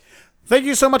Thank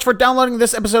you so much for downloading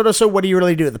this episode of So What Do You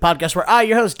Really Do? The podcast where I,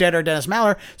 your host, Dennis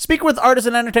Maller, speak with artists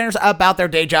and entertainers about their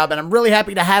day job. And I'm really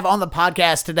happy to have on the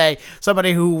podcast today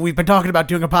somebody who we've been talking about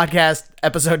doing a podcast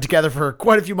episode together for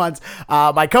quite a few months.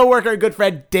 My coworker and good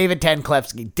friend, David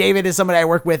Tanklefsky. David is somebody I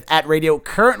work with at radio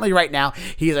currently right now.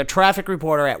 He's a traffic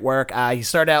reporter at work. He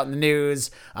started out in the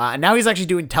news, and now he's actually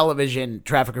doing television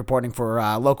traffic reporting for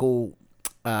local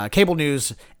cable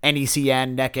news,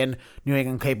 NECN, NECN, New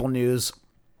England Cable News.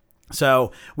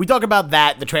 So we talk about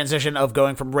that, the transition of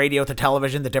going from radio to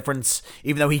television, the difference,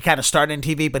 even though he kind of started in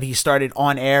TV, but he started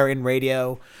on air in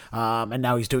radio, and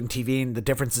now he's doing TV and the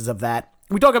differences of that.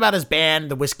 We talk about his band,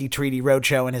 the Whiskey Treaty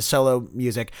Roadshow, and his solo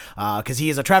music, because he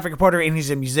is a traffic reporter and he's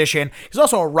a musician. He's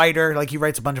also a writer, like he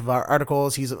writes a bunch of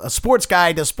articles. He's a sports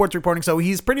guy, does sports reporting, so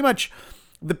he's pretty much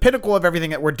the pinnacle of everything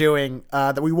that we're doing,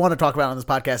 that we want to talk about on this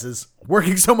podcast, is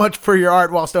working so much for your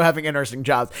art while still having interesting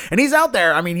jobs. And he's out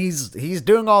there. I mean, he's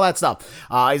doing all that stuff.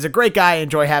 He's a great guy. I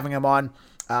enjoy having him on.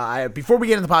 Before we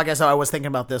get into the podcast, though, I was thinking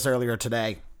about this earlier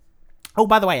today. Oh,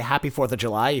 by the way, happy 4th of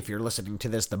July. If you're listening to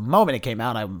this the moment it came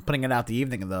out, I'm putting it out the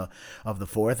evening of the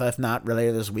 4th. If not,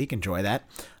 later this week, enjoy that.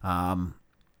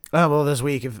 Well, this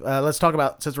week, let's talk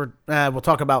about, since we'll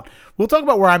talk about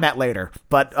where I'm at later.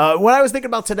 But what I was thinking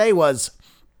about today was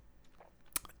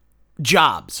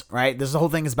jobs, right? This whole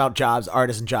thing is about jobs,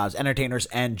 artists and jobs, entertainers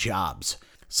and jobs.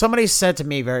 Somebody said to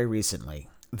me very recently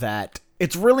that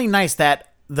it's really nice that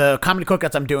the comedy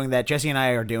cookouts I'm doing, that Jesse and I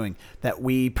are doing, that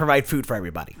we provide food for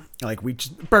everybody. Like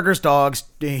burgers, dogs,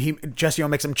 Jesse will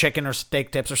make some chicken or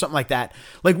steak tips or something like that.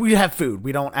 Like, we have food.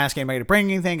 We don't ask anybody to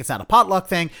bring anything. It's not a potluck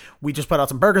thing. We just put out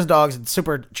some burgers, dogs. It's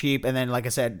super cheap. And then, like I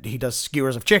said, he does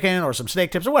skewers of chicken or some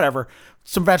steak tips or whatever.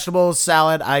 Some vegetables,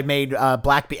 salad. I made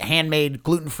handmade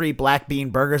gluten-free black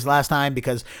bean burgers last time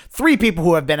because 3 people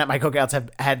who have been at my cookouts have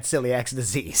had celiac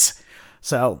disease.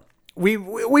 So we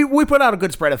put out a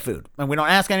good spread of food, and we don't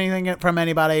ask anything from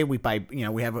anybody. We buy,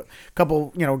 we have a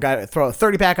couple, throw a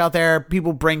 30-pack out there.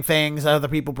 People bring things, other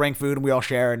people bring food, and we all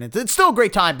share, and it's still a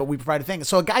great time, but we provide a thing.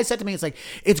 So a guy said to me,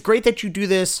 it's great that you do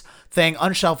this thing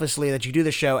unselfishly, that you do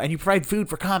the show, and you provide food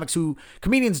for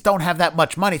comedians don't have that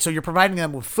much money, so you're providing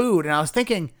them with food. And I was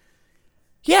thinking,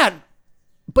 yeah,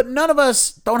 but none of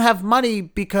us don't have money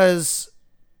because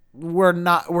we're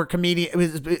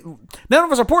comedians. None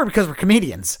of us are poor because we're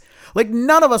comedians. Like,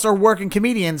 none of us are working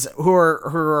comedians who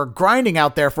are grinding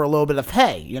out there for a little bit of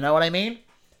pay. You know what I mean?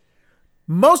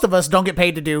 Most of us don't get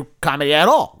paid to do comedy at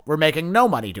all. We're making no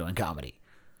money doing comedy.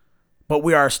 But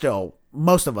we are still,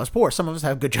 most of us, poor. Some of us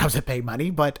have good jobs that pay money.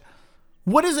 But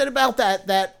what is it about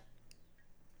that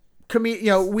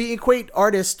we equate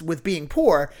artists with being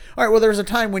poor? All right, well, there's a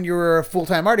time when you were a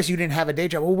full-time artist, you didn't have a day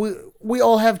job. Well, we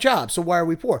all have jobs, so why are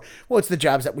we poor? Well, it's the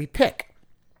jobs that we pick.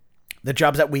 The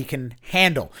jobs that we can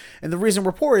handle. And the reason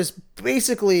we're poor is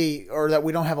basically, or that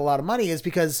we don't have a lot of money, is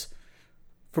because,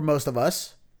 for most of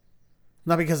us,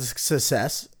 not because of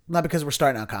success, not because we're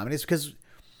starting out comedy, it's because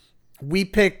we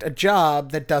picked a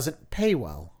job that doesn't pay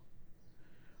well.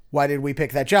 Why did we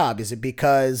pick that job? Is it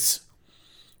because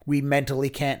we mentally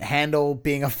can't handle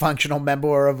being a functional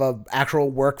member of an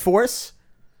actual workforce?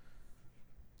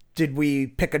 Did we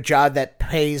pick a job that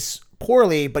pays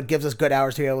poorly but gives us good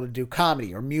hours to be able to do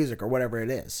comedy or music or whatever it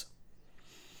is?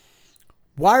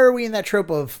 Why are we in that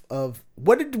trope of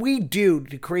what did we do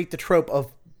to create the trope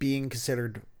of being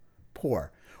considered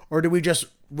poor? Or do we just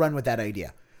run with that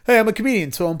idea? Hey, I'm a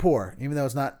comedian, so I'm poor, even though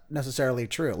it's not necessarily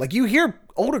true. Like, you hear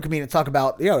older comedians talk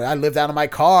about, I lived out of my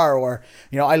car, or,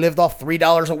 I lived off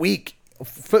 $3 a week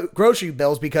grocery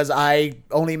bills because I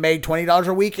only made $20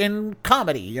 a week in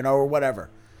comedy, or whatever.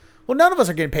 Well, none of us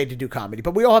are getting paid to do comedy,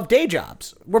 but we all have day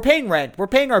jobs. We're paying rent. We're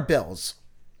paying our bills.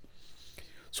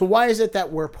 So why is it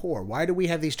that we're poor? Why do we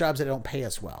have these jobs that don't pay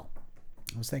us well?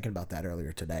 I was thinking about that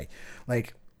earlier today.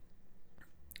 Like,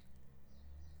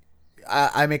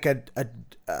 I make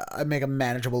a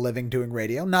manageable living doing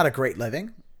radio. Not a great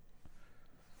living.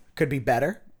 Could be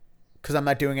better because I'm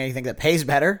not doing anything that pays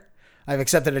better. I've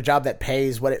accepted a job that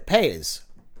pays what it pays.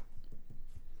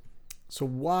 So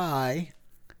why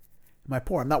am I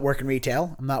poor? I'm not working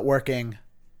retail. I'm not working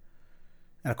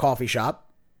at a coffee shop.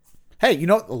 Hey,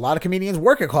 a lot of comedians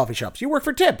work at coffee shops. You work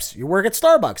for tips. You work at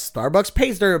Starbucks. Starbucks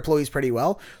pays their employees pretty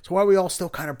well. So why are we all still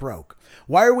kind of broke?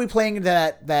 Why are we playing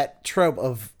into that trope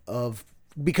of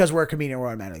because we're a comedian, we're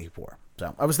automatically poor?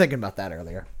 So I was thinking about that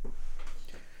earlier.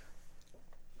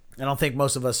 I don't think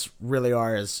most of us really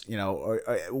are, as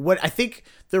what I think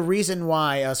the reason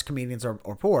why us comedians are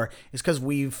poor is because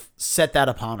we've set that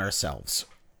upon ourselves.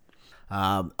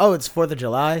 It's 4th of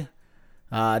July.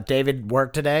 David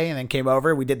worked today and then came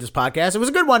over. We did this podcast. It was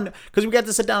a good one because we got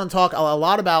to sit down and talk a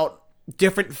lot about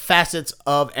different facets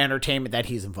of entertainment that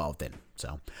he's involved in.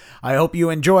 So I hope you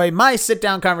enjoy my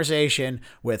sit-down conversation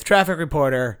with traffic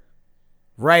reporter,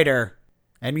 writer,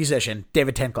 and musician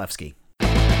David Tanklefsky.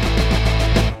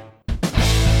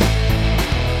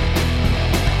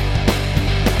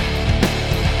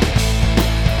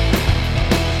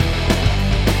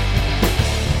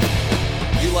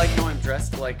 You like how I'm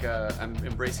dressed like I'm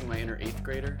embracing my inner 8th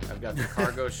grader? I've got the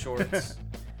cargo shorts,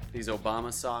 these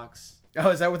Obama socks. Oh,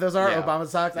 is that what those are? Yeah. Obama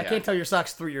socks? I Yeah. can't tell your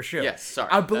socks through your shoe. Yes, sorry.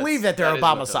 I believe that they're is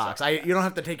Obama what those socks. are. You don't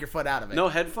have to take your foot out of it. No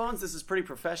headphones? This is pretty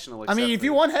professional. I mean, if for-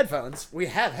 you want headphones, we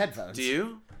have headphones. Do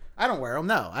you? I don't wear them.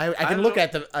 No, I can don't look know.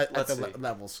 at the Let's see.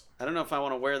 levels. I don't know if I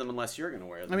want to wear them unless you're going to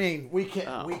wear them. I mean, we can.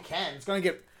 Oh. We can. It's gonna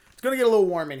get a little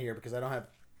warm in here because I don't have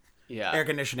Yeah. air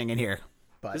conditioning in here.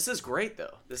 But This is great,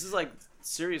 though. This is like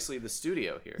seriously the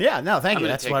studio here. yeah, no, thank I'm you.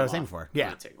 gonna That's take what I them was thinking off. for. I'm Yeah.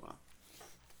 gonna take them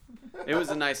off. It was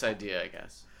a nice idea, I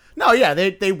guess. No, yeah,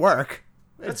 they work.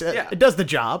 yeah. It does the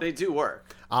job. They do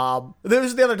work.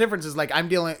 There's the other difference is like I'm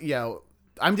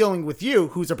dealing with you,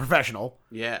 who's a professional.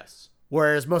 Yes.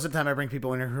 Whereas most of the time I bring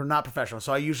people in here who are not professional,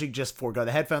 so I usually just forego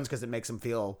the headphones because it makes them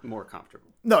feel More comfortable.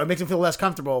 less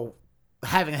comfortable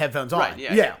having the headphones on. Right,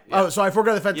 yeah, yeah. yeah. Oh, so I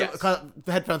forego the Yes.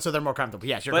 headphones so they're more comfortable.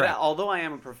 Yes, you're But correct. although I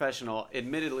am a professional,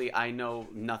 admittedly, I know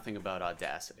nothing about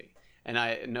Audacity. And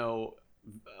I know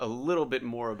a little bit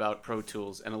more about Pro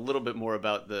Tools and a little bit more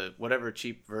about the whatever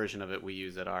cheap version of it we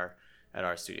use at our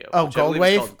studio. Oh, which I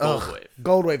believe is Goldwave? called Goldwave.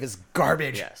 Goldwave is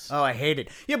garbage. Yes. Oh, I hate it.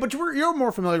 Yeah, but you're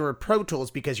more familiar with Pro Tools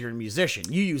because you're a musician.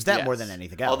 You use that Yes. more than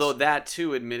anything else. Although that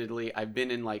too, admittedly, I've been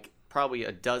in like probably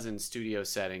a dozen studio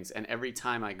settings, and every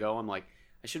time I go, I'm like,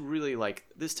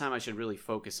 this time I should really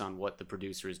focus on what the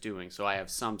producer is doing, so I have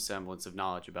some semblance of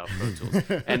knowledge about Pro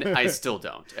Tools, and I still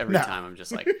don't. Every time I'm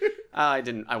just like,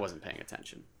 I wasn't paying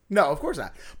attention. No, of course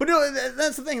not. But no,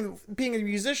 that's the thing. Being a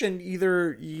musician,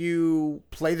 either you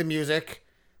play the music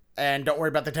and don't worry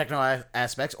about the technical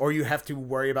aspects, or you have to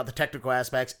worry about the technical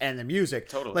aspects and the music.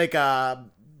 Totally. Like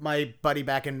my buddy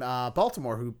back in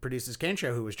Baltimore who produces Kane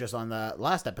Show, who was just on the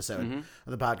last episode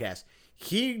of the podcast.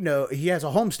 He has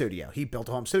a home studio. He built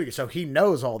a home studio, so he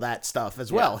knows all that stuff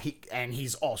as well.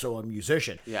 He's also a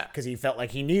musician. Yeah. Because he felt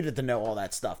like he needed to know all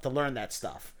that stuff to learn that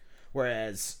stuff.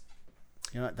 Whereas,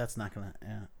 you know what? That's not gonna.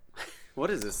 Yeah. What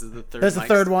is this? Is the third? That's the mic?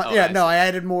 third one. Oh, Yeah, I no, see. I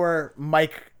added more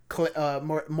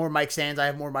more mic stands. I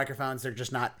have more microphones. They're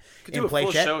just not Could in do a place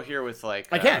full yet. show here with like.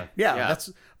 I can. Yeah,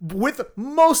 that's with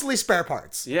mostly spare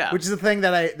parts. Yeah. Which is the thing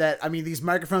that I mean, these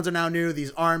microphones are now new.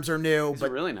 These arms are new. These but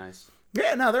are really nice.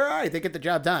 yeah, no, they're all right. They get the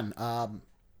job done.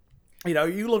 You know,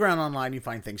 you look around online, you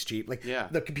find things cheap, like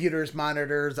the computers,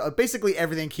 monitors, basically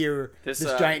everything here. This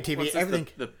giant TV, what's this, everything.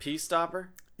 The P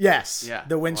stopper. Yes. Yeah.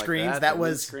 The I like windscreens. that. That The was.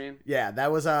 windscreen. Yeah,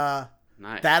 that was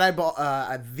Nice. That I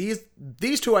bought.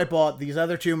 These two I bought. These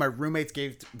other two my roommates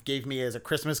gave me as a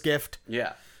Christmas gift.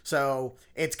 Yeah. So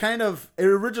it's kind of. It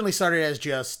originally started as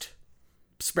just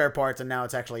spare parts, and now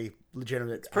it's actually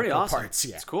legitimate. It's pretty awesome. Parts.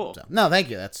 Yeah, it's cool. So, no, thank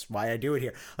you. That's why I do it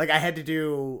here. Like I had to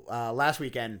do last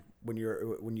weekend when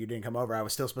you didn't come over. I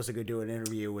was still supposed to go do an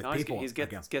interview with people. He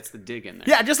gets the dig in there.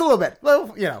 Yeah, just a little bit.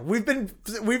 Well, you know, we've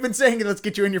been saying let's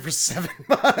get you in here for 7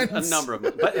 months. A number of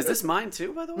them. But is this mine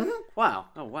too, by the way? Mm-hmm. Wow.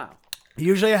 Oh, wow.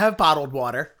 Usually I have bottled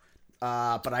water,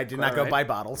 but I did not go buy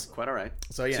bottles. Quite all right.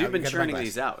 So, yeah, you've been you got churning my glass.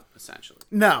 these out, essentially.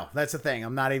 No, that's the thing.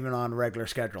 I'm not even on a regular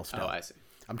schedule still. Oh, I see.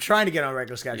 I'm trying to get on a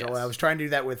regular schedule. Yes. I was trying to do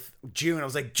that with June. I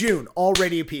was like, June, all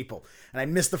radio people. And I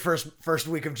missed the first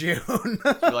week of June.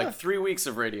 You're like 3 weeks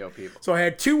of radio people. So I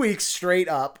had 2 weeks straight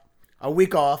up, a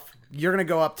week off. You're going to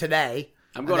go up today.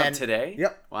 I'm going up today?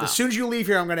 Yep. Wow. As soon as you leave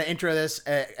here, I'm going to intro this,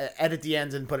 edit the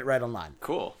ends, and put it right online.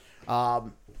 Cool.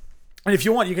 And if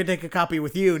you want, you can take a copy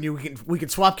with you, and we can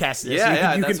swap cast this.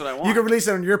 Yeah, you that's can, what I want. You can release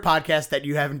it on your podcast that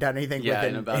you haven't done anything with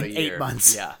in about a year. 8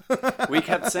 months. Yeah. We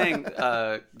kept saying,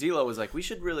 D'Lo was like, we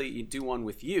should really do one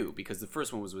with you, because the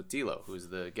first one was with D'Lo, who's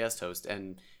the guest host,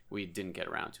 and we didn't get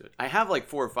around to it. I have like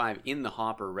 4 or 5 in the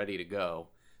hopper ready to go,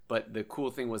 but the cool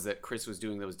thing was that Chris was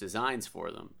doing those designs for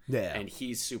them. Yeah. And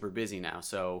he's super busy now,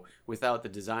 so without the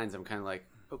designs, I'm kind of like,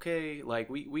 okay, like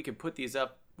we could put these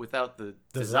up without the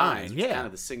designs, which is kind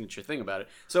of the signature thing about it.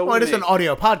 So well, it is an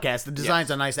audio podcast. The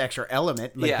design's a nice extra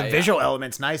element. Like the visual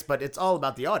element's nice, but it's all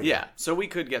about the audio. Yeah, so we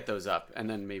could get those up and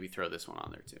then maybe throw this one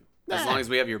on there too. As long as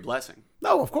we have your blessing.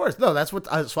 No, of course. No, that's what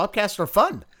swapcasts are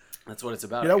fun. That's what it's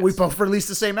about. You know, we both released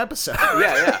the same episode.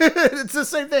 Yeah. It's the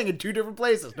same thing in 2 different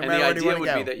places. No And matter the where you idea want to would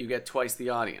go. be that you get twice the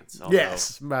audience. Although,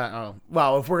 Yes. But,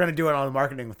 well, if we're going to do it on the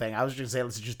marketing thing, I was just saying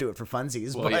let's just do it for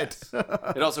funsies. Well, but yes.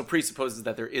 It also presupposes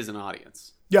that there is an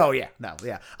audience. Oh, yeah. No,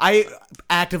 yeah. I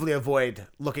actively avoid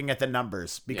looking at the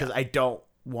numbers because I don't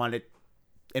want it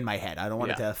in my head. I don't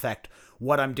want it Yeah. to affect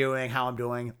what I'm doing, how I'm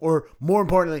doing, or more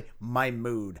importantly, my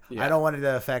mood. Yeah. I don't want it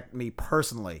to affect me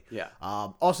personally. Yeah.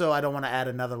 Also, I don't want to add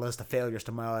another list of failures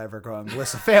to my ever-growing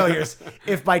list of failures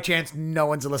if by chance no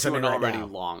one's To listening an right already now.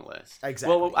 long list.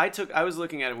 Exactly. Well, I was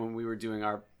looking at it when we were doing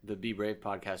the Be Brave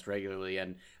podcast regularly,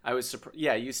 and I was surprised.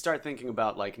 Yeah, you start thinking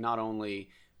about like not only,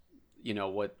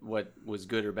 what was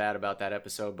good or bad about that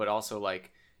episode, but also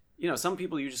like, some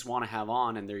people you just want to have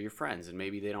on and they're your friends, and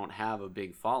maybe they don't have a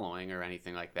big following or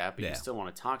anything like that, but you still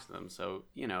want to talk to them. So,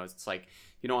 it's like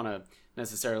you don't want to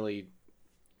necessarily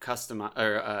customize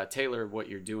or tailor what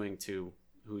you're doing to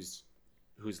who's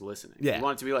listening. Yeah. You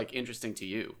want it to be like interesting to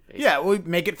you. Basically. Yeah, well,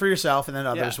 make it for yourself, and then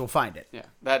others will find it. Yeah,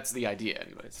 that's the idea,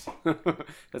 anyways.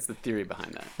 That's the theory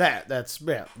behind that. That's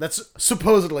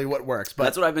supposedly what works. But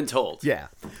That's what I've been told. yeah.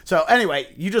 So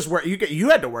anyway, you just work. You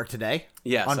had to work today.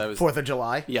 Yes, on I was 4th of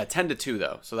July. Yeah, 10 to 2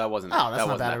 though, so that wasn't. Oh, that's that not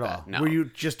wasn't bad that at all. bad. No. Were you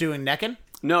just doing necking?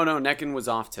 No, Necken was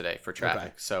off today for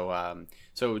traffic. Okay.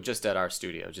 So just at our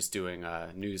studio, just doing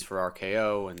news for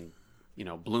RKO and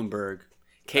Bloomberg,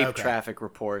 Cape traffic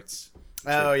reports.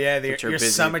 Oh yeah, your busy.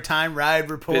 summertime ride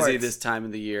reports. Busy this time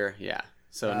of the year, yeah.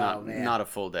 So not a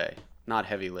full day, not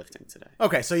heavy lifting today.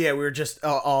 Okay, so yeah, we were just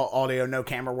all audio, no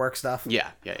camera work stuff. Yeah.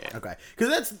 Okay,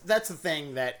 because that's the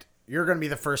thing that you're going to be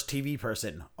the first TV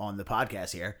person on the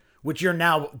podcast here, which you're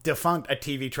now defunct a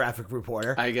TV traffic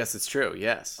reporter. I guess it's true.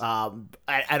 Yes. I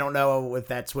don't know if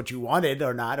that's what you wanted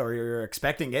or not, or you're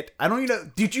expecting it. I don't even know.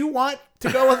 Did you want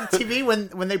to go on the TV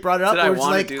when they brought it up? Did I or it's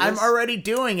want to like, do I'm this? already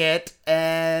doing it,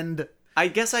 and I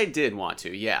guess I did want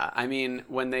to, yeah. I mean,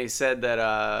 when they said that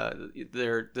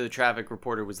the traffic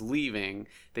reporter was leaving,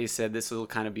 they said this will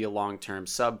kind of be a long-term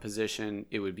sub position.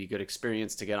 It would be good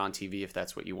experience to get on TV if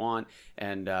that's what you want.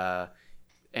 But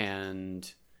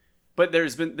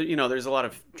there's been, there's a lot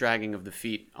of dragging of the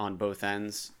feet on both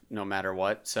ends, no matter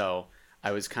what. So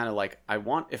I was kind of like,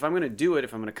 if I'm going to do it,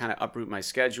 if I'm going to kind of uproot my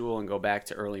schedule and go back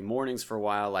to early mornings for a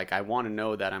while, like I want to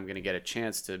know that I'm going to get a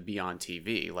chance to be on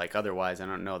TV. Like otherwise, I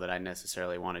don't know that I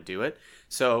necessarily want to do it.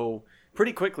 So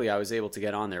pretty quickly, I was able to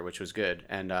get on there, which was good,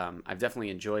 and I've definitely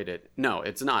enjoyed it. No,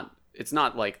 it's not. It's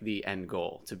not like the end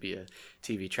goal to be a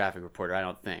TV traffic reporter. I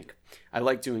don't think. I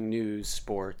like doing news,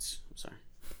 sports. I'm sorry.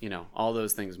 All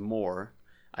those things more,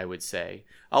 I would say.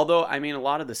 Although, I mean, a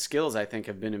lot of the skills I think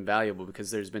have been invaluable because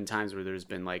there's been times where there's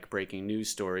been like breaking news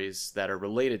stories that are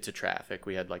related to traffic.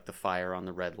 We had like the fire on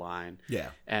the red line. yeah,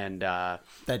 And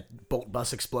that Bolt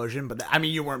bus explosion. But I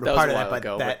mean, you weren't a that was part a of while that.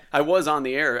 ago. But I was on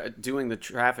the air doing the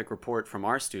traffic report from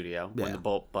our studio when Yeah. the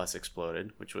Bolt bus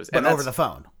exploded, which was... but over the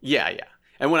phone. Yeah.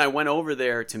 And when I went over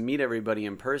there to meet everybody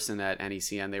in person at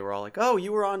NECN, they were all like, "Oh,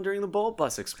 you were on during the Bolt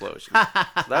bus explosion." So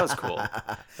that was cool.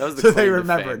 That was the So they claim to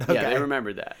remembered, fame. Yeah, okay. they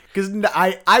remembered that. Because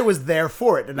I was there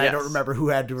for it, and I Yes. don't remember who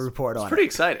had to report on Pretty it.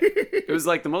 exciting. It was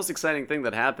like the most exciting thing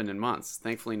that happened in months.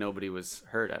 Thankfully, nobody was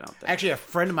hurt, I don't think. Actually, a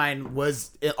friend of mine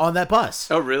was on that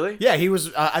bus. Oh, really? Yeah, he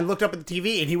was. I looked up at the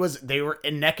TV, and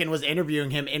Necken was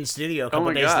interviewing him in studio a couple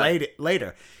my days God.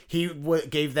 later. He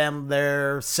gave them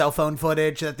their cell phone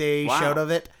footage that they Wow. showed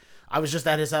of it. I was just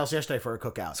at his house yesterday for a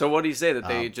cookout. So what do you say, that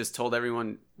they just told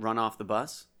everyone run off the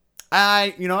bus?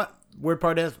 You know what? Weird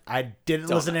part is, I didn't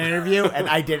listen to an interview, and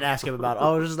I didn't ask him about it.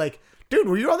 I was just like, dude,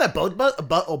 were you on that Bolt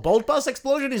bus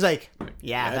explosion? He's like,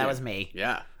 yeah, that was me.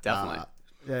 Yeah, definitely.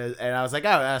 And I was like, oh,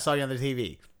 I saw you on the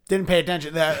TV. Didn't pay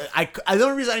attention. The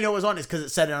only reason I know it was on is because it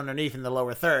said it underneath in the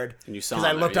lower third. And you saw because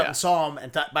I him looked there, up yeah. and saw him,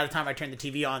 and by the time I turned the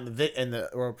TV on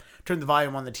or turned the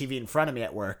volume on the TV in front of me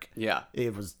at work, Yeah. the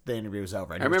interview was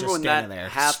over. And I he was remember just when standing that there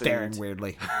happened. staring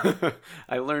weirdly.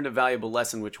 I learned a valuable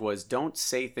lesson, which was don't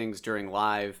say things during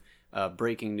live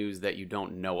breaking news that you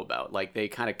don't know about. Like, they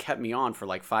kind of kept me on for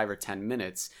like 5 or 10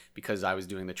 minutes because I was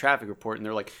doing the traffic report, and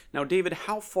they're like, "Now, David,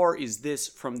 how far is this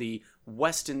from the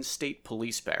Weston State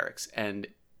Police Barracks?" And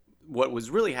what was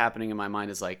really happening in my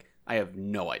mind is like, I have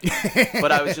no idea.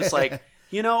 But I was just like,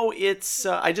 it's...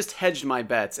 I just hedged my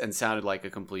bets and sounded like a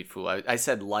complete fool. I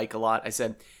said like a lot. I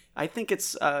said, I think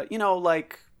it's,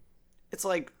 it's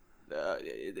like...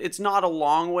 it's not a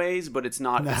long ways, but it's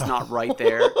not right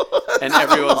there. And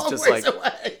everyone's just like,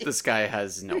 this guy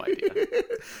has no idea.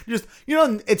 Just,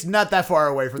 it's not that far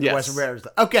away from the Yes. Western Barriers.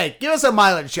 Okay, give us a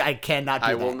mileage. I cannot do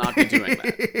I that. will not be doing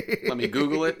that. Let me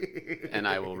Google it, and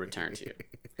I will return to you.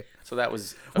 So that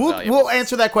was valuable. We'll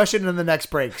answer that question in the next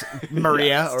break, Maria,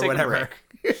 Yeah, let's or take a whatever.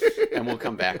 break. And we'll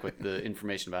come back with the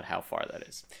information about how far that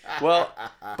is. Well,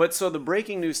 but so the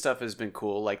breaking news stuff has been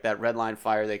cool. Like that red line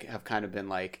fire, they have kind of been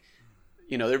like,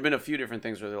 there have been a few different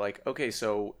things where they're like, okay,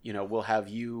 so, we'll have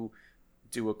you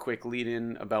do a quick lead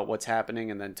in about what's happening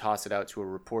and then toss it out to a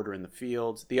reporter in the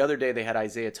field. The other day they had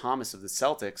Isaiah Thomas of the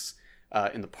Celtics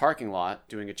in the parking lot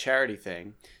doing a charity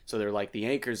thing. So they're like, the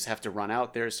anchors have to run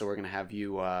out there, so we're going to have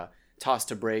you toss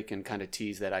to break and kind of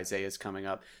tease that Isaiah's coming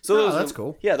up. So that's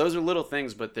cool. Yeah, those are little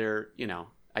things, but they're,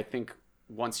 I think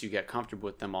once you get comfortable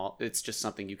with them all, it's just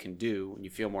something you can do and you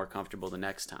feel more comfortable the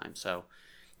next time. So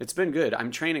it's been good.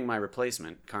 I'm training my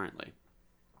replacement currently.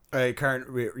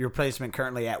 Your replacement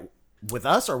currently with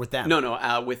us or with them?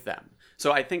 No, with them.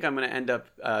 So I think I'm going to end up,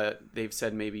 they've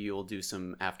said maybe you'll do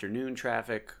some afternoon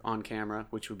traffic on camera,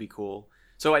 which would be cool.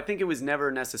 So I think it was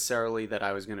never necessarily that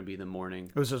I was going to be the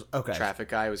morning traffic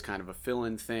guy. It was kind of a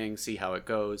fill-in thing, see how it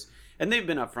goes. And they've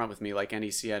been upfront with me, like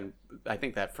NECN. I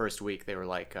think that first week they were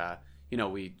like,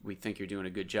 we think you're doing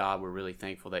a good job. We're really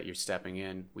thankful that you're stepping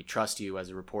in. We trust you as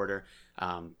a reporter.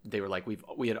 They were like,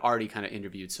 we had already kind of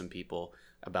interviewed some people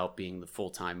about being the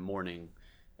full-time morning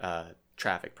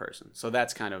traffic person. So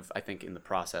that's kind of, I think, in the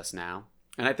process now.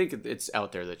 And I think it's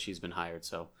out there that she's been hired,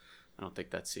 so I don't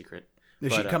think that's secret.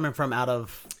 Is she coming from out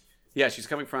of... Yeah, she's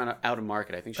coming from out of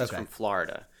market. I think she's from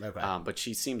Florida. Okay. But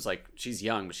she seems like she's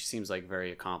young, but she seems like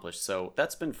very accomplished. So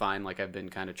that's been fine. Like I've been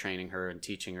kind of training her and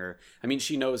teaching her. I mean,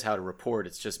 she knows how to report.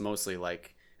 It's just mostly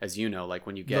like, as you know, like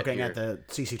when you get looking here, at the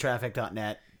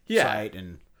cctraffic.net site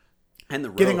and the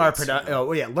roads, getting our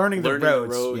production. Learning the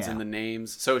roads and the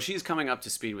names. So she's coming up to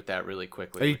speed with that really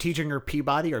quickly. Are you teaching her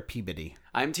Peabody or Peabody?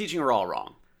 I'm teaching her all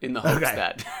wrong in the hopes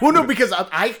that. Well, no, because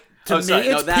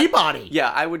it's Peabody. Yeah,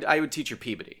 I would teach her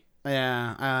Peabody.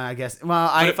 Yeah, I guess. Well,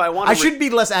 I should be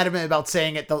less adamant about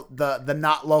saying it the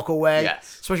not local way.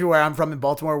 Yes. Especially where I'm from in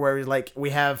Baltimore, where we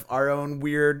have our own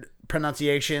weird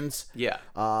pronunciations. Yeah.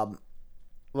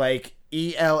 Like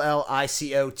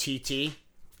Ellicott.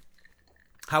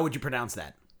 How would you pronounce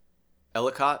that?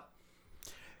 Ellicott.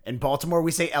 In Baltimore,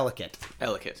 we say Ellicott.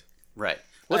 Ellicott. Right.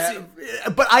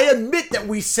 But I admit that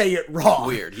we say it wrong.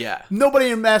 Weird, yeah. Nobody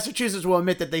in Massachusetts will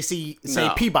admit that they say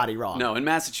Peabody wrong. No, in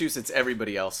Massachusetts,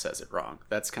 everybody else says it wrong.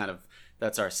 That's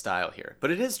our style here.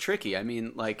 But it is tricky. I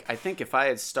mean, like, I think if I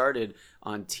had started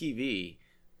on TV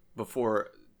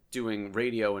before doing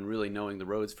radio and really knowing the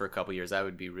roads for a couple years, I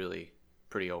would be really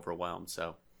pretty overwhelmed.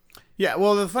 So. Yeah,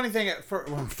 well, the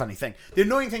the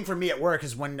annoying thing for me at work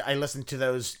is when I listen to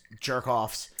those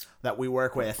jerk-offs that we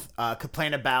work with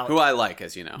complain about... Who I like,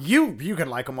 as you know. You can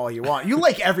like them all you want. You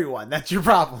like everyone. That's your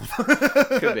problem.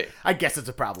 Could be. I guess it's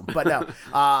a problem. But no,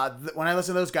 when I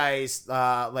listen to those guys,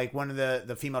 like one of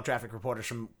the female traffic reporters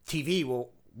from TV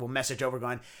will message over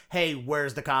going, hey,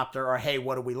 where's the copter? Or, hey,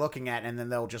 what are we looking at? And then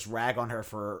they'll just rag on her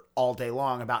for all day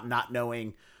long about not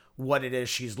knowing what it is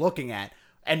she's looking at.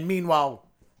 And meanwhile,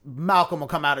 Malcolm will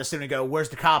come out as soon and go, where's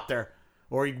the copter?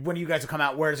 Or when you guys will come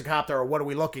out, where's the copter? Or what are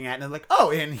we looking at? And they're like, oh,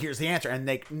 and here's the answer. And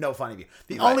they no fun of you.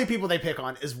 The only people they pick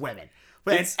on is women.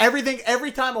 But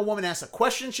every time a woman asks a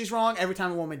question, she's wrong. Every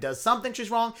time a woman does something, she's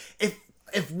wrong.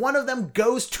 If one of them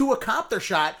goes to a copter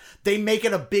shot, they make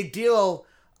it a big deal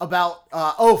about,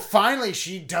 finally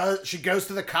she goes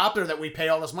to the copter that we pay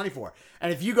all this money for.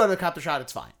 And if you go to the copter shot,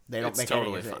 it's fine. They don't make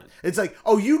totally any fine. It's like,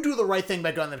 oh, you do the right thing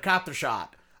by going to the copter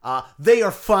shot. They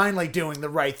are finally doing the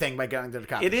right thing by going to the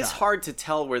copter shot. It is hard to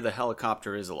tell where the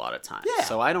helicopter is a lot of times. Yeah.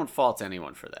 So I don't fault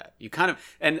anyone for that. You kind of,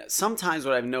 and sometimes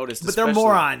what I've noticed, but they're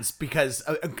morons because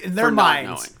in their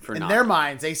minds,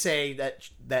 they say that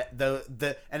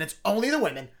the and it's only the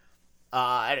women.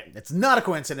 It's not a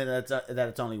coincidence that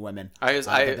it's only women. I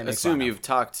assume you've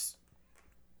talked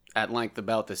at length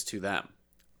about this to them.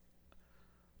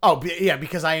 Oh yeah,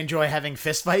 because I enjoy having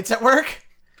fistfights at work.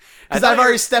 Because I've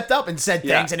already stepped up and said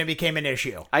things, and it became an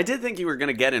issue. I did think you were going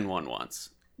to get in one once.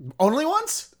 Only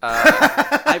once?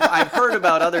 I've heard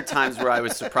about other times where I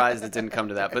was surprised it didn't come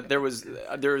to that. But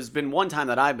there's been one time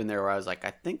that I've been there where I was like, I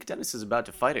think Dennis is about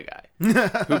to fight a guy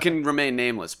who can remain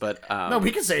nameless. But no, we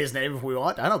can say his name if we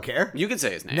want. I don't care. You can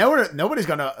say his name. Nobody's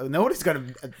gonna.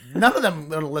 None of them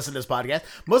gonna listen to this podcast.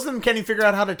 Most of them can't even figure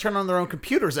out how to turn on their own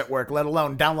computers at work, let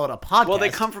alone download a podcast. Well, they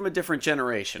come from a different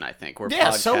generation, I think.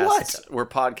 So what? Where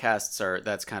podcasts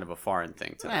that's kind of a foreign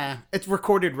thing to them. It's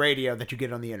recorded radio that you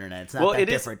get on the internet. It's not that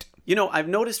different. You know, I've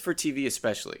noticed for TV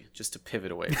especially, just to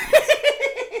pivot away from this,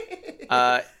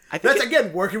 I think that's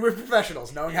again working with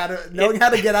professionals, knowing how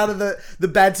to get out of the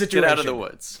bad situation. Get out of the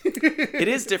woods. It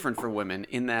is different for women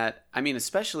in that, I mean,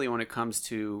 especially when it comes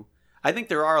to, I think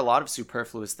there are a lot of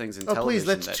superfluous things in television. Please,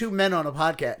 let's two men on a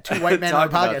podcast, two white men on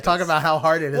a podcast, talk about how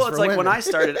hard it is. Well, it's for like women. when I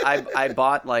started, I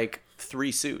bought like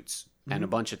 3 suits and a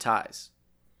bunch of ties,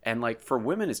 and like for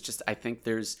women, it's just I think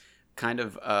there's kind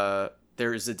of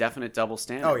there's a definite double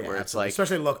standard. Oh yeah, where absolutely. It's like,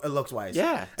 especially looks wise.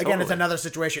 Yeah. Again, it's another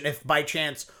situation. If by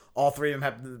chance all 3 of them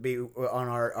happen to be on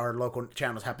our local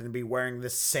channels happen to be wearing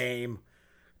the same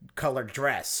colored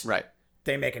dress, right?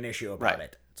 They make an issue about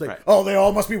it. It's like, Right. oh, they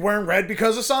all must be wearing red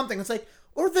because of something. It's like,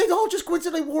 or they all just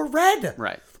coincidentally wore red.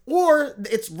 Right. Or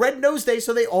it's Red Nose Day,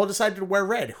 so they all decided to wear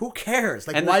red. Who cares?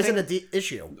 Like, And why is it an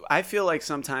issue? I feel like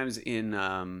sometimes in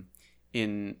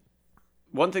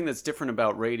one thing that's different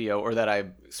about radio, or that I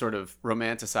sort of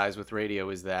romanticize with radio,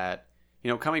 is that,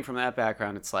 coming from that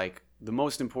background, it's like the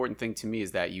most important thing to me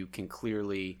is that you can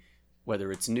clearly,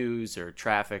 whether it's news or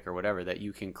traffic or whatever, that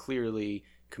you can clearly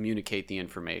communicate the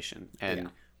information. And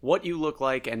what you look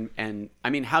like and I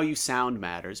mean, how you sound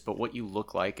matters, but what you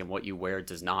look like and what you wear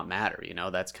does not matter.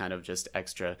 That's kind of just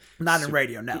extra. Not in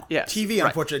radio, no. Yeah, TV, right.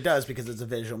 Unfortunately, does because it's a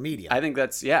visual medium. I think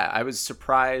I was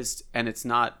surprised, and it's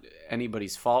not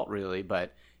anybody's fault really,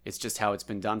 but it's just how it's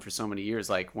been done for so many years.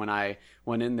 Like when I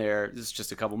went in there, this is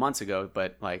just a couple months ago,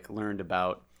 but like learned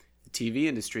about the TV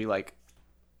industry, like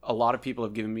a lot of people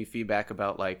have given me feedback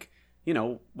about like,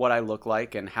 what I look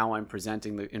like and how I'm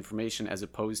presenting the information, as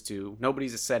opposed to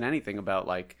nobody's said anything about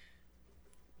like,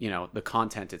 the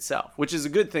content itself, which is a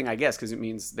good thing, I guess, because it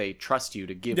means they trust you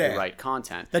to give the right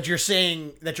content. That you're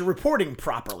saying, that you're reporting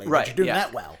properly, right, that you're doing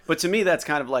that well. But to me, that's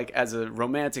kind of like, as a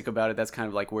romantic about it, that's kind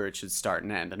of like where it should start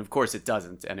and end. And of course it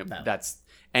doesn't. And that's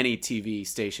any TV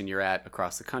station you're at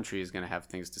across the country is going to have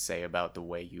things to say about the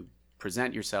way you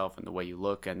present yourself and the way you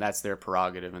look. And that's their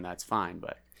prerogative, and that's fine.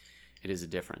 But it is a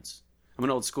difference. I'm an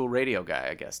old school radio guy,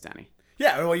 I guess, Danny.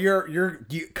 Yeah, well, you're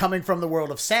coming from the world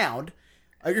of sound.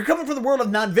 You're coming from the world of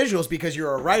non-visuals because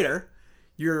you're a writer,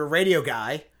 you're a radio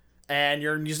guy, and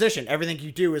you're a musician. Everything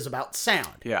you do is about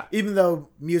sound. Yeah. Even though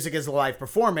music is a live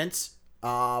performance,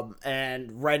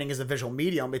 and writing is a visual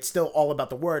medium, it's still all about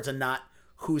the words and not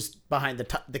who's behind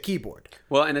the keyboard.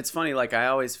 Well, and it's funny, like I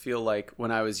always feel like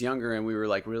when I was younger and we were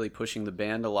like really pushing the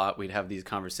band a lot, we'd have these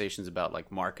conversations about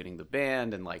like marketing the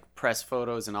band and like press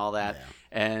photos and all that. Yeah.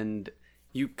 And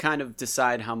you kind of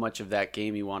decide how much of that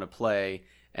game you want to play.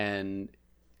 And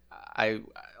I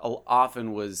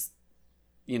often was,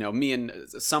 me and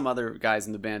some other guys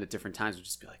in the band at different times would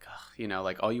just be like, oh,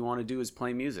 like all you want to do is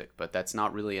play music, but that's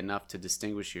not really enough to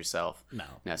distinguish yourself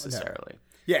necessarily. No.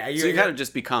 Yeah. So you kind of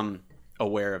just become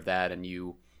aware of that, and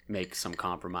you make some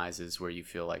compromises where you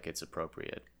feel like it's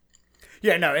appropriate.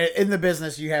 Yeah, no, in the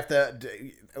business, you have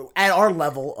to, at our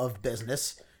level of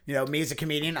business, me as a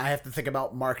comedian, I have to think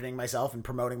about marketing myself and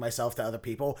promoting myself to other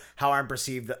people, how I'm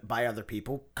perceived by other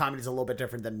people. Comedy's a little bit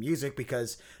different than music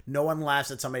because no one laughs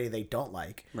at somebody they don't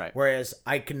like. Right. Whereas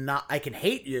I can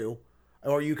hate you,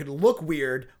 or you could look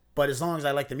weird, but as long as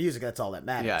I like the music, that's all that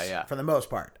matters. Yeah. For the most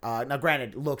part. Now,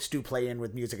 granted, looks do play in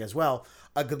with music as well.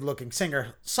 A good-looking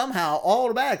singer somehow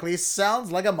automatically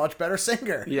sounds like a much better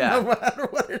singer. Yeah. No matter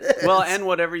what it is. Well, and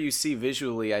whatever you see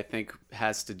visually, I think,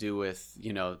 has to do with,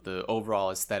 the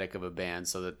overall aesthetic of a band,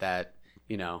 so that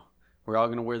we're all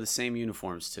going to wear the same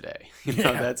uniforms today.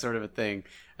 That sort of a thing,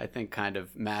 I think, kind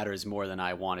of matters more than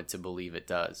I wanted to believe it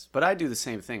does. But I do the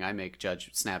same thing. I make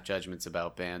snap judgments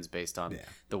about bands based on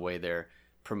the way they're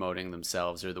promoting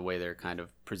themselves or the way they're kind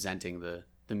of presenting the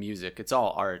music. It's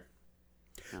all art.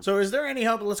 So is there any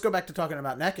hope? Let's go back to talking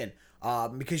about Neckin,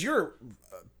 because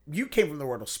you came from the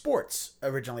world of sports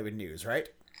originally with news, right?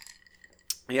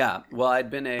 Yeah. Well, I'd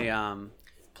been a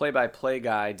play-by-play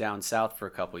guy down south for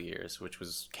a couple years, which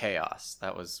was chaos.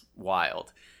 That was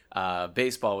wild.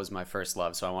 Baseball was my first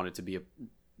love, so I wanted to be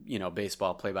a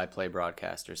baseball play-by-play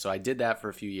broadcaster. So I did that for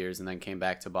a few years and then came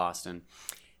back to Boston.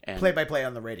 And play-by-play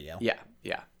on the radio.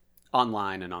 Yeah.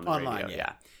 Online and on the radio.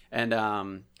 Yeah.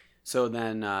 And so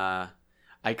then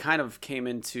I kind of came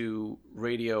into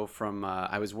radio from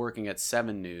I was working at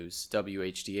 7 News,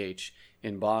 WHDH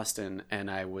in Boston, and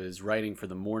I was writing for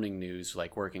the morning news,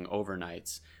 like working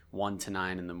overnights, 1 to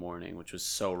 9 in the morning, which was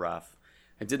so rough.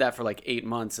 I did that for like 8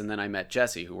 months, and then I met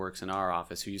Jesse, who works in our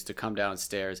office, who used to come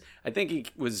downstairs. I think he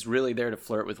was really there to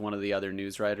flirt with one of the other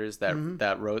news writers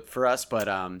that wrote for us. But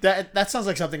that sounds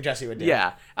like something Jesse would do.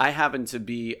 Yeah, I happened to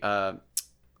be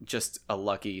just a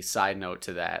lucky side note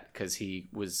to that, because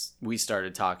we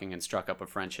started talking and struck up a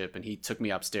friendship, and he took me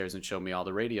upstairs and showed me all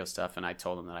the radio stuff, and I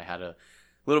told him that I had a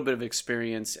little bit of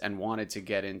experience and wanted to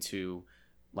get into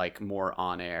like more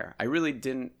on air. I really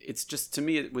didn't. It's just, to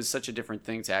me, it was such a different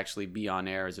thing to actually be on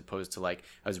air as opposed to like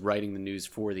I was writing the news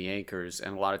for the anchors,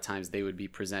 and a lot of times they would be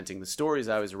presenting the stories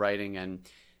I was writing. And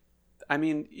I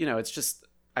mean, it's just,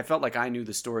 I felt like I knew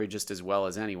the story just as well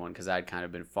as anyone because I'd kind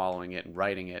of been following it and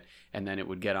writing it, and then it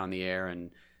would get on the air,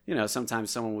 and sometimes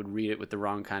someone would read it with the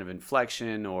wrong kind of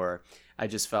inflection, or I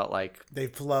just felt like they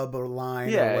flub a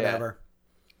line or whatever. Yeah.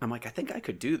 I'm like, I think I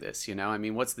could do this. I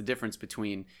mean, what's the difference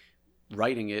between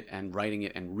writing it and reading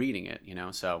it,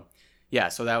 so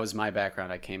that was my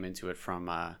background. I came into it from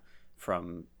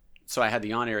so I had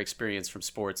the on-air experience from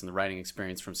sports and the writing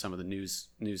experience from some of the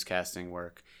newscasting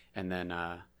work, and then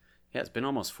it's been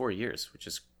almost 4 years, which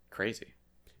is crazy.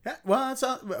 Yeah, well,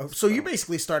 so you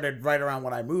basically started right around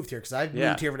when I moved here, because I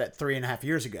moved here for 3.5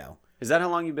 years ago. Is that how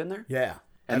long you've been there? Yeah.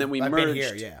 And then we I've merged. Been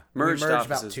here, yeah. Merged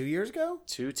about 2 years ago.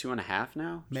 2.5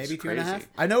 now. Maybe crazy. 2.5.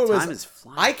 I know it was. Time is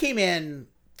flying. I came in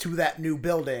to that new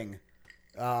building.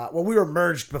 Well, we were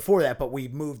merged before that, but we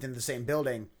moved in the same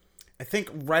building. I think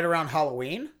right around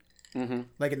Halloween,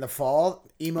 like in the fall.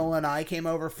 Emo and I came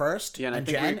over first, and I think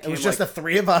Jen. we It was just the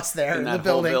three of us there in the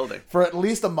building for at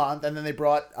least a month, and then they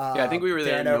brought. I think we were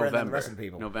there in November. And the rest of the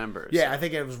people. November. Yeah, so. I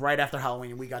think it was right after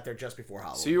Halloween, and we got there just before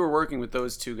Halloween. So you were working with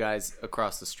those two guys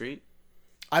across the street?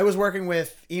 I was working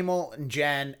with Emil and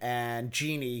Jen and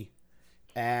Jeannie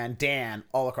and Dan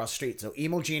all across the street. So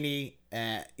Emil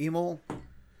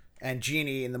and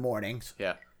Jeannie in the mornings.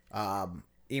 Yeah.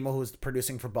 Emil, who was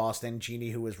producing for Boston, Jeannie,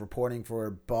 who was reporting for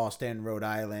Boston, Rhode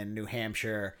Island, New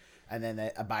Hampshire, and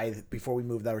then before we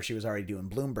moved over, she was already doing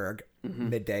Bloomberg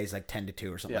middays, like 10 to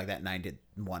 2 or something like that, 9 to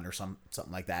 1 or something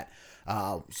like that.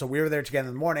 So we were there together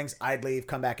in the mornings. I'd leave,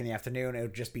 come back in the afternoon. It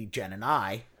would just be Jen and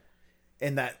I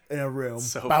in a room,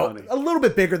 so about funny. A little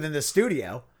bit bigger than the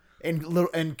studio,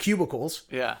 in cubicles.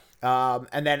 Yeah.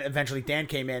 And then eventually Dan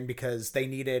came in because they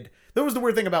needed. That was the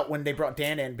weird thing about when they brought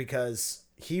Dan in, because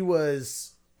he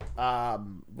was,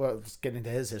 let's get into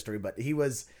his history, but he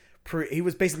was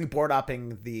basically board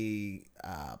opping the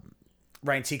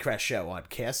Ryan Seacrest show on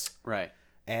Kiss, right?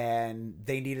 And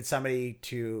they needed somebody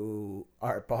to.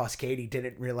 Our boss Katie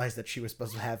didn't realize that she was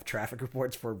supposed to have traffic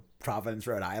reports for Providence,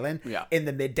 Rhode Island, in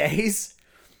the middays.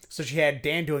 So she had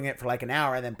Dan doing it for like an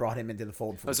hour, and then brought him into the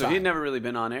fold. So he'd never really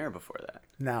been on air before that.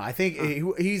 No, I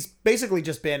think he's basically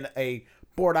just been a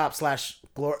board op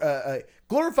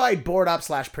glorified board op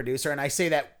 / producer, and I say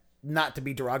that not to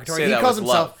be derogatory. He calls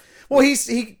himself. Love. Well,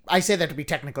 I say that to be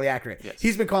technically accurate. Yes.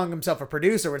 He's been calling himself a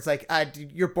producer, where it's like,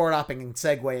 you're board opping and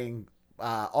segueing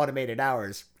automated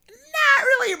hours. Not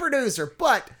really a producer,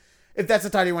 but if that's the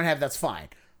title you want to have, that's fine.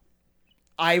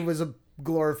 I was a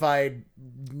glorified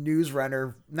news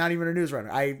runner, not even a news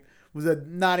runner. I was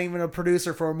not even a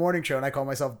producer for a morning show, and I call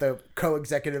myself the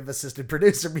co-executive assistant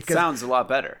producer because sounds a lot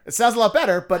better. It sounds a lot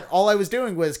better, but all I was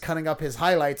doing was cutting up his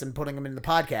highlights and putting them in the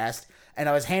podcast, and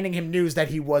I was handing him news that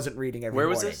he wasn't reading every morning. Where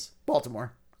was this?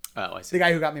 Baltimore. Oh, I see. The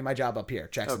guy who got me my job up here,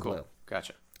 Jackson Blue.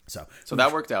 Gotcha. So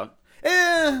that worked out.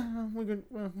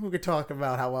 We could talk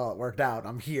about how well it worked out.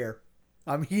 I'm here.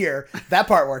 That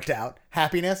part worked out.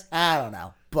 Happiness? I don't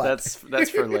know. But that's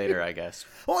for later, I guess.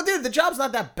 Well, dude, the job's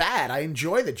not that bad. I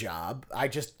enjoy the job. I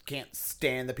just can't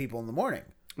stand the people in the morning.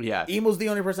 Yeah. Emo's the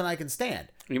only person I can stand.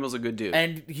 Emo's a good dude.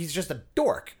 And he's just a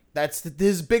dork. That's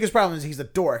his biggest problem is he's a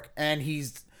dork, and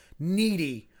he's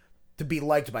needy to be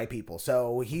liked by people.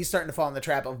 So he's starting to fall in the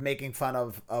trap of making fun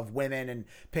of women and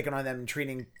picking on them and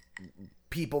treating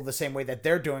people the same way that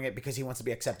they're doing it because he wants to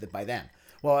be accepted by them.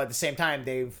 Well, at the same time,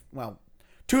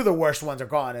 two of the worst ones are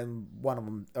gone, and one of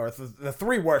them, or the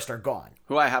three worst are gone.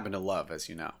 Who I happen to love, as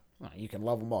you know. Well, you can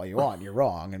love them all you want. You're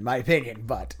wrong, in my opinion.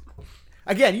 But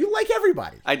again, you like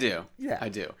everybody. I do. Yeah, I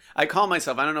do. I call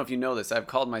myself. I don't know if you know this. I've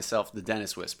called myself the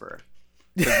Dennis Whisperer.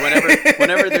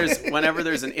 Whenever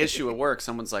there's an issue at work,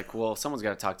 someone's like, "Well, someone's got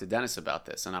to talk to Dennis about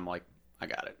this," and I'm like, "I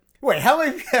got it." Wait, how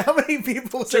many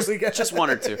people? Just one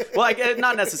or two. Well,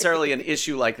 not necessarily an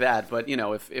issue like that, but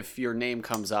if your name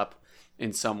comes up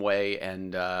in some way,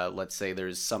 and let's say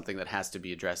there's something that has to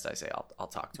be addressed, I say I'll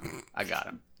talk to him. I got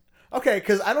him. Okay,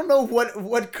 because I don't know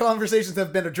what conversations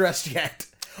have been addressed yet,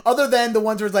 other than the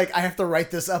ones where it's like I have to write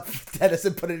this up, Dennis,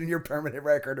 and put it in your permanent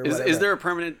record or whatever. Is there a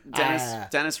permanent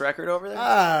Dennis record over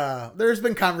there? There's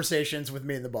been conversations with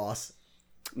me and the boss.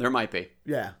 There might be.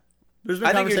 Yeah.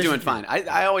 I think you're doing fine.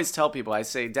 I always tell people, I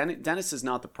say Dennis is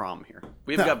not the problem here.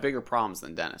 We've got bigger problems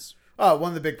than Dennis. Oh, one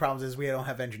of the big problems is we don't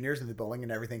have engineers in the building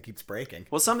and everything keeps breaking.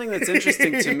 Well, something that's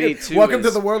interesting to me, too, Welcome to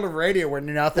the world of radio where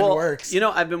nothing works.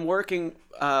 I've been working,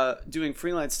 doing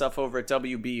freelance stuff over at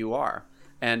WBUR.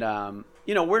 And,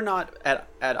 we're not, at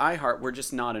iHeart, we're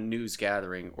just not a news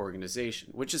gathering organization,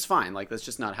 which is fine. Like, that's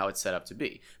just not how it's set up to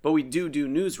be. But we do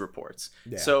news reports.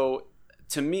 Yeah. So,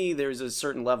 to me, there's a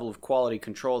certain level of quality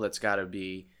control that's got to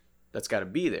be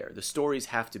there. The stories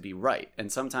have to be right.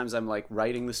 And sometimes I'm like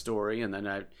writing the story and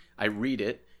then I read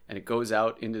it and it goes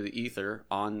out into the ether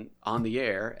on the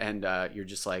air and you're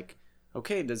just like,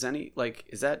 okay,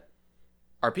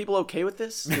 are people okay with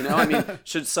this? I mean,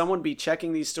 should someone be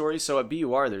checking these stories? So at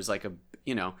BUR, there's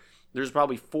there's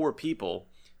probably 4 people,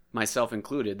 myself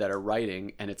included, that are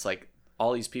writing, and it's like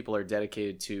all these people are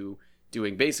dedicated to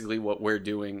doing basically what we're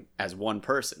doing as one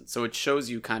person. So it shows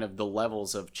you kind of the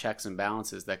levels of checks and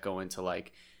balances that go into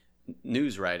like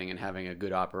news writing and having a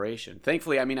good operation.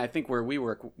 Thankfully, I mean, I think where we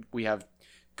work, we have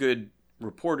good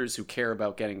reporters who care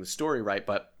about getting the story right,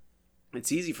 but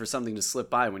it's easy for something to slip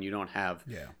by when you don't have,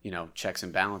 checks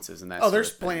and balances and that. There's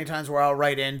plenty of times where I'll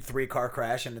write in 3-car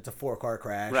crash and it's a 4-car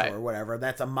crash or whatever.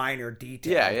 That's a minor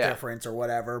detail difference or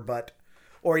whatever, but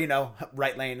or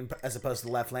right lane as opposed to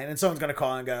the left lane, and someone's gonna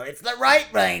call and go, "It's the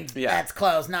right lane that's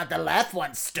closed, not the left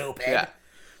one, stupid." Yeah.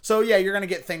 So you're gonna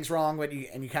get things wrong, but you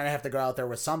kind of have to go out there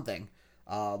with something.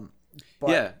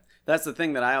 That's the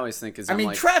thing that I always think is.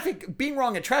 Traffic being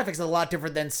wrong at traffic is a lot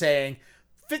different than saying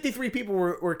 53 people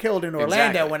were killed in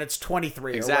Orlando when it's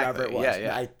 23 or whatever it was.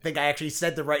 Yeah. I think I actually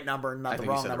said the right number and not the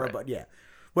wrong number, but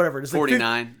whatever. It's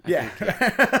 49.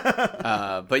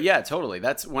 But yeah, totally.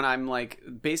 That's when I'm like,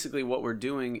 basically what we're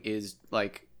doing is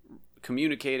like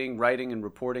communicating, writing, and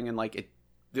reporting, and like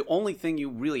the only thing you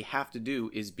really have to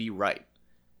do is be right.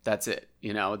 That's it.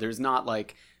 There's not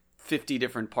like 50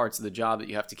 different parts of the job that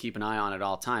you have to keep an eye on at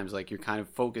all times. Like you're kind of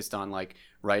focused on like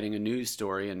writing a news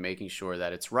story and making sure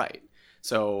that it's right.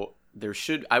 So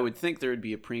I would think there would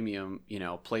be a premium,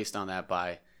 placed on that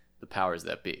by the powers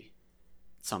that be.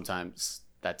 Sometimes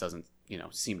that doesn't,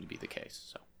 seem to be the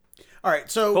case. So, all right.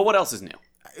 So, but what else is new?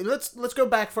 Let's go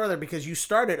back further because you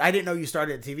started. I didn't know you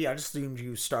started at TV. I just assumed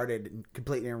you started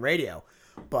completely in radio.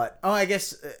 But I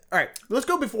guess all right. Let's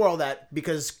go before all that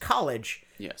because college.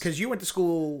 Yes. Because you went to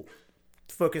school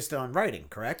focused on writing,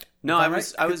 correct? No, I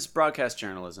was broadcast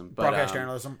journalism. But, broadcast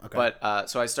journalism. Okay. But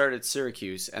so I started at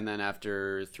Syracuse, and then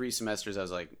after 3 semesters, I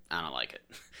was like, I don't like it.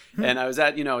 And I was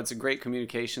at, it's a great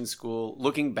communication school.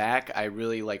 Looking back, I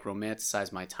really like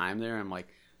romanticized my time there. I'm like,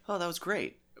 oh, that was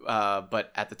great.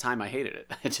 But at the time, I hated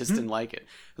it. I just didn't like it.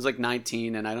 I was like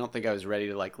 19, and I don't think I was ready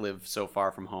to like live so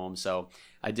far from home. So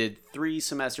I did 3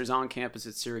 semesters on campus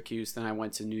at Syracuse. Then I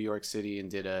went to New York City and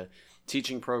did a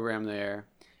teaching program there,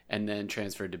 and then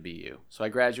transferred to BU. So I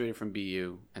graduated from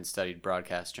BU and studied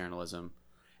broadcast journalism.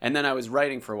 And then I was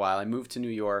writing for a while. I moved to New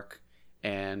York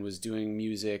and was doing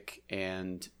music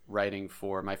and writing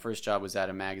for, my first job was at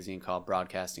a magazine called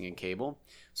Broadcasting and Cable.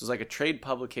 So it was like a trade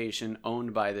publication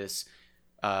owned by this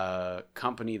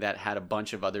company that had a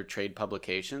bunch of other trade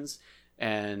publications.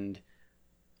 And,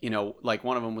 like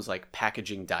one of them was like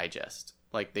Packaging Digest.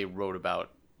 Like they wrote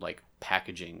about like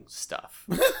packaging stuff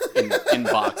in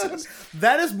boxes.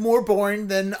 That is more boring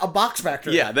than a box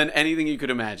factory. Yeah, than anything you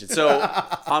could imagine. So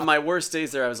on my worst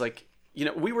days there, I was like,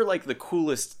 we were like the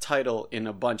coolest title in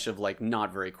a bunch of like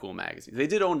not very cool magazines. They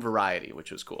did own Variety,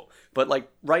 which was cool. But like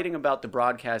writing about the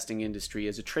broadcasting industry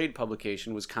as a trade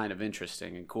publication was kind of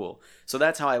interesting and cool. So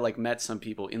that's how I like met some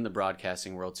people in the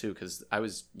broadcasting world too, because I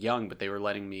was young, but they were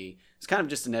letting me, it's kind of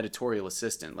just an editorial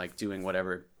assistant, like doing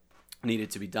whatever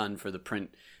needed to be done for the print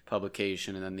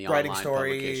publication and then the writing online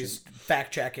stories, publication.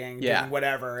 fact checking, doing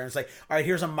whatever. And it's like, all right,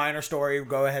 here's a minor story.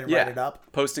 Go ahead and write it up.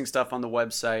 Posting stuff on the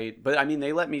website. But I mean,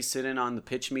 they let me sit in on the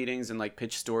pitch meetings and like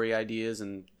pitch story ideas.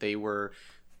 And they were,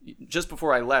 just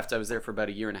before I left, I was there for about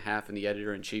 1.5 years, and the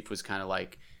editor in chief was kind of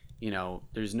like,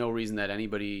 there's no reason that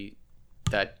anybody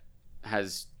that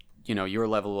has, your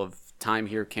level of time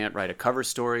here can't write a cover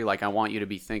story. Like I want you to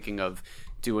be thinking of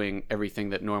doing everything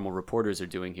that normal reporters are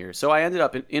doing here. So I ended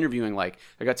up interviewing, like,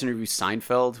 I got to interview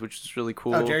Seinfeld, which was really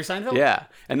cool. Oh, Jerry Seinfeld? Yeah.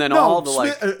 And then all the,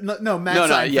 like... Matt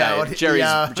Seinfeld.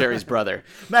 Yeah, Jerry's brother.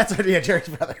 Jerry's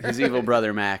brother. His evil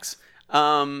brother, Max.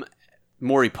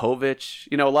 Maury Povich.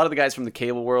 A lot of the guys from the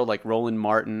cable world, like Roland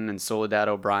Martin and Soledad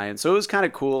O'Brien. So it was kind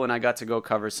of cool, and I got to go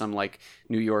cover some, like,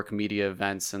 New York media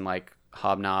events and, like,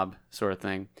 hobnob sort of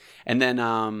thing. And then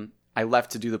I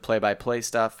left to do the play-by-play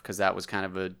stuff, because that was kind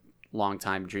of a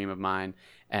long-time dream of mine.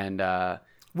 And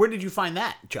where did you find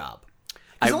that job?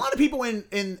 Because a lot of people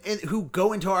in who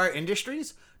go into our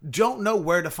industries don't know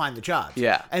where to find the jobs.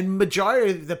 Yeah. And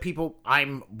majority of the people,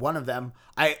 I'm one of them,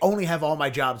 I only have all my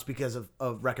jobs because of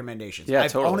recommendations. Yeah,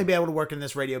 I've totally. only been able to work in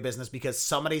this radio business because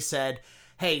somebody said,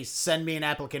 hey, send me an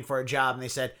applicant for a job. And they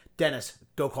said, Dennis,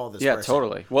 go call this person. Yeah,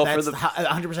 totally. Well, that's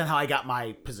 100% how I got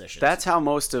my position. That's how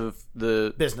most of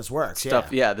the business works. Stuff,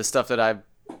 the stuff that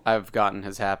I've gotten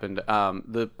has happened.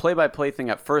 The play-by-play thing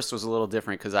at first was a little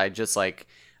different because I just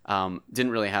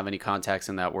didn't really have any contacts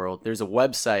in that world. There's a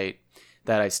website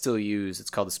that I still use.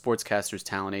 It's called the Sportscasters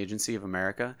Talent Agency of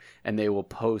America, and they will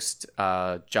post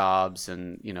jobs,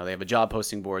 and they have a job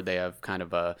posting board. They have kind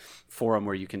of a forum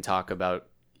where you can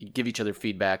give each other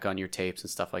feedback on your tapes and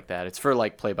stuff like that. It's for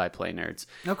like play-by-play nerds.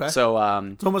 Okay. So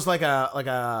it's almost like a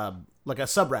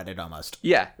subreddit almost.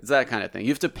 Yeah, it's that kind of thing.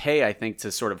 You have to pay, I think,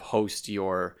 to sort of host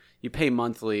you pay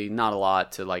monthly, not a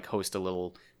lot, to like host a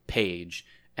little page.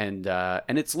 And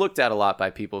it's looked at a lot by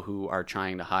people who are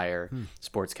trying to hire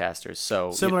sportscasters.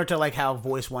 So similar to like how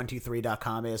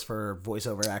voice123.com is for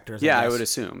voiceover actors. Yeah, I would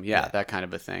assume. Yeah, that kind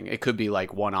of a thing. It could be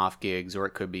like one-off gigs, or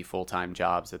it could be full-time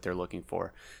jobs that they're looking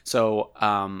for. So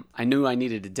I knew I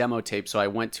needed a demo tape, so I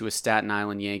went to a Staten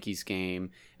Island Yankees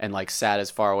game and like sat as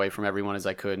far away from everyone as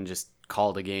I could and just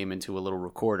called a game into a little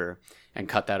recorder and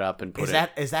cut that up and put it.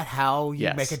 Is that how you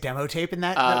Yes. make a demo tape in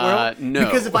that world? No.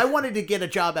 Because if I wanted to get a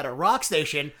job at a rock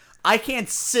station, I can't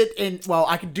sit in. Well,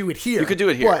 I could do it here. You could do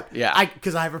it here, but yeah.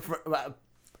 Because I have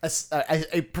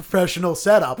a professional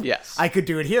setup. Yes. I could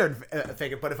do it here and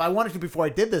fake it. But if I wanted to before I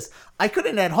did this, I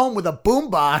couldn't at home with a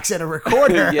boombox and a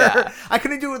recorder. Yeah. I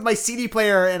couldn't do it with my CD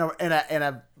player and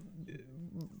a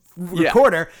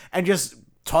recorder and just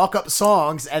talk up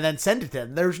songs and then send it to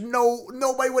them. There's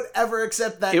nobody would ever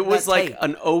accept that. It was that like tape.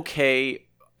 an okay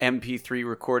MP3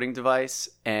 recording device,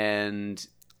 and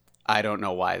I don't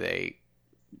know why they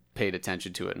paid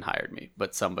attention to it and hired me,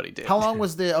 but somebody did. How long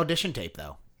was the audition tape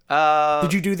though?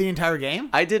 Did you do the entire game?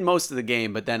 I did most of the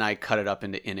game, but then I cut it up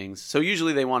into innings. So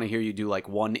usually they want to hear you do like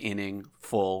one inning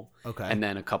full, Okay. and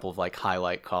then a couple of like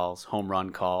highlight calls, home run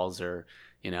calls, or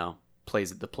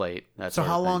plays at the plate. So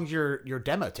how long's your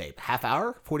demo tape? Half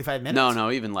hour? 45 minutes?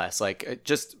 No, even less. Like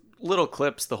just little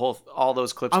clips. All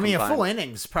those clips. I mean, a combined. full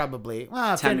innings probably.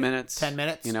 10 minutes. 10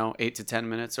 minutes? 8 to 10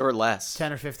 minutes or less.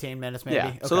 10 or 15 minutes maybe? Yeah.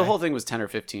 Okay. So the whole thing was 10 or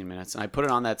 15 minutes, and I put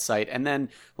it on that site, and then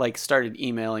like started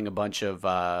emailing a bunch of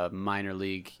minor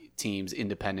league teams,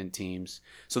 independent teams.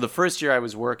 So the first year I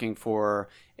was working for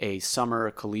a summer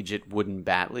collegiate wooden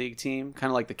bat league team, kind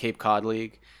of like the Cape Cod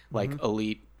League, like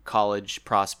elite college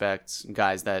prospects,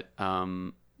 guys that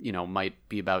might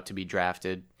be about to be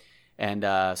drafted. And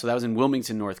so that was in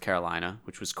Wilmington, North Carolina,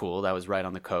 which was cool. That was right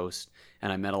on the coast,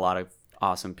 and I met a lot of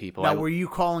awesome people. Now, were you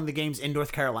calling the games in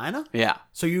North Carolina? Yeah.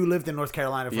 So you lived in North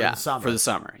Carolina for the summer? For the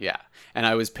summer, yeah. And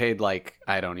I was paid like,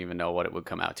 I don't even know what it would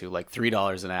come out to, like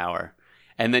 $3 an hour.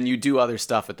 And then you do other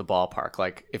stuff at the ballpark.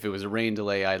 Like if it was a rain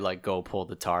delay, I'd like go pull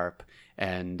the tarp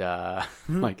and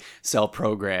like sell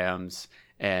programs.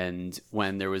 And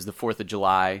when there was the 4th of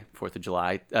July,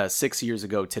 6 years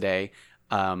ago today,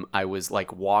 I was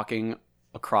like walking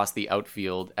across the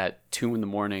outfield at 2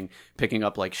 a.m, picking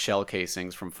up like shell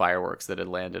casings from fireworks that had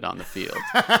landed on the field.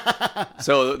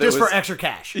 So just for extra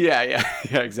cash. Yeah,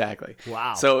 exactly.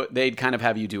 Wow. So they'd kind of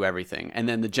have you do everything. And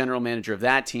then the general manager of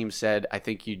that team said, I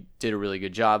think you did a really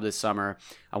good job this summer.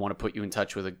 I want to put you in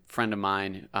touch with a friend of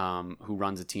mine who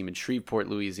runs a team in Shreveport,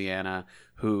 Louisiana,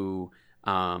 who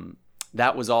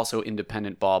that was also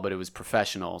independent ball, but it was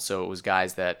professional. So it was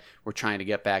guys that were trying to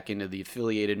get back into the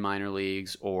affiliated minor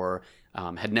leagues or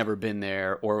had never been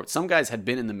there, or some guys had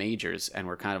been in the majors and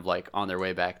were kind of like on their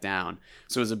way back down.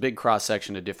 So it was a big cross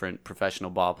section of different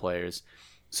professional ball players.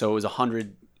 So it was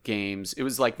 100 games. It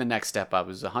was like the next step up. It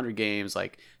was 100 games,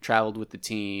 like traveled with the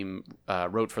team,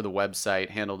 wrote for the website,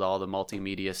 handled all the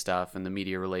multimedia stuff and the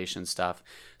media relations stuff.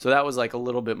 So that was like a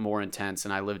little bit more intense.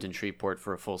 And I lived in Shreveport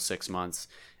for a full 6 months.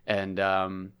 And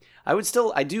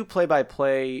I do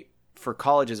play-by-play for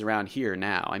colleges around here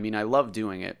now. I mean, I love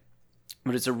doing it,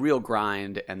 but it's a real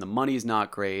grind and the money's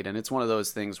not great. And it's one of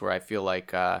those things where I feel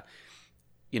like,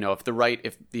 if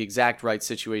the exact right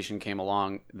situation came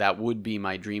along, that would be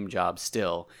my dream job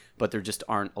still, but there just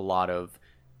aren't a lot of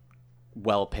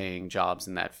well-paying jobs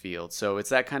in that field. So it's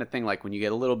that kind of thing. Like when you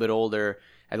get a little bit older,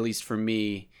 at least for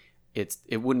me, it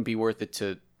wouldn't be worth it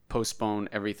to postpone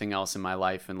everything else in my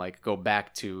life and like go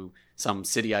back to some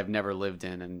city I've never lived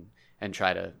in and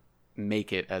try to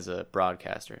make it as a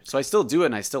broadcaster. So I still do it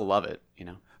and I still love it,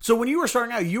 So when you were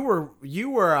starting out, you were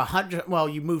 100. Well,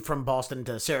 you moved from Boston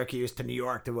to Syracuse to New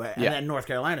York and then North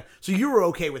Carolina. So you were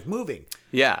okay with moving.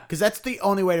 Yeah, because that's the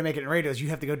only way to make it in radio is you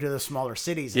have to go to the smaller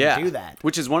cities and do that.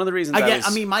 Which is one of the reasons.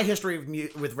 My history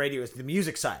with radio is the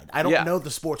music side. I don't know the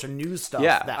sports or news stuff.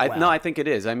 I think it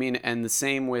is. I mean, and the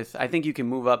same with. I think you can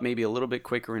move up maybe a little bit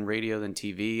quicker in radio than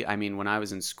TV. I mean, when I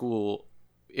was in school,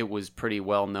 it was pretty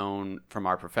well known from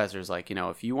our professors. Like,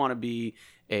 if you want to be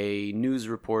a news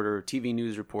reporter, TV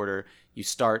news reporter, you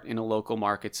start in a local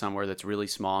market somewhere that's really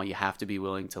small. You have to be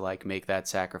willing to like make that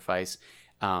sacrifice.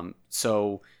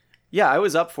 So yeah, I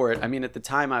was up for it. I mean, at the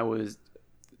time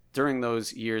during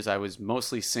those years, I was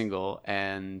mostly single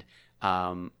and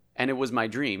it was my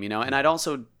dream, and I'd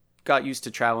also got used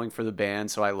to traveling for the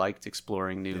band. So I liked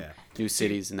exploring new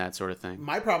cities and that sort of thing.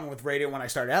 My problem with radio when I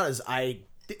started out is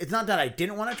it's not that I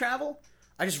didn't want to travel.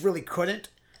 I just really couldn't.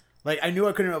 Like, I knew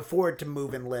I couldn't afford to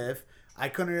move and live. I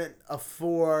couldn't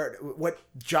afford what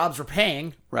jobs were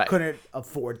paying. Right. Couldn't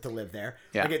afford to live there.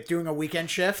 Yeah. Like, doing a weekend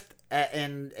shift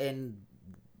in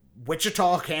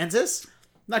Wichita, Kansas.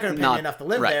 Not going to pay me enough to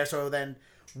live there. So then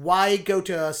why go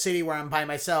to a city where I'm by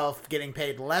myself getting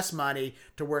paid less money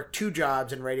to work 2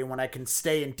 jobs in radio when I can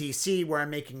stay in DC where I'm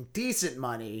making decent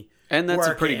money? And that's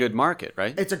a pretty good market,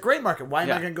 right? It's a great market. Why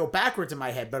am I going to go backwards in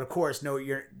my head? But of course, no,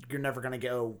 you're never going to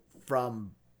go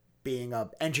from being an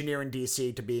engineer in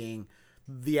DC to being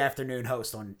the afternoon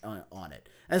host on it.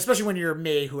 And especially when you're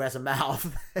me, who has a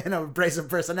mouth and an abrasive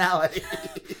personality.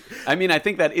 I mean, I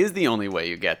think that is the only way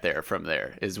you get there from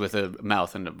there, is with a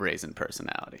mouth and a brazen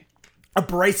personality.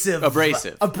 Abrasive.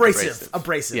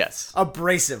 Yes.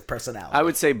 Abrasive personality. I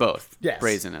would say both. Yes.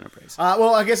 Brazen and abrasive.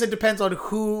 Well, I guess it depends on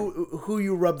who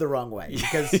you rub the wrong way.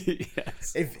 Because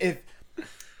yes.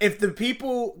 if the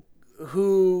people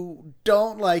who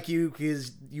don't like you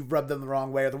because you rub them the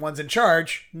wrong way are the ones in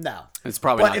charge, no. It's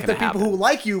probably not going to happen. But if the people who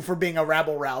like you for being a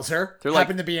rabble-rouser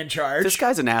happen to be in charge... This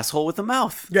guy's an asshole with a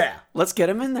mouth. Yeah. Let's get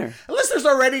him in there. Unless there's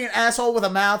already an asshole with a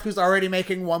mouth who's already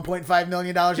making $1.5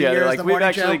 million a year as the morning we've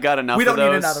actually show. got enough we don't of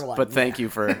those, need another one. But thank you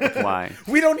for applying.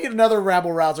 We don't need another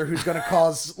rabble-rouser who's going to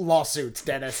cause lawsuits,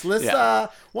 Dennis. Let's, why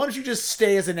don't you just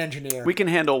stay as an engineer? We can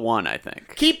handle one, I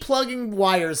think. Keep plugging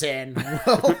wires in.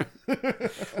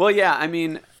 Well, yeah, I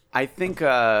mean... I think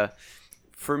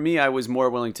for me, I was more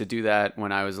willing to do that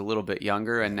when I was a little bit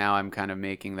younger, and now I'm kind of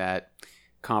making that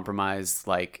compromise.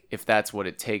 Like, if that's what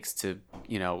it takes to,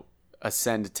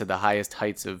 ascend to the highest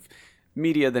heights of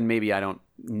media, then maybe I don't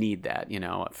need that,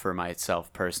 for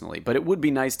myself personally. But it would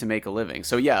be nice to make a living.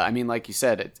 So yeah, I mean, like you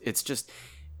said, it's just,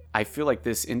 I feel like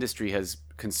this industry has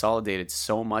consolidated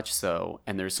so much so,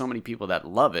 and there's so many people that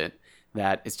love it,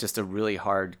 that it's just a really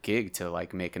hard gig to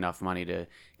like make enough money to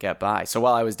get by. So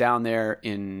while I was down there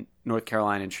in North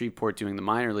Carolina and Shreveport doing the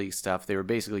minor league stuff, they were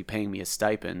basically paying me a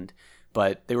stipend,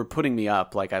 but they were putting me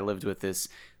up. Like, I lived with this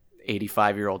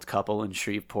 85-year-old couple in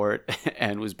Shreveport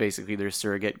and was basically their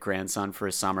surrogate grandson for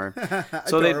a summer.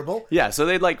 So adorable. So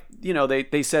they'd like,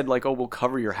 they said like, oh, we'll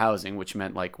cover your housing, which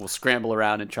meant like we'll scramble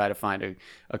around and try to find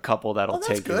a couple that'll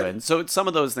take you in. So some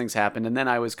of those things happened. And then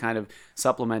I was kind of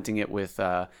supplementing it with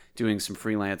doing some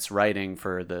freelance writing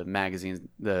for the magazines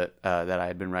that I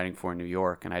had been writing for in New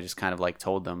York. And I just kind of like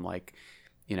told them like,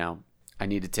 I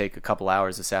need to take a couple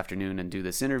hours this afternoon and do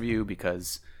this interview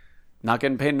because not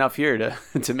getting paid enough here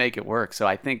to make it work. So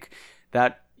I think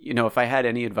that, if I had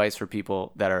any advice for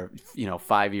people that are,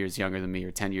 5 years younger than me or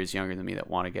 10 years younger than me that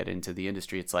want to get into the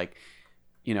industry, it's like,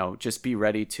 just be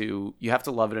ready you have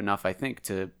to love it enough, I think,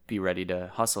 to be ready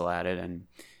to hustle at it and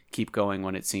keep going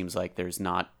when it seems like there's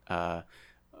not a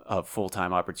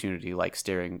full-time opportunity like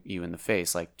staring you in the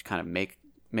face, like kind of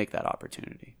make that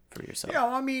opportunity for yourself. Yeah,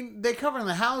 I mean, they cover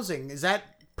the housing. Is that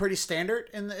pretty standard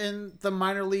in the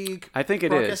minor league I think it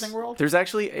broadcasting is. world? There's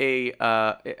actually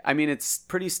it's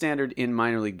pretty standard in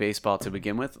minor league baseball to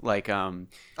begin with. Like,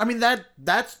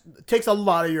 that takes a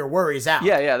lot of your worries out.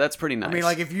 Yeah, that's pretty nice. I mean,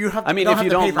 like if you have, if you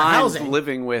don't mind housing,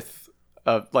 living with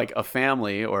a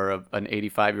family or an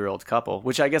 85-year-old couple,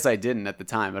 which I guess I didn't at the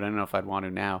time, but I don't know if I'd want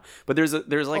to now. But there's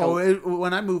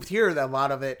when I moved here, a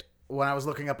lot of it, when I was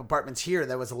looking up apartments here,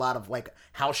 there was a lot of like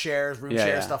house shares, room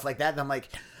shares, stuff like that. And I'm like,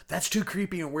 that's too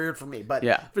creepy and weird for me. But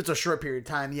if it's a short period of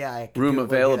time, I can room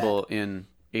available in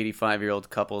 85-year-old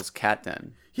couple's cat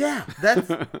den. Yeah,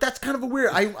 that's kind of a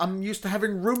weird. I'm used to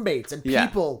having roommates and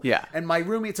people. Yeah. And my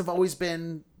roommates have always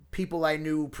been people I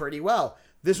knew pretty well.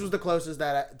 This was the closest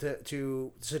to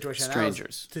the situation.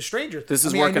 Strangers. To strangers. This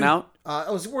is working out?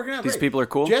 It was working out These great. people are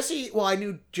cool? I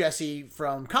knew Jesse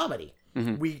from comedy.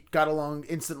 Mm-hmm. We got along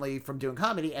instantly from doing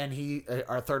comedy, and he,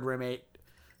 our third roommate,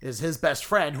 is his best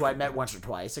friend, who I met once or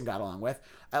twice and got along with.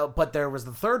 But there was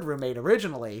the third roommate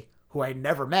originally, who I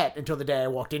never met until the day I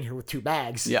walked in here with 2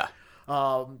 bags. Yeah.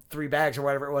 3 bags or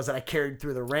whatever it was that I carried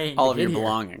through the rain. All of your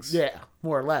belongings. Yeah,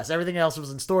 more or less. Everything else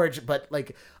was in storage, but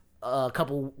like a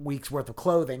couple weeks worth of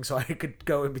clothing, so I could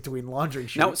go in between laundry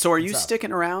shoots. Now, so are you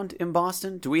sticking around in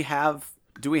Boston? Do we have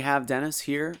Dennis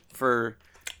here for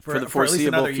the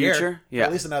foreseeable future? Yeah, for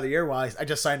at least another year. While I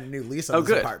just signed a new lease on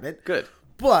this apartment. Good.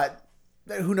 But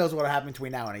who knows what'll happen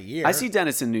between now and a year? I see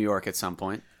Dennis in New York at some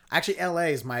point. Actually, LA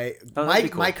is my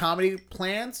comedy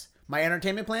plans. My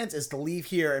entertainment plans is to leave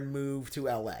here and move to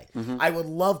LA. Mm-hmm. I would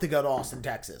love to go to Austin,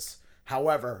 Texas.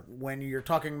 However, when you're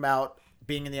talking about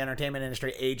being in the entertainment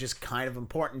industry, age is kind of an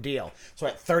important deal. So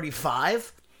at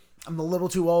 35, I'm a little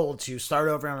too old to start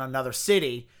over in another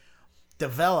city,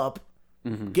 develop,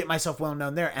 get myself well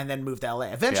known there, and then move to LA.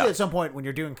 Eventually, at some point, when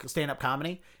you're doing stand-up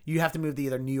comedy, you have to move to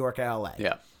either New York or LA.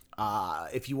 Yeah.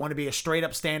 If you want to be a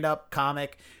straight-up stand-up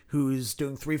comic who's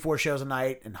doing 3-4 shows a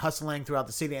night and hustling throughout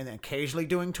the city and then occasionally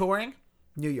doing touring,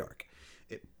 New York.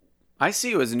 I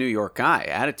see you as a New York guy,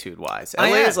 attitude-wise.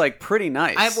 I LA am. is like pretty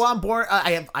nice. I'm born.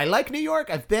 I like New York.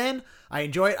 I've been. I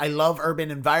enjoy it. I love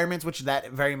urban environments, which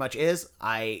that very much is.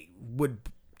 I would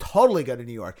totally go to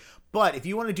New York. But if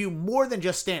you want to do more than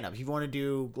just stand-up, if you want to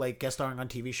do like guest starring on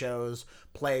TV shows,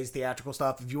 plays, theatrical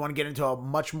stuff, if you want to get into a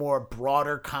much more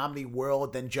broader comedy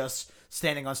world than just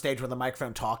standing on stage with a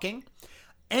microphone talking,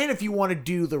 and if you want to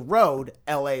do the road,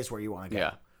 LA is where you want to go.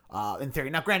 Yeah. In theory.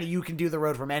 Now, granted, you can do the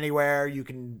road from anywhere.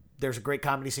 There's a great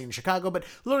comedy scene in Chicago, but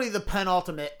literally the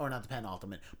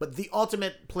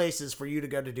ultimate places for you to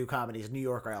go to do comedy is New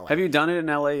York or LA. Have you done it in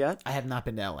LA yet? I have not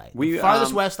been to LA. The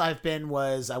farthest west I've been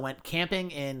was I went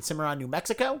camping in Cimarron, New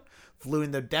Mexico, flew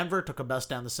into Denver, took a bus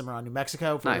down to Cimarron, New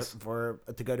Mexico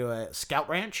to go to a scout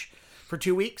ranch for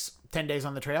 2 weeks, 10 days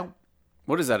on the trail.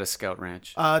 What is that, a scout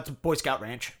ranch? It's a Boy Scout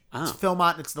ranch. Oh. It's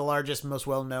Philmont. It's the largest, most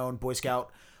well-known Boy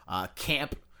Scout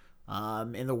camp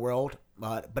in the world,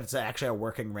 but it's actually a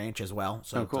working ranch as well.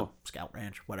 So cool. It's a scout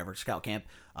ranch, whatever, scout camp.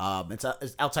 It's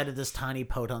outside of this tiny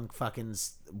podunk fucking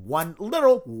one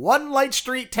light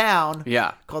street town.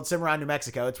 Yeah. Called Cimarron, New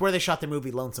Mexico. It's where they shot the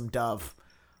movie Lonesome Dove.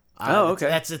 Okay.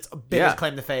 That's its biggest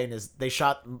claim to fame is they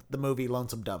shot the movie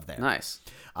Lonesome Dove there. Nice.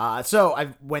 So I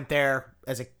went there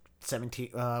as a 17.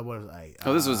 What was I?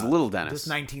 This was Little Dennis. This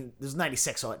is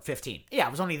 96. So at 15. Yeah, I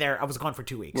was only there. I was gone for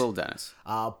 2 weeks. Little Dennis.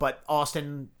 But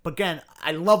Austin. But again,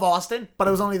 I love Austin, but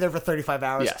I was only there for 35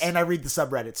 hours, Yes. and I read the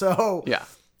subreddit. So Yeah.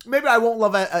 maybe I won't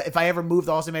love it if I ever move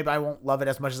to Austin. Maybe I won't love it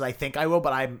as much as I think I will.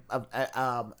 But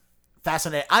I'm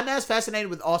fascinated. I'm as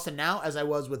fascinated with Austin now as I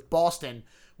was with Boston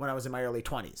when I was in my early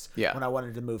 20s. Yeah. When I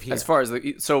wanted to move here. As far as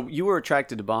so you were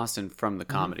attracted to Boston from the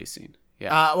comedy scene.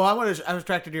 Yeah. Well, I was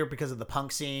attracted here because of the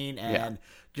punk scene and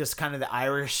just kind of the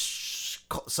Irish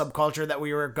subculture that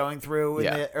we were going through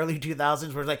in the early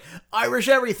 2000s, where it's like Irish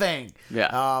everything.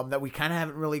 Yeah. That we kind of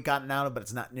haven't really gotten out of, but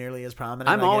it's not nearly as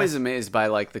prominent. I'm always amazed by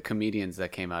like the comedians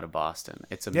that came out of Boston.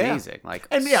 It's amazing. Like,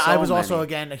 and so I was many. also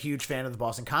again a huge fan of the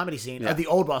Boston comedy scene, the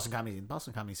old Boston comedy scene.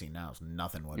 Boston comedy scene now is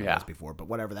nothing what it was before, but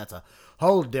whatever. That's a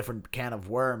whole different can of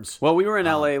worms. Well, we were in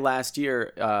LA last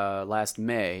year, last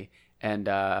May, and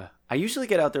I usually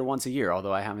get out there once a year,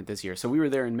 although I haven't this year. So we were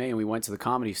there in May, and we went to the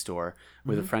Comedy Store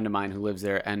with a friend of mine who lives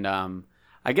there. And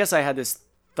I guess I had this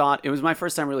thought. It was my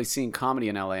first time really seeing comedy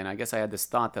in LA, and I guess I had this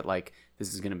thought that like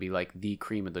this is going to be like the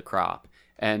cream of the crop.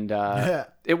 And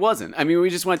it wasn't. I mean, we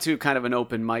just went to kind of an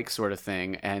open mic sort of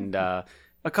thing, and a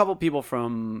couple people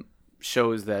from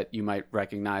shows that you might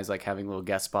recognize, like having little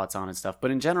guest spots on and stuff.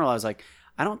 But in general, I was like,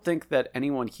 I don't think that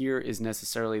anyone here is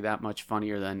necessarily that much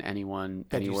funnier than anyone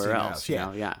anywhere else.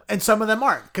 Yeah. And some of them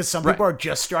aren't, because some people are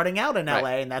just starting out in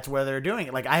LA, and that's where they're doing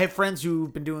it. Like I have friends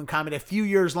who've been doing comedy a few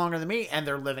years longer than me, and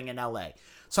they're living in LA.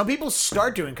 Some people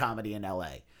start doing comedy in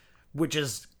LA, which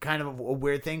is kind of a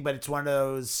weird thing, but it's one of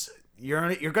those you're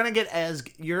only going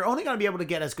to be able to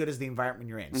get as good as the environment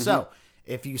you're in. Mm-hmm. So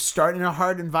if you start in a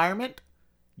hard environment,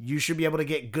 you should be able to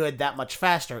get good that much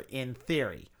faster in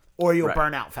theory. Or you'll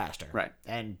burn out faster,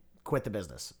 and quit the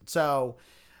business. So,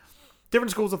 different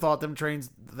schools of thought, different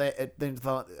trains.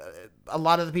 A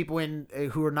lot of the people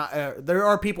who are not. There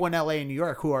are people in LA and New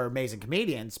York who are amazing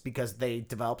comedians because they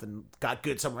developed and got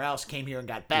good somewhere else, came here and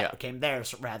got better, came there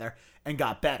rather and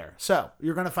got better. So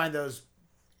you're going to find those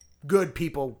good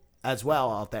people as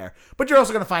well out there, but you're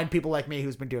also going to find people like me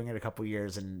who's been doing it a couple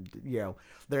years, and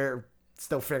they're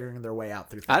still figuring their way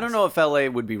out through things. I don't know if LA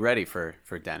would be ready for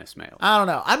Dennis Mail. I don't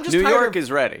know. I'm just New York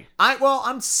is ready.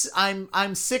 I'm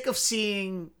sick of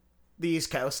seeing the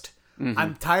East Coast. Mm-hmm.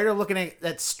 I'm tired of looking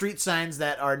at street signs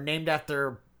that are named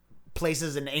after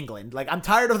places in England. Like I'm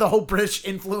tired of the whole British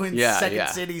influence second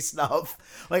city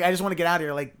stuff. Like I just want to get out of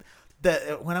here. Like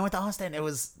when I went to Austin, it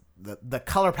was the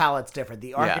color palette's different.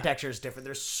 The architecture is different.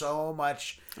 There's so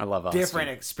much I love Austin. Different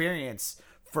experience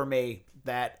for me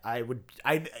that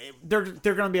they're going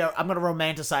to be I'm going to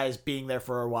romanticize being there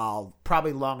for a while,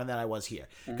 probably longer than I was here.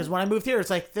 Because when I moved here,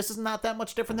 it's like, this is not that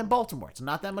much different than Baltimore. It's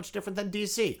not that much different than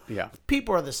DC. Yeah.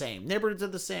 People are the same. Neighborhoods are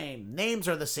the same. Names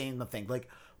are the same. Like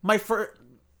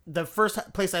the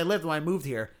first place I lived when I moved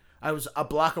here, I was a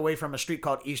block away from a street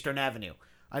called Eastern Avenue.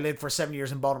 I lived for 7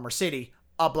 years in Baltimore City,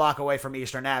 a block away from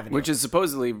Eastern Avenue. Which is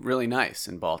supposedly really nice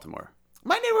in Baltimore.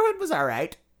 My neighborhood was all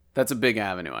right. That's a big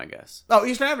avenue, I guess. Oh,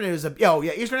 Eastern Avenue is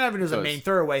Eastern Avenue is a main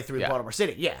thoroughway through Baltimore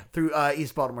City. Yeah, through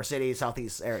East Baltimore City,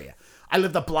 southeast area. I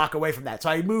lived a block away from that, so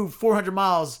I moved 400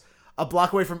 miles, a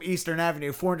block away from Eastern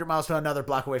Avenue, 400 miles to another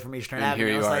block away from Eastern Avenue.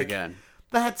 Here you are again.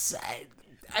 It's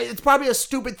probably a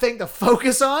stupid thing to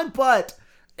focus on, but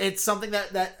it's something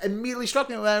that immediately struck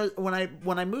me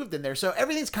when I moved in there. So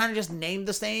everything's kind of just named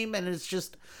the same, and it's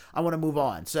just I want to move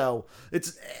on. So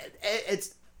it's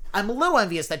I'm a little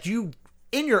envious that you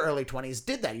in your early 20s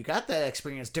did that. You got to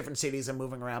experience different cities and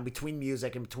moving around between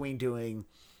music and between doing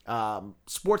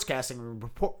sportscasting and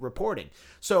reporting.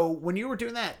 So when you were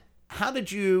doing that, how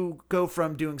did you go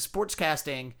from doing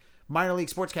sportscasting, minor league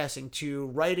sportscasting, to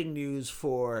writing news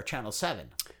for Channel 7?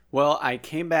 Well, I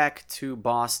came back to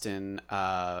Boston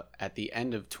at the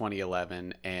end of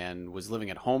 2011 and was living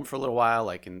at home for a little while,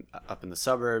 like up in the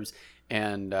suburbs,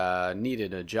 and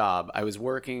needed a job. I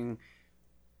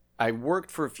worked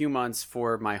for a few months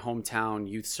for my hometown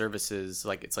youth services.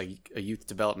 Like, it's like a youth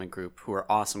development group who are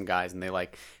awesome guys, and they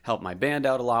like helped my band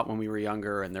out a lot when we were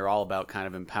younger, and they're all about kind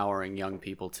of empowering young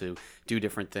people to do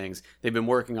different things. They've been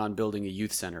working on building a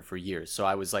youth center for years. So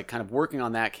I was like kind of working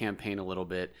on that campaign a little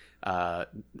bit.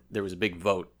 There was a big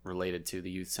vote related to the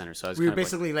youth center. So I was Were you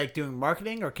basically like doing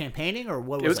marketing or campaigning, or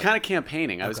what was it? It was kind of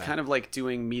campaigning. I was kind of like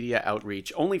doing media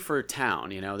outreach only for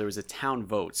town, you know. There was a town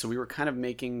vote. So we were kind of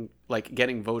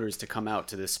getting voters to come out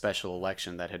to this special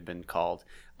election that had been called.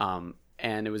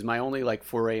 And it was my only like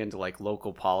foray into like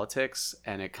local politics,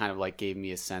 and it kind of like gave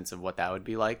me a sense of what that would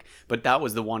be like. But that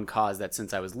was the one cause that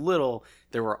since I was little,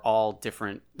 there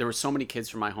were so many kids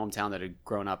from my hometown that had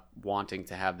grown up wanting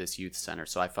to have this youth center.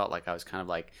 So I felt like I was kind of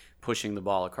like pushing the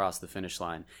ball across the finish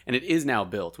line. And it is now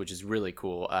built, which is really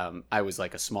cool. I was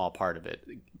like a small part of it,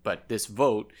 but this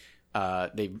vote,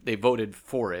 they voted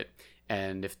for it.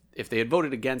 And if they had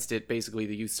voted against it, basically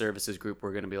the youth services group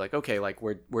were going to be like, okay, like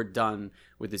we're done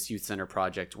with this youth center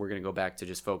project. We're going to go back to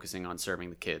just focusing on serving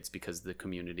the kids because the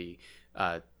community,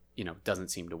 doesn't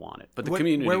seem to want it. But the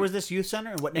community. Where was this youth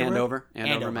center? What neighborhood?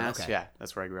 Andover, Mass. Okay. Yeah,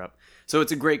 that's where I grew up. So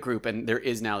it's a great group, and there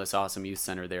is now this awesome youth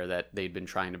center there that they'd been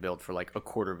trying to build for like a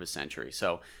quarter of a century.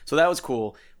 So that was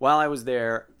cool. While I was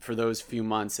there for those few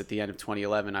months at the end of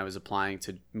 2011, I was applying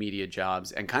to media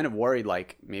jobs and kind of worried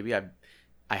like maybe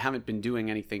I haven't been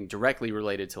doing anything directly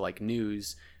related to like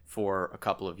news for a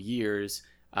couple of years.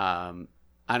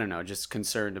 I don't know, just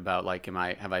concerned about like,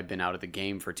 have I been out of the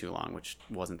game for too long, which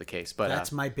wasn't the case. But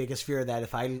that's my biggest fear, that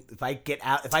if I get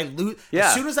out, if I lose,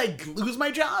 as soon as I lose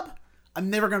my job, I'm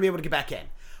never going to be able to get back in.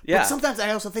 Yeah. But sometimes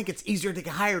I also think it's easier to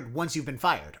get hired once you've been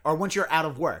fired or once you're out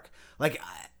of work. Like,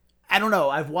 I don't know.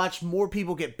 I've watched more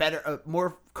people get better,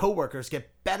 more coworkers get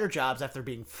better jobs after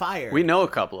being fired. We know a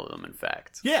couple of them, in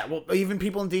fact. Yeah, well, even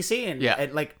people in DC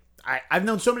and like I've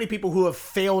known so many people who have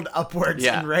failed upwards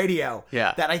in radio.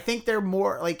 Yeah. That I think they're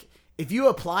more like, if you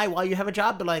apply while you have a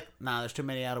job, they're like, nah, there's too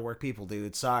many out of work people,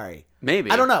 dude. Sorry.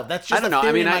 Maybe. I don't know. That's just a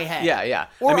theory in my head. Yeah.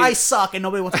 Or I suck and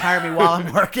nobody wants to hire me while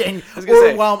I'm working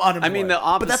or while I'm unemployed. I mean, the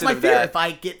opposite. But that's my fear.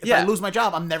 If I lose my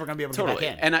job, I'm never going to be able to get back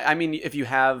in. And I mean, if you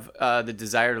have the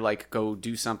desire to like go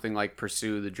do something like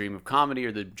pursue the dream of comedy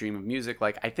or the dream of music,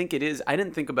 like I think it is. I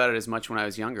didn't think about it as much when I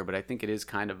was younger, but I think it is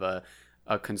kind of a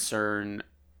concern.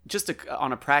 Just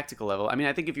on a practical level. I mean,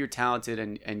 I think if you're talented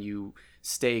and you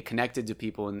stay connected to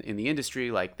people in the industry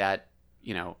like that,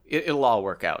 you know, it'll all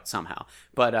work out somehow.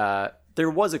 But there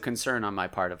was a concern on my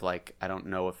part of like, I don't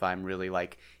know if I'm really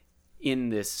like in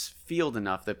this field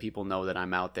enough that people know that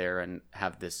I'm out there and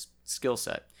have this skill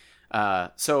set.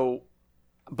 But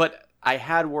I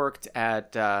had worked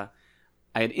at, I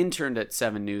had interned at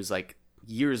 7 News like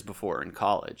years before in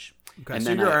college. Okay, and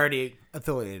so you're already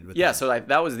affiliated with them. Yeah, so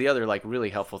that was the other like really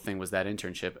helpful thing, was that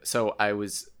internship. So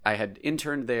I had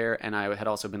interned there, and I had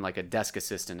also been like a desk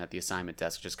assistant at the assignment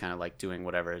desk, just kind of like doing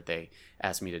whatever they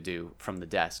asked me to do from the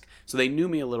desk. So they knew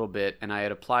me a little bit, and I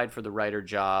had applied for the writer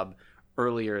job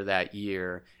earlier that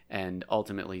year and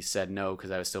ultimately said no because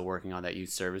I was still working on that youth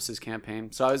services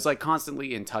campaign. So I was like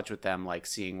constantly in touch with them, like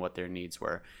seeing what their needs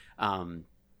were.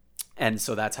 And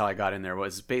so that's how I got in there,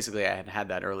 was basically I had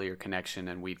that earlier connection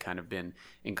and we'd kind of been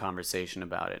in conversation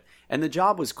about it. And the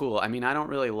job was cool. I mean, I don't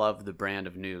really love the brand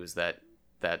of news that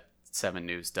 7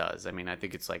 News does. I mean, I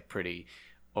think it's like pretty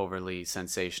overly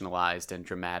sensationalized and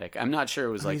dramatic. I'm not sure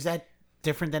it was like... Is that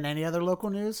different than any other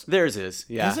local news? Theirs is,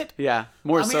 yeah. Is it? Yeah.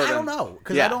 More so than... I don't know,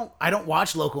 because I don't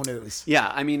watch local news.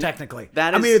 Yeah, I mean... Technically.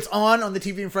 it's on the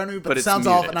TV in front of me, but it sounds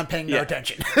off and I'm paying no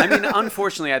attention. I mean,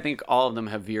 unfortunately, I think all of them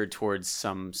have veered towards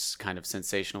some kind of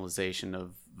sensationalization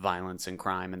of violence and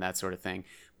crime and that sort of thing.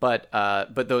 But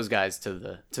those guys to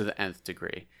the nth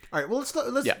degree. All right, well,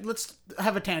 let's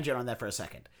have a tangent on that for a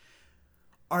second.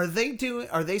 Are they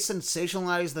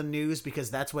sensationalize the news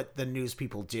because that's what the news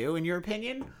people do, in your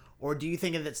opinion? Or do you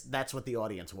think that's what the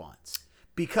audience wants?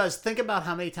 Because think about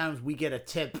how many times we get a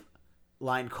tip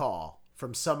line call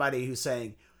from somebody who's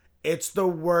saying, it's the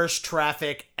worst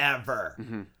traffic ever.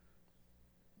 Mm-hmm.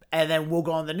 And then we'll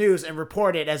go on the news and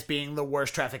report it as being the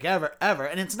worst traffic ever.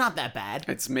 And it's not that bad.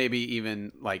 It's maybe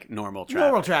even like normal traffic.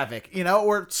 Normal traffic,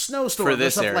 or snowstorms or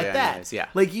something like that. Anyways, yeah.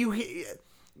 Like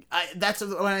That's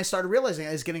when I started realizing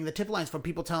I was getting the tip lines from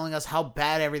people telling us how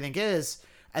bad everything is,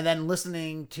 and then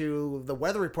listening to the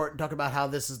weather report and talk about how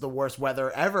this is the worst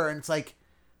weather ever, and it's like,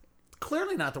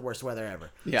 clearly not the worst weather ever.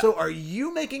 Yeah. So are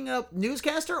you making a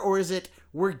newscaster, or is it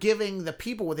we're giving the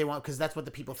people what they want because that's what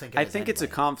the people think it is? I think it's a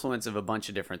confluence of a bunch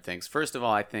of different things. First of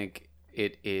all, I think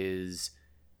it is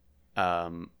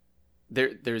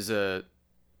there's a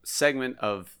segment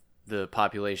of the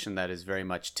population that is very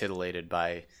much titillated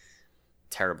by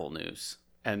terrible news.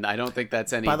 And I don't think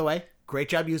that's any... By the way, great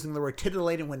job using the word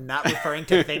titillating when not referring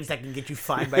to things that can get you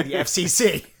fined by the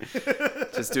FCC.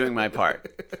 Just doing my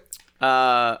part.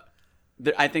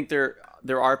 I think there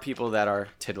are people that are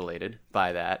titillated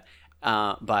by that,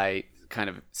 by kind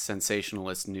of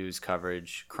sensationalist news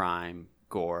coverage, crime,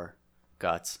 gore,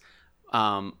 guts.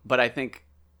 But I think,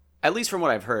 at least from what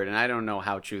I've heard, and I don't know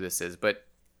how true this is, but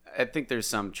I think there's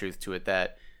some truth to it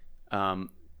that,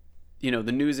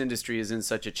 the news industry is in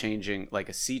such a changing, like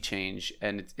a sea change,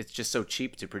 and it's just so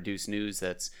cheap to produce news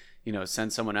that's,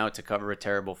 send someone out to cover a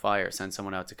terrible fire, send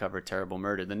someone out to cover a terrible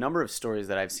murder. The number of stories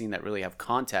that I've seen that really have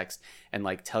context and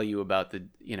like tell you about the,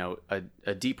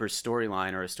 a deeper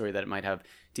storyline or a story that might have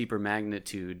deeper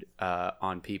magnitude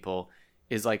on people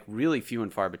is like really few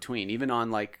and far between, even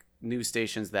on like news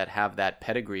stations that have that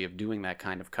pedigree of doing that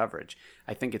kind of coverage.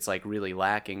 I think it's like really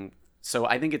lacking. So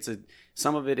I think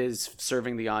some of it is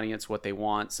serving the audience what they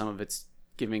want. Some of it's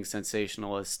giving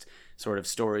sensationalist sort of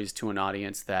stories to an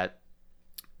audience that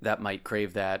might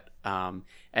crave that. And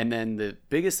then the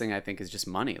biggest thing I think is just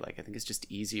money. Like, I think it's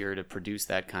just easier to produce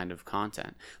that kind of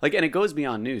content. Like, and it goes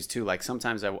beyond news too. Like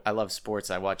sometimes I love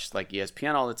sports. I watch like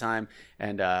ESPN all the time.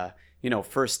 And,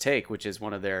 First Take, which is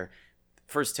one of their...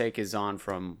 First Take is on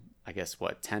from... I guess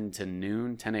 10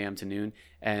 a.m. to noon,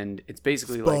 and it's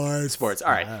basically like sports.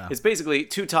 All right, yeah. It's basically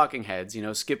two talking heads,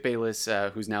 Skip Bayless,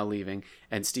 who's now leaving,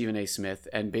 and Stephen A. Smith,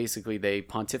 and basically they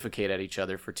pontificate at each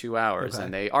other for 2 hours,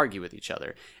 and they argue with each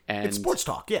other. And it's sports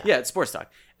talk, yeah. Yeah, it's sports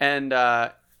talk, and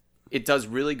it does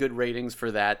really good ratings for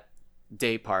that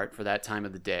day part, for that time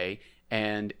of the day,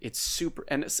 and it's super.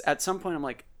 And at some point, I'm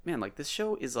like, man, like this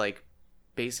show is like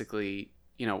basically.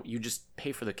 You just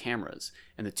pay for the cameras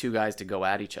and the two guys to go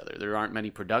at each other. There aren't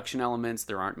many production elements.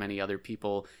 There aren't many other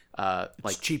people.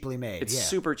 It's cheaply made. It's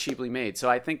super cheaply made. So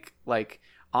I think like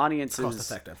audiences... Cost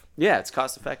effective. Yeah, it's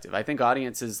cost effective. I think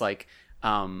audiences like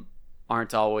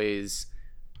aren't always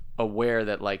aware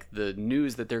that like the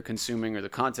news that they're consuming or the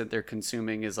content they're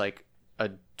consuming is like a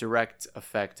direct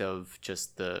effect of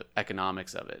just the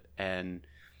economics of it. And...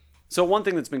 So one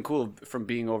thing that's been cool from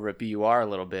being over at BUR a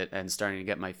little bit and starting to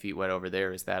get my feet wet over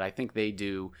there is that I think they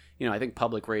do, I think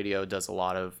public radio does a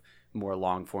lot of more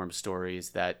long form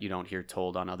stories that you don't hear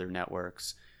told on other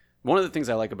networks. One of the things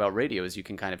I like about radio is you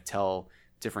can kind of tell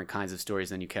different kinds of stories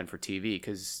than you can for TV,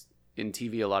 because in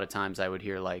TV a lot of times I would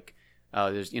hear like,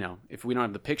 there's, if we don't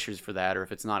have the pictures for that, or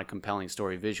if it's not a compelling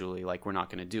story visually, like we're not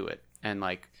going to do it. And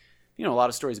like, a lot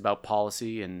of stories about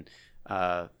policy and,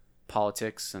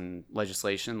 politics and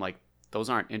legislation, like those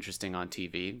aren't interesting on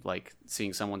TV, like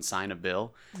seeing someone sign a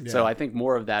bill. Yeah. So I think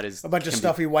more of that is a bunch of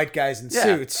stuffy white guys in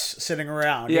suits sitting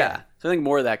around. Yeah. So I think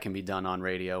more of that can be done on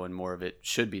radio and more of it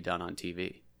should be done on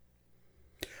TV.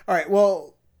 All right.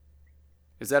 Well,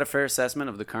 is that a fair assessment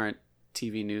of the current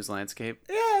TV news landscape?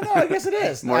 Yeah, no, I guess it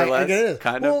is. More or less. I guess it is.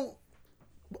 Kind of. All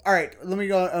right. Let me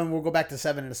go, and we'll go back to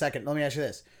 7 in a second. Let me ask you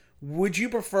this. Would you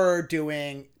prefer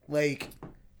doing like,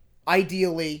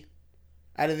 ideally,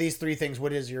 out of these three things,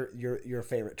 what is your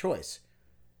favorite choice?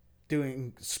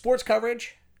 Doing sports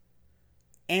coverage,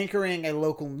 anchoring a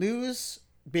local news,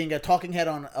 being a talking head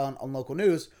on local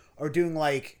news, or doing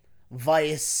like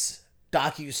Vice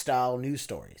docu-style news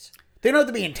stories? They don't have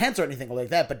to be intense or anything like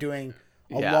that, but doing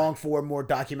a long-form, more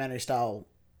documentary-style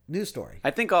news story.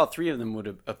 I think all three of them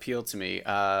would appeal to me.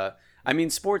 I mean,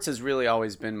 sports has really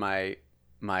always been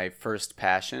my first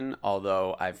passion,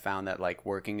 although I've found that like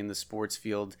working in the sports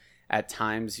field, at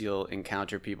times you'll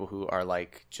encounter people who are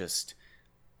like just,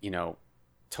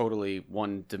 totally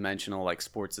one-dimensional, like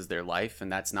sports is their life, and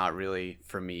that's not really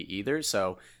for me either.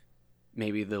 So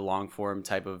maybe the long-form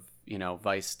type of,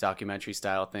 Vice documentary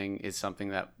style thing is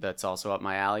something that's also up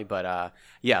my alley. But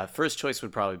first choice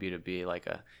would probably be to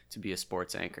be a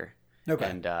sports anchor.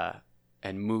 Okay.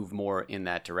 And move more in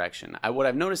that direction. What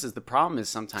I've noticed is the problem is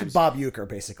sometimes... Bob Uecker,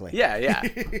 basically. Yeah.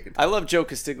 I love Joe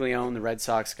Castiglione, the Red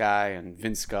Sox guy, and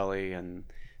Vince Scully. And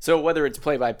so whether it's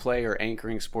play-by-play or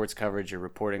anchoring sports coverage or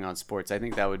reporting on sports, I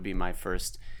think that would be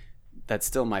that's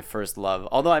still my first love.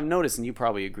 Although I've noticed, and you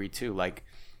probably agree too, like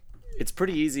it's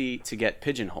pretty easy to get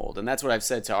pigeonholed. And that's what I've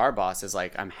said to our boss is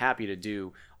like, I'm happy to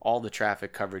do all the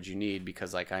traffic coverage you need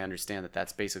because like I understand that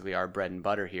that's basically our bread and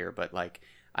butter here. But like,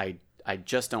 I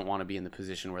just don't want to be in the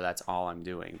position where that's all I'm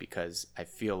doing, because I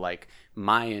feel like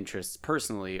my interests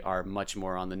personally are much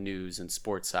more on the news and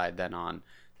sports side than on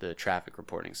the traffic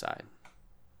reporting side.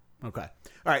 Okay. All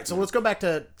right. So let's go back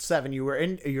to 7.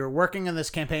 You're working on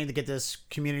this campaign to get this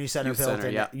community center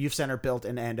youth center built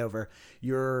in Andover.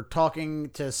 You're talking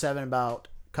to 7 about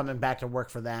coming back to work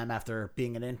for them after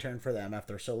being an intern for them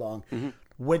after so long. Mm-hmm.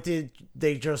 What did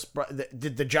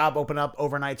the job open up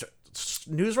overnight?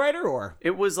 News writer, or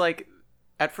it was like,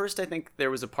 at first I think there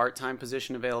was a part-time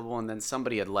position available, and then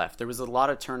somebody had left. There was a lot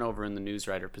of turnover in the news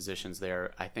writer positions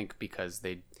there, I think because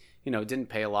they didn't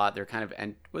pay a lot. They're kind of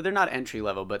they're not entry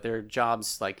level, but they're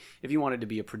jobs like if you wanted to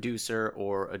be a producer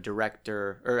or a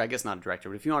director, or I guess not a director,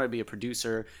 but if you wanted to be a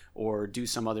producer or do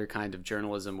some other kind of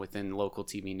journalism within local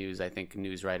TV news, I think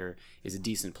news writer is a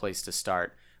decent place to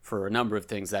start for a number of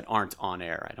things that aren't on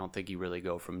air. I don't think you really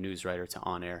go from news writer to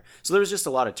on air. So there was just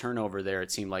a lot of turnover there, it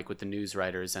seemed like, with the news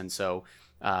writers. And so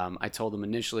I told them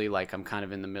initially, like, I'm kind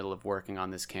of in the middle of working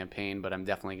on this campaign, but I'm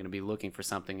definitely going to be looking for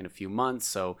something in a few months.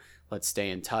 So let's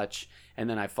stay in touch. And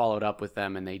then I followed up with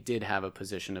them, and they did have a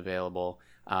position available.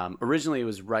 Originally it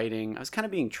was writing. I was kind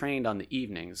of being trained on the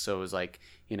evenings. So it was like,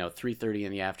 3:30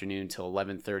 in the afternoon till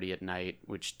 11:30 at night,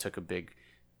 which took a big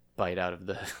bite out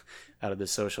of the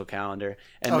social calendar.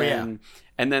 And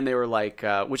then they were like,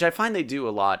 which I find they do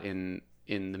a lot in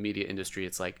the media industry.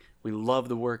 It's like, we love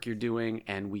the work you're doing,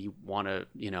 and we want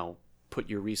to, put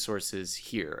your resources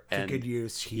here. And good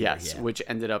use here. Yes, yeah. Which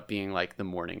ended up being like the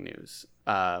morning news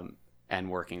and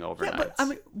working overnight. Yeah, but I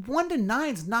mean, 1 to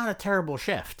 9 is not a terrible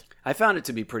shift. I found it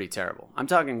to be pretty terrible. I'm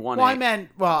talking 1 a.m.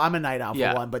 I'm a night owl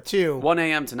for 1, but 2. 1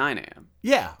 a.m. to 9 a.m.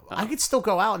 Yeah, I could still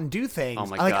go out and do things. Oh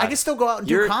my God. I could still go out and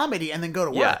do comedy and then go to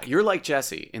work. Yeah, you're like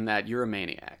Jesse in that you're a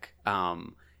maniac.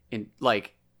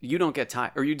 You don't get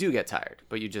tired, or you do get tired,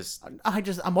 but you just...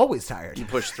 I'm always tired. You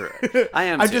push through it. I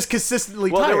am. I'm just consistently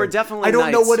tired. Well, there were definitely I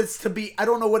don't nights... know what it's to be. I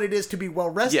don't know what it is to be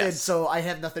well rested, so I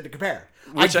have nothing to compare.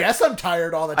 I guess I'm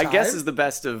tired all the time. I guess is the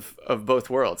best of both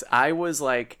worlds. I was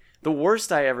like, the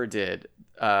worst I ever did,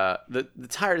 the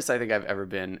tiredest I think I've ever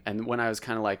been, and when I was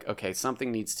kind of like, okay,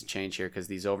 something needs to change here because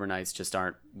these overnights just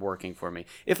aren't working for me.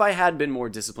 If I had been more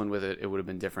disciplined with it, it would have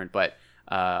been different, but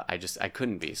I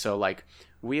couldn't be. So like,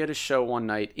 we had a show one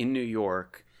night in New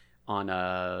York on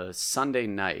a Sunday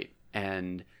night,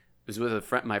 and it was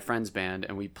with my friend's band,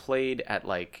 and we played at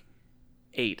like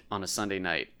 8 on a Sunday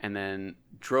night, and then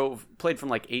played from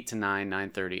like 8 to 9,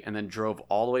 9:30, and then drove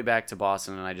all the way back to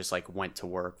Boston, and I just like went to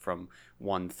work from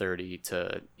 1:30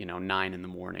 to 9 in the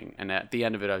morning. And at the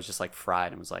end of it, I was just like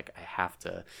fried and was like, I have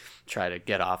to try to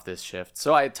get off this shift.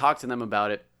 So I talked to them about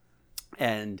it,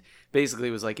 and basically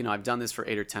it was like, I've done this for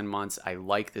 8 or 10 months. I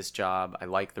like this job. I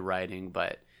like the writing,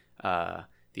 but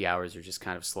the hours are just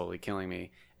kind of slowly killing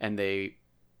me. And they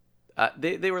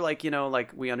were like,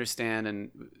 like, we understand, and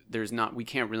we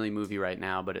can't really move you right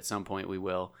now, but at some point we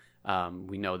will.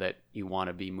 We know that you want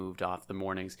to be moved off the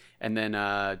mornings. And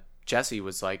then Jesse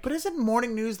was like, but isn't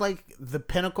morning news like the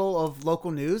pinnacle of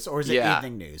local news, or is it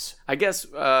evening news? I guess.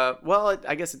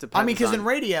 I guess it depends. I mean, because in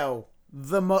radio,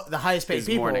 the highest paid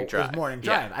people morning drive. is morning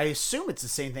drive. Yeah. I assume it's the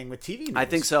same thing with TV news. I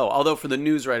think so. Although for the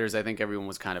news writers, I think everyone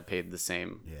was kind of paid the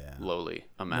same lowly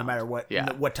amount. No matter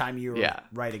what time you were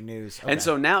writing news. Okay. And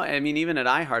so now, I mean, even at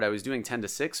iHeart, I was doing 10 to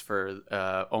 6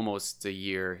 for almost a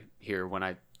year here when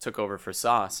I took over for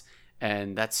Sauce.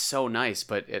 And that's so nice.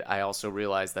 But I also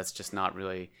realized that's just not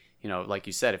really, like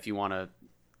you said, if you want to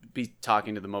be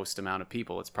talking to the most amount of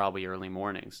people, it's probably early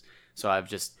mornings. So I've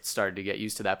just started to get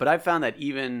used to that. But I've found that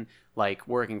even like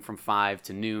working from 5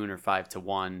 to noon or 5 to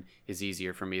 1 is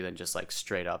easier for me than just like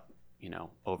straight up,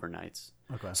 overnights.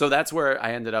 Okay. So that's where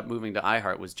I ended up moving to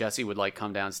iHeart. Was Jesse would like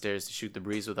come downstairs to shoot The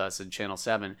Breeze with us at Channel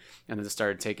 7, and then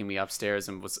started taking me upstairs.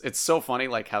 And it's so funny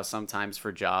like how sometimes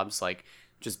for jobs, like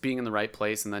just being in the right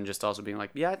place and then just also being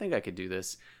like, yeah, I think I could do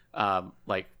this.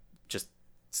 Like just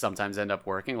sometimes end up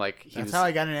working. Like that's how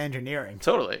I got into engineering.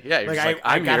 Totally, yeah.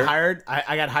 I got hired.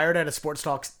 I got hired at a sports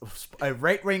talk, a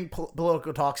right-wing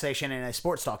political talk station and a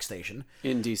sports talk station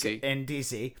in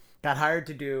DC. Got hired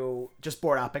to do just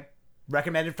board opping.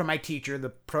 Recommended from my teacher.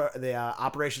 The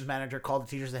operations manager called the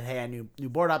teacher and said, "Hey, I knew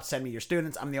board ops. Send me your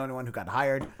students." I'm the only one who got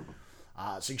hired.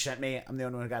 So you sent me. I'm the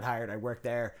only one who got hired. I worked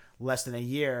there less than a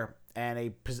year, and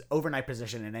a overnight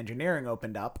position in engineering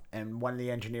opened up. And one of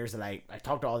the engineers that I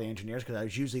talked to all the engineers because I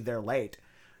was usually there late.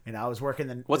 I was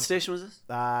working What station was this?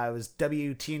 It was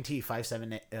WTNT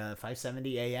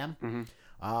 570 AM.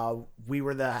 Mm-hmm. We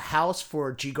were the house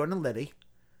for G. Gordon Liddy,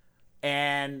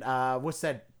 and what's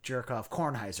that jerk off?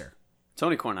 Kornheiser.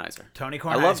 Tony Kornheiser. Tony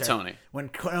Kornheiser. I love Tony. When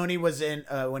Tony was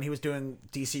when he was doing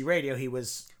DC radio, he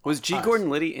was G. Gordon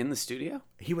Liddy in the studio?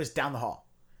 He was down the hall.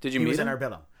 Did you He meet was him? in our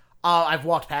building. I've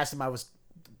walked past him. I was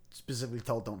specifically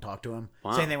told don't talk to him.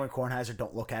 Wow. Same thing with Kornheiser.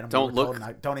 Don't look at him. Don't look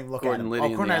don't even look Gordon at him. Liddy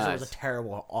in the Kornheiser eyes. was a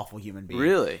terrible, awful human being.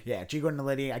 Really? Yeah. G. Gordon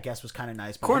Liddy, I guess, was kind of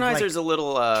nice. But Kornheiser's a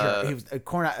little... he was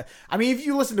I mean, if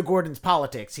you listen to Gordon's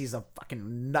politics, he's a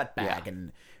fucking nutbag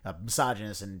and a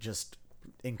misogynist and just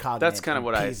incognito. That's kind of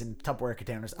what pees in Tupperware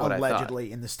containers what I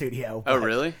allegedly in the studio. Oh,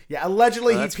 really? Yeah,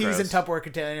 allegedly he that's pees in gross. Tupperware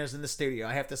containers in the studio.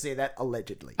 I have to say that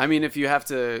allegedly. I mean, if you have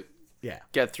to Yeah.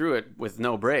 get through it with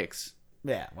no breaks.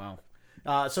 Yeah, well.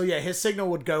 So yeah, his signal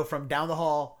would go from down the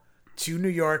hall to New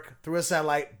York through a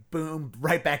satellite, boom,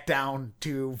 right back down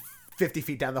to 50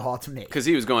 feet down the hall to me. Because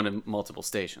he was going to multiple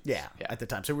stations. Yeah, at the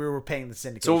time. So we were paying the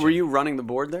syndication. So were you running the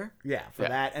board there? Yeah, for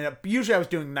that. And usually I was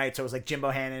doing nights, so it was like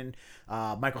Jimbo Hannon,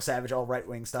 Michael Savage, all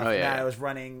right-wing stuff. Oh, yeah, and then yeah. I was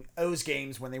running O's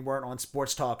games when they weren't on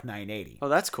Sports Talk 980. Oh,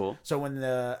 that's cool. So when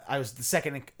I was the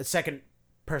second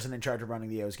person in charge of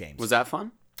running the O's games. Was that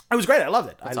fun? It was great. I loved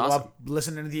it. I awesome. loved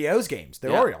listening to the O's games,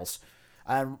 the Orioles.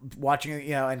 Watching,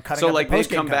 and cutting So up like the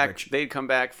post-game coverage. they'd come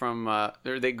back from,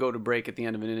 or they'd go to break at the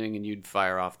end of an inning and you'd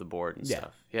fire off the board and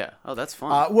stuff. Yeah. Oh, that's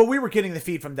fun. Well, we were getting the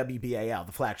feed from WBAL,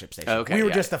 the flagship station. Okay, we were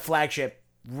yeah. just the flagship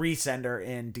resender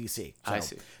in DC. So I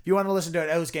see. If you want to listen to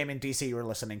an O's game in DC, you were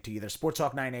listening to either Sports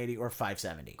Talk 980 or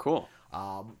 570. Cool.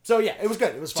 So yeah, it was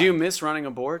good. It was fun. Do you miss running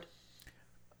a board?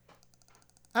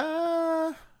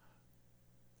 No.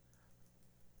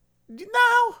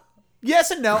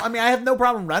 Yes and no. I mean, I have no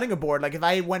problem running a board. Like if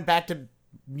I went back to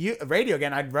radio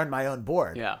again, I'd run my own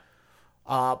board. Yeah.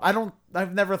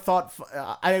 I've never thought.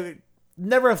 I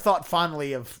never have thought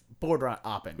fondly of board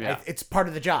opping. Yeah. It's part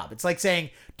of the job. It's like saying,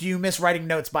 do you miss writing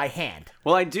notes by hand?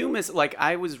 Well, I do miss, like,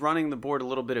 I was running the board a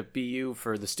little bit at BU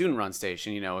for the student run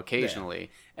station,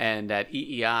 occasionally, and at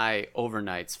EEI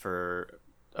overnights for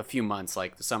a few months,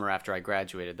 like the summer after I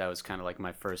graduated. That was kind of like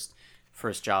my first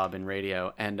job in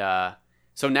radio. And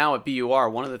so now at BUR,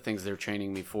 one of the things they're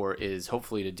training me for is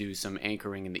hopefully to do some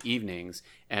anchoring in the evenings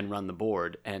and run the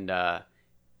board. And,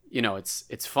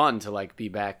 it's fun to, like, be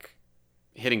back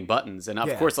hitting buttons. And,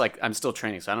 of course, like, I'm still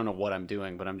training, so I don't know what I'm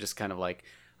doing, but I'm just kind of like,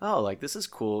 oh, like, this is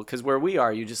cool. Because where we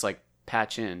are, you just, like,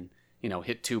 patch in,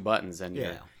 hit two buttons,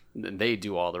 and they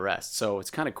do all the rest. So it's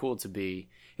kind of cool to be...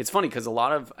 It's funny because a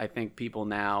lot of, I think, people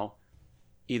now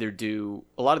either do...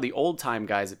 A lot of the old-time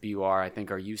guys at BUR, I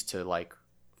think, are used to, like,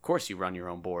 of course you run your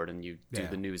own board and you do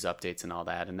the news updates and all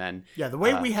that. And then... Yeah, the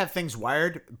way we have things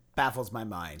wired baffles my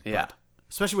mind. Yeah. But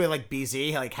especially with, like,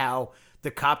 BZ, like how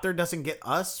the copter doesn't get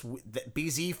us. The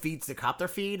BZ feeds the copter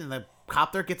feed, and the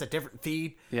copter gets a different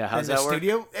feed how's than the that work?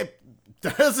 studio. It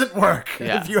doesn't work,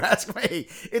 Yeah. if you ask me.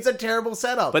 It's a terrible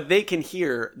setup. But they can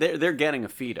hear... They're getting a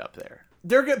feed up there.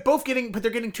 They're both getting, but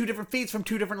they're getting two different feeds from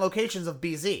two different locations of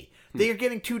BZ. They are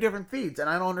getting two different feeds, and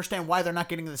I don't understand why they're not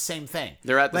getting the same thing.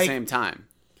 They're at the Like, same time.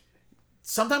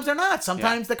 Sometimes they're not.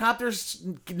 Sometimes the copter's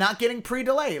not getting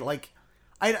pre-delay. Like,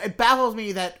 it baffles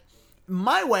me that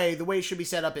my way, the way it should be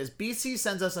set up is BC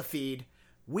sends us a feed,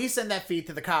 we send that feed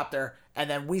to the copter, and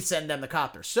then we send them the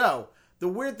copter. So the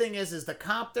weird thing is the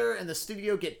copter and the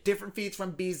studio get different feeds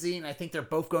from BZ, and I think they're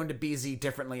both going to BZ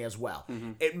differently as well.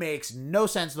 Mm-hmm. It makes no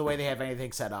sense the way they have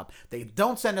anything set up. They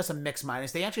don't send us a mix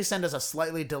minus. They actually send us a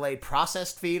slightly delayed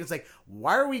processed feed. It's like,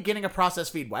 why are we getting a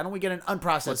processed feed? Why don't we get an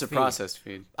unprocessed What's a feed? processed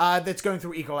feed? That's going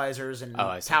through equalizers and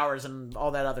I see. towers and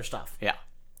all that other stuff. Yeah.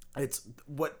 It's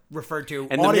what referred to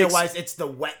And the audio-wise, it's the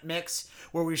wet mix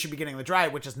where we should be getting the dry,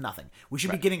 which is nothing. We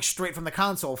should be getting straight from the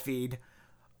console feed,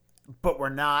 but we're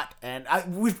not. And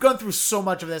we've gone through so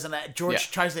much of this, and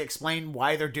George tries to explain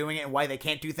why they're doing it and why they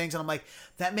can't do things, and I'm like,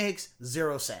 that makes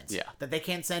zero sense. Yeah. That they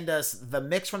can't send us the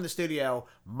mix from the studio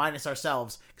minus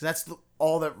ourselves, because that's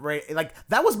all that... Like,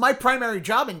 that was my primary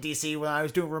job in DC when I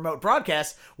was doing remote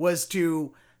broadcasts, was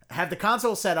to have the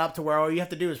console set up to where all you have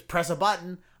to do is press a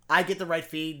button, I get the right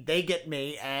feed, they get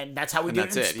me, and that's how we do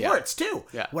it in sports too.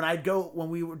 Yeah. When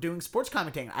we were doing sports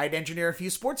commentating, I'd engineer a few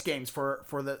sports games for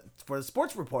the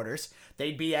sports reporters.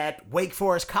 They'd be at Wake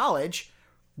Forest College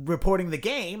reporting the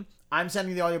game. I'm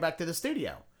sending the audio back to the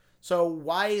studio. So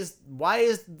why is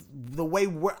the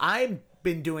way I've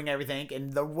been doing everything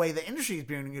and the way the industry's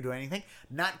been doing anything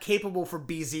not capable for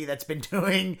BZ that's been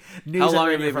doing news? How and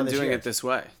long have radio you for been this doing year? it this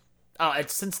way? Oh,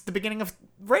 it's since the beginning of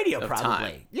radio, probably.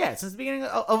 time. Yeah, since the beginning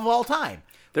of all time.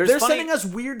 They're sending us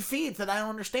weird feeds that I don't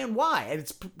understand why. And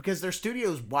it's because their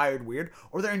studio's wired weird,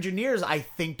 or their engineers, I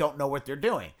think, don't know what they're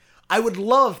doing. I would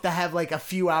love to have, like, a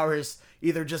few hours,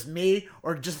 either just me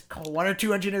or just call one or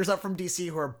two engineers up from DC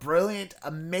who are brilliant,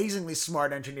 amazingly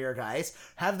smart engineer guys.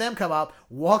 Have them come up,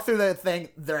 walk through the thing.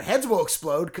 Their heads will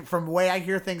explode from the way I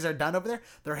hear things are done over there.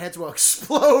 Their heads will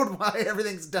explode why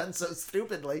everything's done so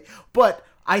stupidly. But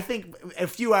I think a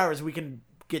few hours we can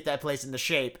get that place into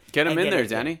shape. Get them in there,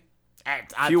 Denny.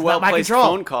 A few well-placed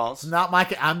phone calls.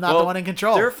 I'm not the one in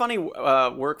control. There are funny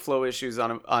workflow issues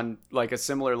on like a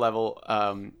similar level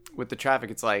with the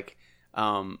traffic. It's like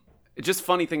it's just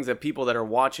funny things that people that are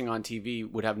watching on TV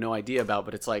would have no idea about.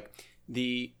 But it's like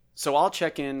so I'll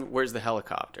check in. Where's the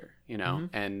helicopter?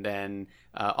 And then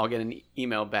I'll get an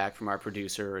email back from our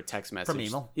producer or a text message. From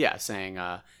email? Yeah, saying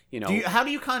how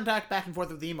do you contact back and forth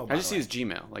with the email? I just use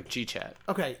Gmail, like GChat.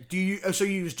 Okay. So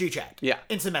you use GChat? Yeah.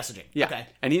 Instant messaging. Yeah. Okay.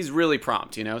 And he's really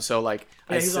prompt, So like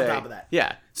he's on top of that.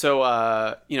 Yeah.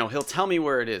 So he'll tell me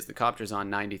where it is. The copter's on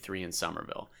 93 in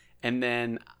Somerville, and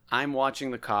then I'm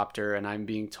watching the copter and I'm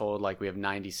being told like we have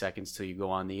 90 seconds till you go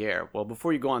on the air. Well,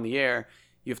 before you go on the air,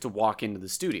 you have to walk into the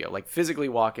studio, like physically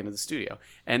walk into the studio,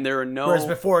 and there are no. Whereas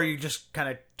before, you just kind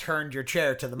of turned your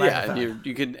chair to the microphone. Yeah,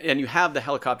 you could, and you have the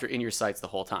helicopter in your sights the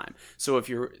whole time. So if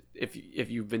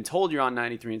you've been told you're on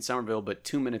 93 in Somerville, but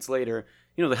 2 minutes later,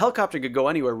 the helicopter could go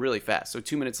anywhere really fast. So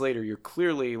 2 minutes later, you're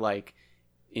clearly like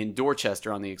in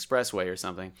Dorchester on the expressway or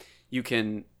something. You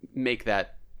can make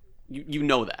that. You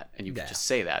know that, and you can just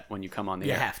say that when you come on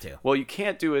the air. You have to. Well, you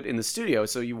can't do it in the studio,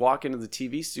 so you walk into the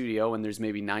TV studio, and there's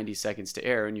maybe 90 seconds to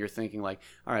air, and you're thinking like,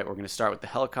 all right, we're going to start with the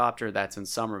helicopter, that's in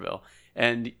Somerville.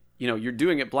 And, you're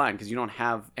doing it blind because you don't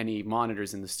have any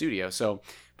monitors in the studio. So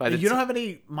you don't have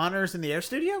any monitors in the air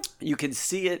studio? You can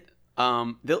see it.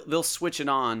 They'll switch it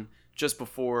on just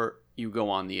before you go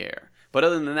on the air. But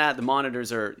other than that, the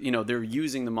monitors are, they're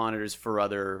using the monitors for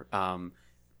other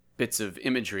bits of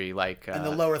imagery, like and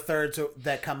the lower thirds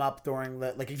that come up during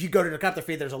the, like if you go to the helicopter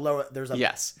feed, there's a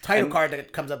yes title card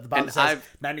that comes up at the bottom that says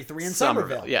 93 in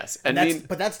Somerville. Yes,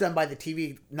 but that's done by the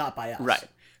TV, not by us. Right.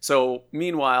 So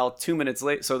meanwhile, 2 minutes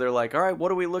late, so they're like, all right,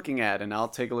 what are we looking at? And I'll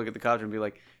take a look at the copter and be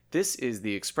like, this is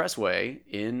the expressway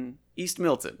in East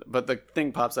Milton, but the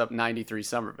thing pops up 93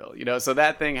 Somerville. So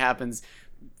that thing happens.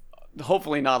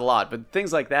 Hopefully not a lot, but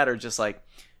things like that are just like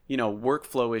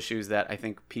workflow issues that I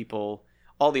think people.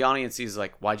 All the audience sees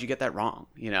like, why'd you get that wrong?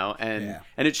 And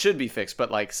it should be fixed.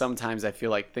 But like sometimes I feel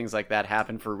like things like that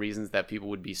happen for reasons that people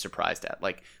would be surprised at.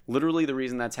 Like literally the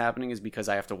reason that's happening is because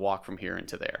I have to walk from here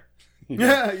into there.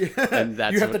 Yeah. And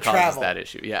that's what causes travel. That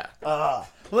issue. Yeah.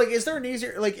 Like, is there an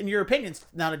easier, like in your opinions,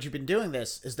 now that you've been doing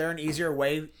this, is there an easier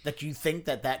way that you think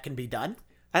that can be done?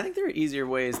 I think there are easier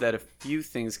ways that a few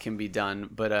things can be done,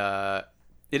 but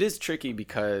it is tricky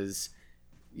because,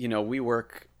 we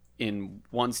work in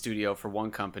one studio for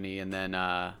one company, and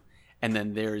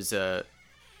then there's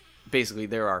basically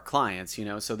there are clients,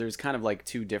 so there's kind of like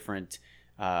two different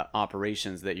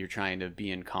operations that you're trying to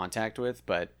be in contact with.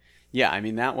 But yeah, I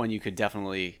mean, that one you could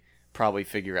definitely probably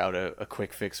figure out a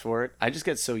quick fix for it. I just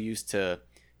get so used to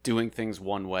doing things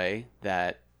one way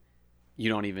that you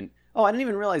don't even. Oh, I didn't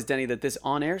even realize, Denny, that this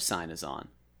on-air sign is on.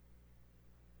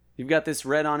 You've got this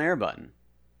red on-air button.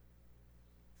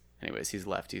 Anyways, he's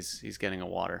left. He's getting a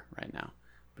water right now,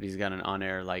 but he's got an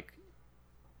on-air, like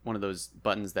one of those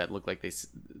buttons that look like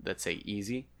that say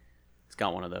easy. He's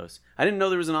got one of those. I didn't know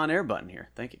there was an on-air button here.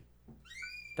 Thank you.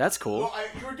 That's cool. Well,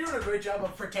 you were doing a great job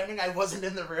of pretending I wasn't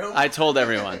in the room. I told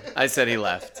everyone. I said he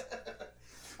left.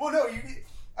 Well, no,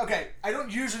 okay. I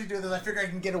don't usually do this. I figure I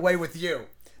can get away with you.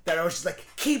 That I was just like,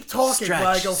 keep talking while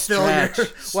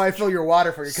I fill your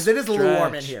water for you, because it is a little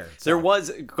warm in here. So. There was,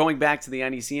 going back to the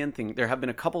NECN thing, there have been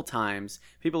a couple times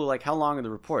people are like, how long are the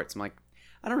reports? I'm like,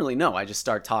 I don't really know. I just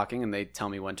start talking and they tell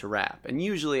me when to wrap. And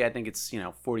usually I think it's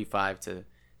 45 to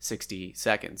 60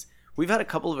 seconds. We've had a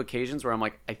couple of occasions where I'm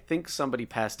like, I think somebody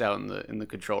passed out in the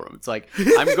control room. It's like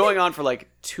I'm going on for like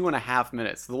 2.5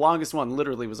 minutes. The longest one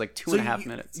literally was like 2.5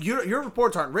 minutes. Your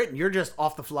reports aren't written. You're just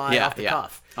off the fly, off the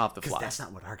cuff. Off the fly. Because that's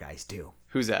not what our guys do.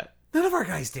 Who's that? None of our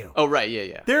guys do. Oh, right,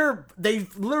 yeah. They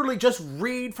literally just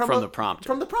read from the prompter.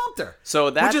 From the prompter. So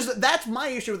that's my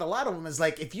issue with a lot of them, is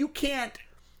like if you can't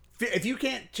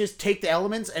just take the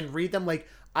elements and read them, like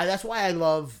that's why I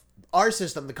love our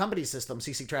system, the company system,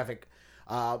 CC Traffic.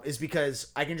 Is because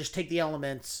I can just take the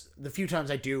elements. The few times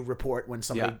I do report when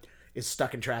somebody is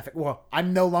stuck in traffic. Well,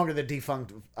 I'm no longer the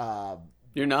defunct.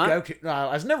 You're not?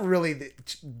 I was never really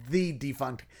the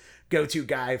defunct go-to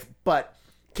guy, but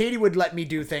Katie would let me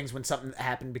do things when something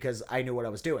happened because I knew what I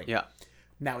was doing. Yeah.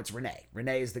 Now it's Renee.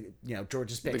 Renee is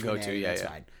George's pick. The go-to, that's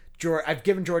fine. I've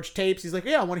given George tapes. He's like,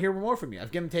 yeah, I want to hear more from you.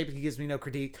 I've given him tapes. He gives me no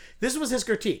critique. This was his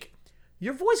critique.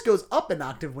 your voice goes up an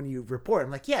octave when you report.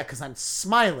 I'm like, yeah, because I'm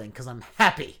smiling, because I'm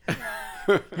happy.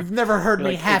 You've never heard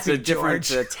me happy, it's a different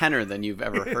George. tenor than you've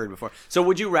ever heard before. So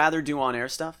would you rather do on-air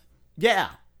stuff? Yeah.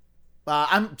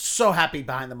 I'm so happy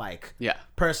behind the mic. Yeah.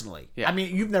 Personally. Yeah. I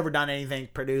mean, you've never done anything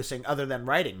producing other than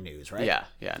writing news, right? Yeah,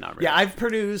 not really. Yeah, I've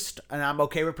produced, and I'm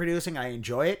okay with producing. I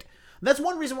enjoy it. And that's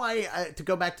one reason why, to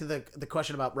go back to the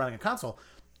question about running a console,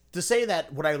 to say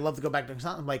that would I love to go back to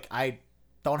something, like, I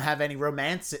don't have any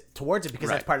romance towards it because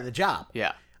that's part of the job.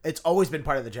 Yeah. It's always been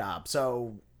part of the job.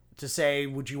 So to say,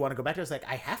 would you want to go back to it? It's like,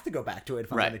 I have to go back to it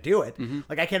if I'm going to do it. Mm-hmm.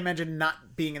 Like, I can't imagine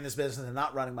not being in this business and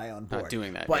not running my own board. Not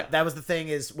doing that, But that was the thing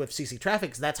is with CC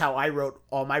Traffic, that's how I wrote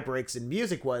all my breaks in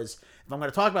music was, if I'm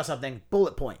going to talk about something,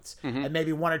 bullet points. Mm-hmm. And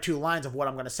maybe 1 or 2 lines of what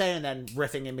I'm going to say and then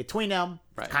riffing in between them.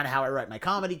 Right. It's kind of how I write my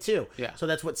comedy, too. Yeah. So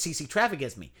that's what CC Traffic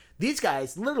gives me. These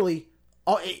guys, literally,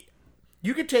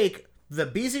 you could take the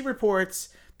BZ reports,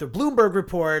 the Bloomberg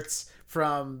reports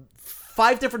from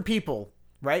 5 different people,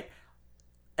 right?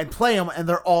 And play them, and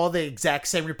they're all the exact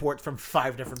same report from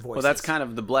 5 different voices. Well, that's kind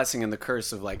of the blessing and the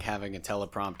curse of like having a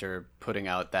teleprompter putting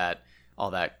out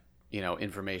all that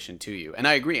information to you. And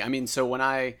I agree. I mean, so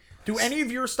when do any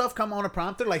of your stuff come on a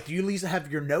prompter? Like, do you at least have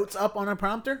your notes up on a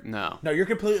prompter? No, you're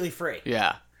completely free.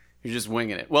 Yeah, you're just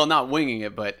winging it. Well, not winging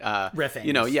it, but riffing.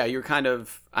 Yeah, you're kind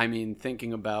of. I mean,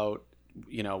 thinking about.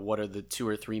 What are the 2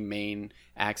 or 3 main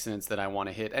accidents that I want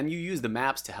to hit, and you use the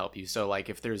maps to help you. So like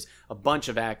if there's a bunch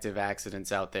of active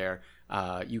accidents out there,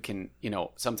 you can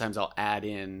sometimes I'll add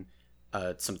in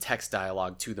some text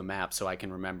dialogue to the map so I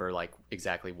can remember like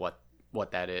exactly what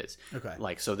that is. Okay.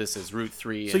 Like, so this is Route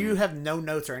 3. So you have no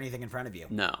notes or anything in front of you?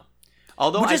 No.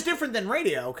 Although Which is different than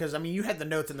radio, because, I mean, you had the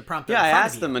notes in the prompter. Yeah, I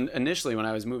asked them initially when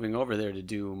I was moving over there to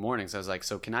do mornings. I was like,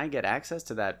 so can I get access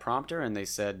to that prompter? And they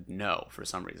said no for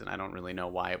some reason. I don't really know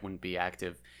why it wouldn't be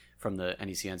active from the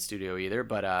NECN studio either.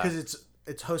 But because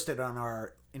it's hosted on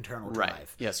our internal drive. Right.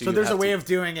 Yeah, so there's a way of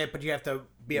doing it, but you have to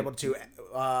be able to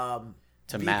map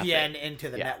VPN it into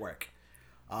the network.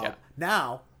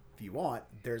 Now, if you want,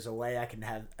 there's a way I can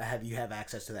have you have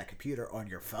access to that computer on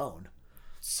your phone.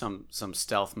 Some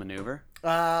stealth maneuver.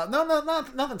 No,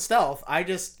 nothing stealth. I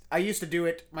used to do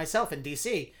it myself in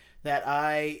DC. That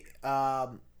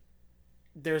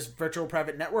there's virtual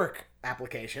private network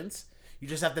applications. You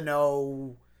just have to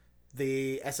know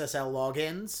the SSL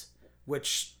logins,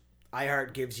 which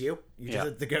iHeart gives you. You just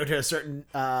have to go to a certain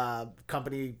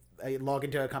company, log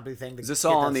into a company thing. Is this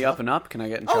all on the up and up? Can I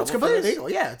get in trouble? Oh, it's completely legal.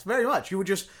 Yeah, it's very much. You would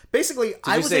just basically.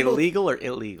 Did you say legal or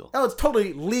illegal? No, it's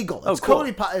totally legal. It's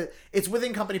cool. It's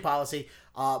within company policy.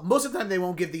 Most of the time, they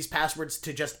won't give these passwords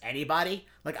to just anybody.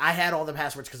 Like, I had all the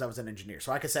passwords because I was an engineer,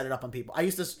 so I could set it up on people. I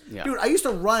used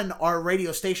to run our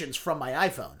radio stations from my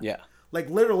iPhone. Yeah. Like,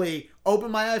 literally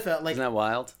open my iPhone. Like, isn't that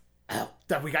wild?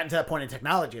 That we got into that point in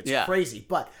technology. It's crazy.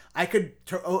 But I could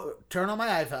turn on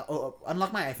my iPhone,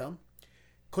 unlock my iPhone,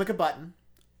 click a button,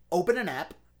 open an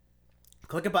app,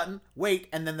 click a button, wait,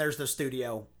 and then there's the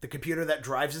studio, the computer that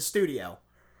drives the studio,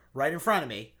 right in front of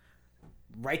me,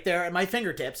 right there at my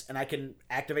fingertips, and I can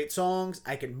activate songs,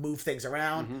 I can move things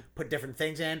around, put different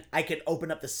things in, I can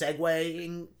open up the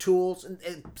segueing tools, and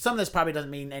some of this probably doesn't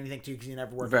mean anything to you because you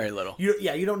never work very little.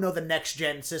 You don't know the next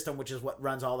gen system, which is what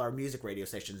runs all our music radio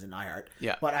stations in iHeart.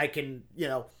 Yeah. But I can,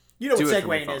 what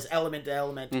segueing is, element to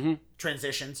element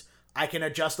transitions. I can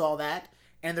adjust all that.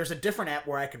 And there's a different app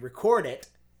where I could record it,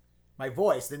 my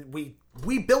voice. Then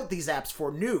we built these apps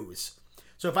for news.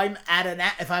 So if I'm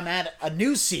at a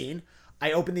news scene,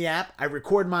 I open the app, I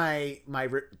record my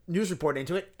news report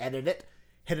into it, edit it,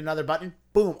 hit another button,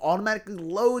 boom, automatically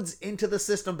loads into the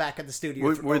system back at the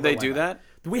studio. Would they do that?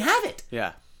 We have it.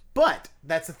 Yeah. But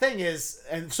that's the thing is,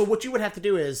 and so what you would have to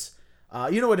do is,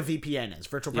 you know what a VPN is,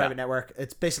 virtual private network.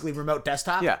 It's basically remote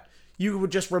desktop. Yeah. You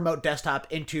would just remote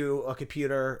desktop into a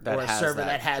computer or a server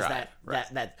that has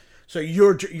that. So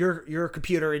your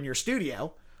computer in your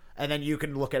studio, and then you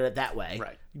can look at it that way.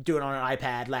 Right. Do it on an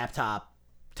iPad, laptop,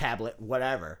 tablet,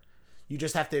 whatever. You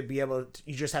just have to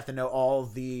you just have to know all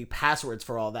the passwords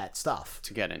for all that stuff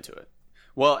to get into it.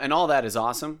 Well, and all that is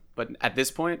awesome, but at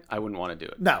this point, I wouldn't want to do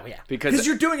it. No, yeah. Because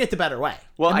you're doing it the better way.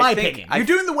 Well, in my opinion. You're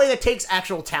doing the way that takes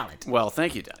actual talent. Well,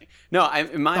 thank you, Danny. No,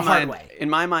 in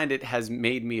my mind, it has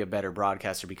made me a better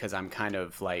broadcaster because I'm kind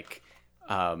of like,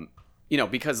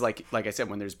 because like I said,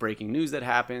 when there's breaking news that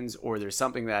happens or there's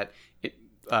something that it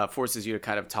forces you to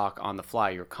kind of talk on the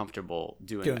fly, you're comfortable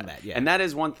doing that. Yeah. And that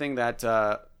is one thing that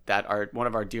one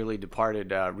of our dearly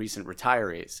departed recent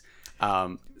retirees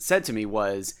said to me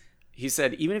was, he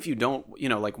said, even if you don't,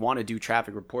 want to do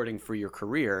traffic reporting for your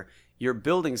career, you're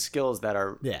building skills that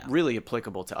are really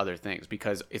applicable to other things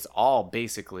because it's all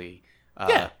basically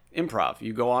Yeah. improv.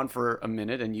 You go on for a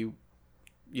minute and you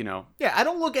know. Yeah, I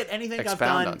don't look at anything I've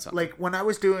Expound done. on something. Like when I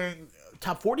was doing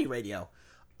Top 40 radio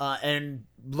and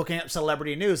looking at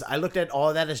celebrity news, I looked at all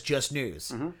of that as just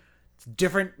news. It's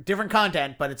different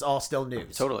content, but it's all still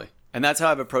news. Totally. And that's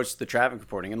how I've approached the traffic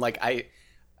reporting. And like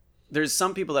there's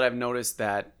some people that I've noticed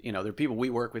that, there are people we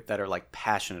work with that are like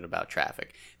passionate about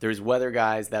traffic. There's weather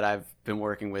guys that I've been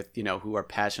working with, who are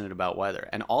passionate about weather.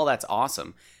 And all that's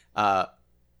awesome.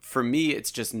 For me,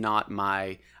 it's just not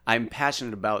I'm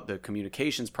passionate about the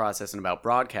communications process and about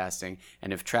broadcasting.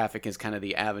 And if traffic is kind of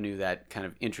the avenue that kind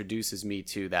of introduces me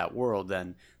to that world,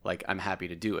 then like I'm happy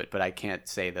to do it. But I can't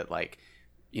say that like,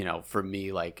 for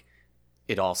me, like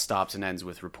it all stops and ends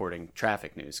with reporting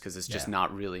traffic news because it's just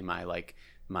not really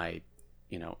my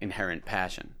inherent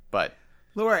passion. But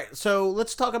All right, so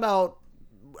let's talk about,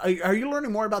 are you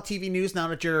learning more about TV news now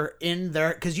that you're in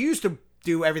there? Because you used to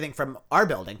do everything from our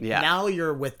building. Yeah. Now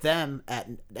you're with them at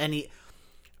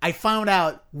I found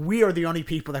out we are the only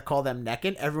people that call them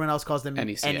Neckin. Everyone else calls them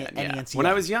NECN. NECN. When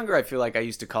I was younger, I feel like I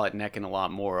used to call it Neckin a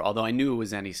lot more, although I knew it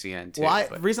was NECN too. Well,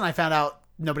 the reason I found out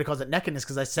nobody calls it Neckin is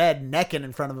because I said Neckin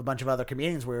in front of a bunch of other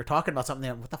comedians. We were talking about something.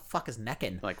 What the fuck is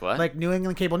Neckin? Like what? Like New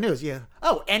England Cable News. Yeah.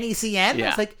 Oh, NECN? Yeah.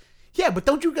 It's like, yeah, but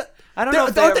don't you... I don't know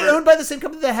if aren't they owned by the same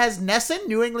company that has Nesson,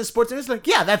 New England Sports News? Like,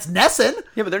 yeah, that's Nesson.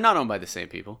 Yeah, but they're not owned by the same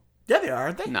people. Yeah, they are,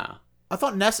 aren't they? No. I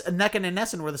thought Neckin and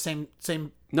Nesson were the same.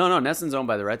 No, Nesson's owned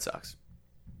by the Red Sox.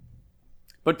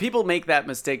 But people make that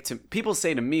mistake. People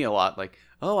say to me a lot, like,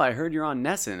 "Oh, I heard you're on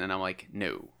Nesson," and I'm like,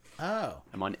 "No, Oh,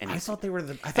 I'm on NECN." I thought they were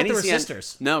they were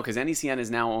sisters. No, because NECN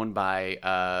is now owned by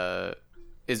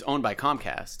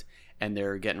Comcast, and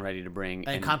they're getting ready to bring.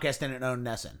 And Comcast didn't own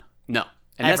Nesson. No,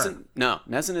 and Ever.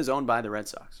 Nesson is owned by the Red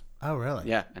Sox. Oh, really?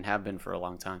 Yeah, and have been for a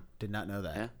long time. Did not know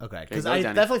that. Yeah. Okay, There because you go, I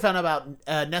Danny. definitely found out about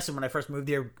Nesson when I first moved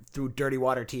here through Dirty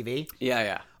Water TV.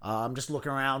 Yeah. I'm just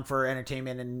looking around for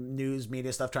entertainment and news,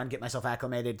 media stuff, trying to get myself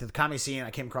acclimated to the comedy scene. I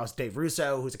came across Dave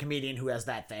Russo, who's a comedian who has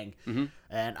that thing. Mm-hmm.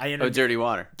 And I interviewed Dirty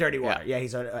Water. Dirty Water. Yeah,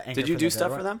 he's an anchor. Did you do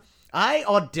stuff for them? I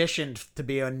auditioned to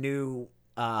be a new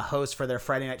host for their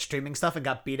Friday night streaming stuff and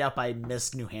got beat out by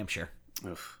Miss New Hampshire.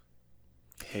 Oof.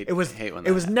 It was hate when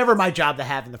it was never my job to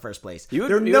have in the first place. You would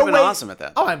have been awesome at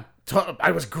that. Oh,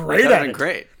 I was great That at would it. have been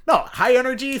great. No, high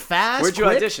energy, fast. Where'd you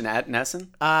quick. audition at Nesson?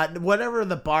 Whatever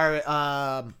the bar,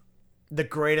 the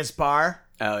greatest bar.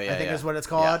 Oh yeah, I think is what it's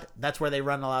called. That's where they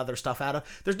run a lot of their stuff out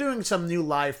of. They're doing some new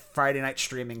live Friday night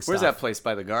streaming stuff. Where's that place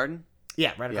by the garden?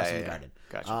 Yeah, right across from the garden.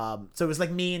 Gotcha. So it was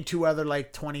like me and two other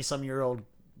like 20-some-year-old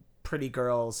pretty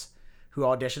girls who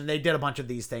auditioned. They did a bunch of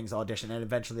these things, audition, and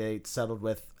eventually they settled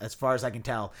with, as far as I can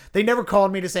tell. They never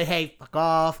called me to say, hey, fuck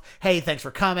off. Hey, thanks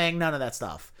for coming. None of that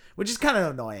stuff, which is kind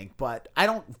of annoying, but I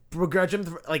don't begrudge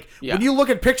them. Like, when you look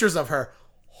at pictures of her,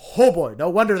 oh boy, no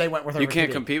wonder they went with her. You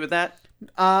can't compete with that?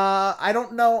 I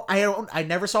don't know. I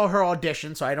never saw her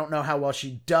audition, so I don't know how well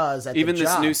she does at Even the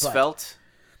this job, new but... svelte?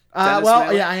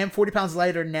 Well, yeah, I am 40 pounds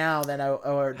lighter now than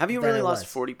Have you than really I lost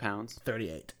was. 40 pounds?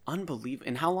 38. Unbelievable.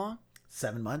 In how long?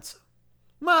 7 months.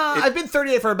 I've been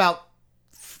 38 for about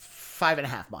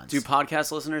 5.5 months. Do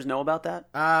podcast listeners know about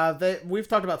that? We've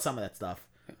talked about some of that stuff.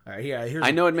 All right, here's.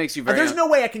 I know it makes you very. There's no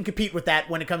way I can compete with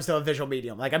that when it comes to a visual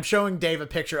medium. Like, I'm showing Dave a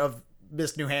picture of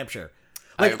Miss New Hampshire.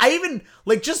 Like, I even,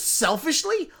 like, just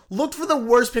selfishly looked for the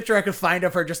worst picture I could find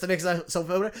of her just to make myself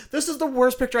feel better. This is the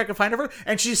worst picture I could find of her,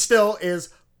 and she still is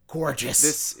gorgeous.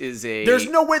 This is a... There's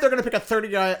no way they're going to pick a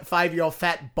 35-year-old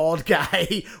fat, bald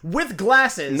guy with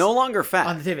glasses. No longer fat.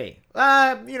 On the TV.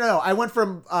 I went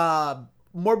from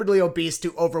morbidly obese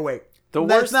to overweight.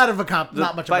 That's not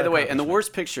not much of By the way, and the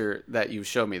worst picture that you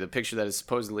showed me, the picture that is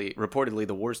reportedly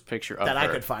the worst picture of that her.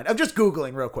 I could find. I'm just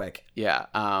Googling real quick. Yeah.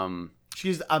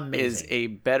 She's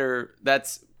amazing.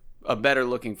 That's a better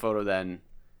looking photo than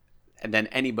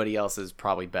anybody else's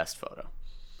probably best photo.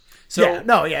 So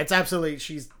it's absolutely,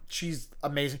 she's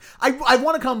amazing. I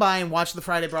want to come by and watch the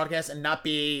Friday broadcast and not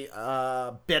be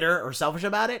bitter or selfish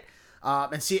about it.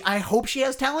 And see, I hope she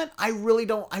has talent. I really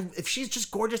don't. If she's just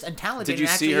gorgeous and talented. Did you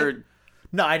see her?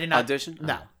 No, I did not. Audition?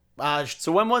 No.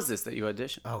 So when was this that you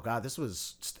auditioned? Oh God, it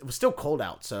was still cold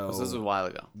out. So this was a while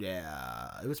ago.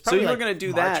 Yeah, it was probably. So you were like gonna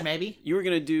do March, that? Maybe you were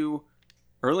gonna do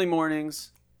early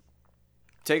mornings.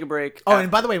 Take a break. Oh, and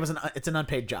by the way, it's an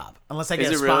unpaid job unless I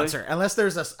get a sponsor. Really? Unless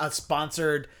there's a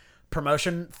sponsored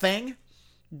promotion thing,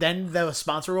 then the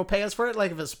sponsor will pay us for it.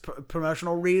 Like if it's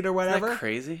promotional read or whatever. Isn't that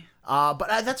crazy? But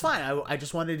that's fine. I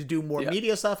just wanted to do more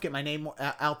media stuff, get my name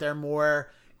out there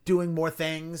more, doing more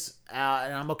things,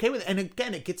 and I'm okay with it. And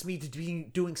again, it gets me to be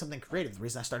doing something creative. The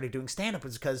reason I started doing stand-up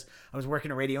was because I was working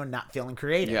in radio and not feeling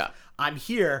creative. Yeah. I'm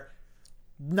here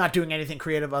not doing anything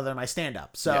creative other than my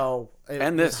stand-up. So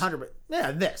And this. 100%,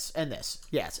 this and this,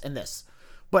 yes, and this.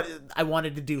 But I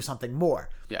wanted to do something more.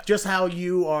 Yeah. Just how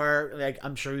you are, like,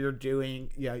 I'm sure you're doing.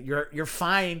 You're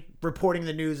fine reporting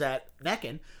the news at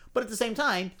Neckin, but at the same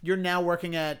time, you're now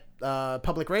working at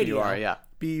public radio. You are, yeah.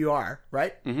 BUR,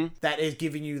 right? Mm-hmm. That is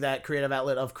giving you that creative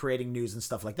outlet of creating news and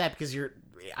stuff like that, because your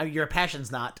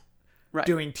passion's not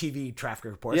doing TV traffic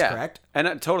reports, correct?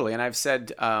 And totally. And I've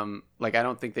said, I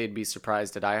don't think they'd be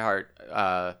surprised at iHeart.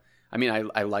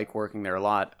 I like working there a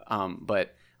lot,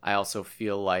 but I also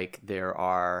feel like there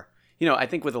are, I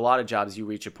think with a lot of jobs, you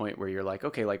reach a point where you're like,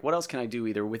 okay, like what else can I do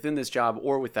either within this job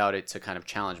or without it to kind of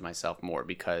challenge myself more?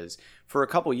 Because for a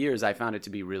couple years, I found it to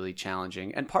be really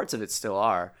challenging, and parts of it still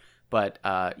are. But,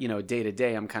 day to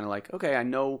day, I'm kind of like, okay, I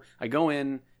know I go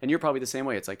in, and you're probably the same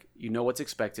way. It's like, you know what's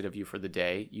expected of you for the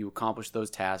day. You accomplish those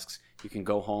tasks. You can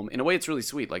go home. In a way, it's really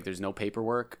sweet. Like, there's no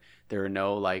paperwork. There are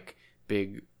no, like,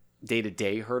 big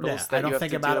day-to-day hurdles that I don't you have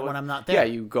think to about deal it when with. I'm not there. Yeah,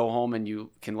 you go home and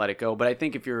you can let it go. But I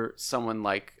think if you're someone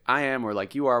like I am or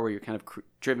like you are, where you're kind of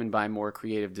driven by more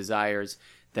creative desires,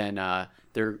 then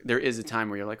there is a time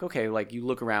where you're like, okay, like you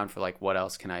look around for like, what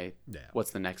else can I,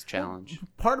 what's the next challenge? Well,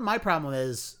 part of my problem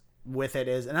with it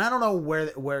is, and I don't know where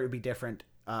it would be different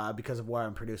because of what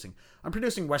I'm producing. I'm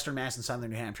producing Western Mass and Southern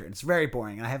New Hampshire, and it's very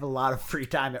boring, and I have a lot of free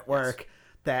time at work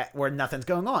where nothing's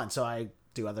going on, so I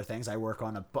do other things. I work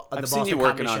on the Boston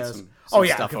comedy shows. Some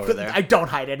stuff over there. I don't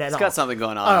hide it at all. It's got something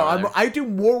going on. I do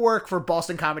more work for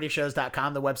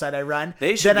BostonComedyShows.com, the website I run,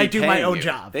 than I do my own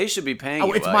job. They should be paying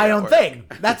you. It's my own thing.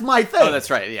 That's my thing. Oh, that's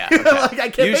right. Yeah. Okay. Like I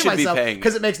can't pay myself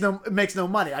because it makes no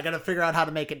money. I got to figure out how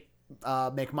to make it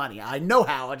make money. I know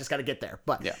how. I just got to get there.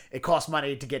 But it costs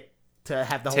money to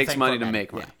have the whole thing. Takes money to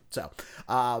make money. Yeah.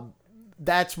 So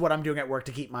that's what I'm doing at work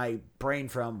to keep my brain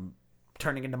from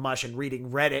turning into mush and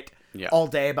reading Reddit all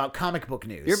day about comic book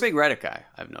news. You're a big Reddit guy,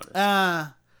 I've noticed.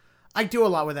 I do a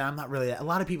lot with it. I'm not really. A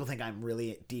lot of people think I'm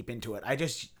really deep into it. I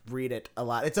just read it a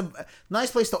lot. It's a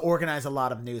nice place to organize a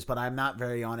lot of news, but I'm not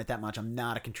very on it that much. I'm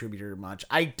not a contributor much.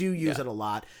 I do use it a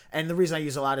lot, and the reason I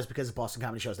use it a lot is because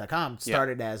BostonComedyShows.com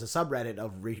started as a subreddit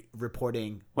of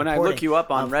reporting. When I look you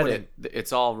up on Reddit,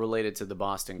 it's all related to the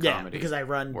Boston comedy. Because I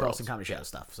run world. Boston Comedy Show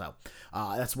stuff, so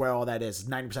that's where all that is.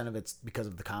 90% of it's because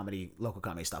of the local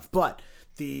comedy stuff. But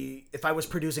if I was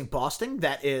producing Boston,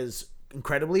 that is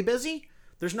incredibly busy.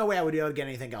 There's no way I would be able to get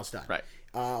anything else done. Right.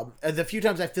 The few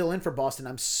times I fill in for Boston,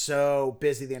 I'm so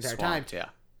busy the entire time. Yeah.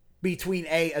 Between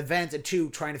events and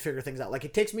two, trying to figure things out. Like,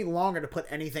 it takes me longer to put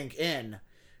anything in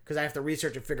because I have to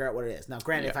research and figure out what it is. Now,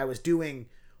 granted, if I was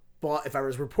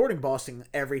reporting Boston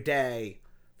every day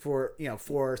for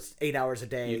 8 hours a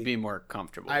day, you'd be more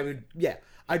comfortable.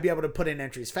 I'd be able to put in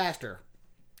entries faster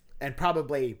and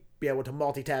probably be able to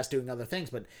multitask doing other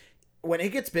things. But when it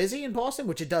gets busy in Boston,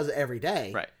 which it does every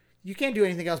day, right. You can't do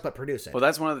anything else but produce it. Well,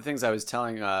 that's one of the things I was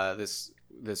telling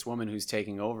this woman who's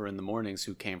taking over in the mornings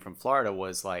who came from Florida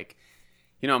was like,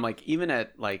 I'm like, even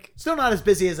at like... Still not as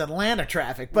busy as Atlanta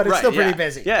traffic, but it's still pretty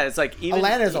busy. Yeah, it's like...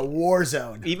 Atlanta is a war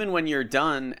zone. Even when you're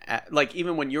done,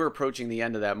 even when you're approaching the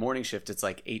end of that morning shift, it's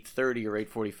like 8:30 or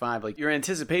 8:45. Like, your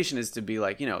anticipation is to be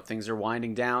like, things are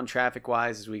winding down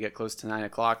traffic-wise as we get close to 9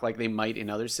 o'clock, like they might in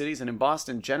other cities. And in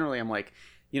Boston, generally, I'm like...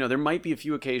 there might be a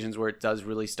few occasions where it does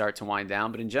really start to wind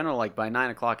down, but in general, like by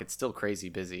 9 o'clock, it's still crazy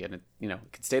busy, and it, it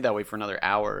could stay that way for another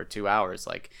hour or 2 hours.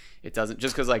 Like it doesn't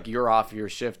just because like you're off your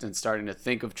shift and starting to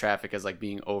think of traffic as like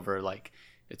being over. Like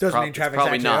it's, doesn't mean traffic's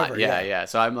probably actually not. over, Yeah.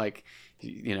 So I'm like,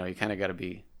 you kind of got to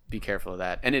be careful of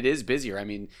that, and it is busier. I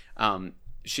mean,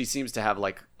 she seems to have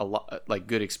like a lot like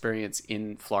good experience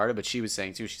in Florida, but she was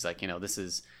saying too, she's like, this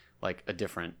is like a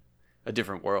different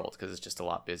world because it's just a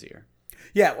lot busier.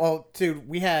 Yeah, well, dude,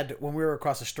 when we were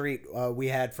across the street, we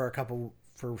had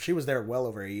she was there well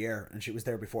over a year, and she was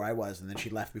there before I was, and then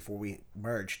she left before we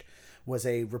merged, was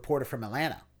a reporter from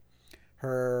Atlanta.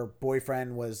 Her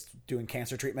boyfriend was doing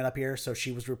cancer treatment up here, so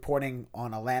she was reporting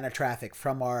on Atlanta traffic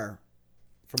from our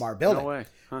building. No way.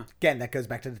 Huh. Again, that goes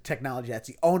back to the technology. That's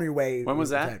the only way. When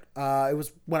was that? It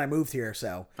was when I moved here,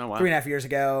 so 3.5 years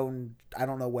ago, and I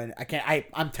don't know when.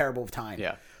 I'm terrible with time.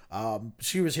 Yeah.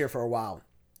 She was here for a while.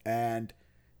 And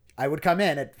I would come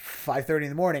in at 5:30 in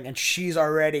the morning, and she's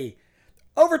already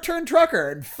overturned trucker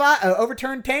and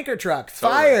overturned tanker truck,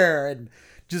 fire, and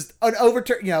just an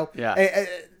overturn.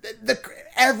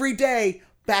 Every day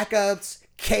backups,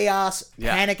 chaos,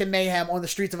 panic, and mayhem on the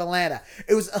streets of Atlanta.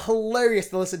 It was hilarious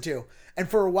to listen to. And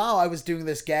for a while, I was doing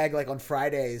this gag like on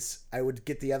Fridays. I would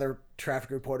get the other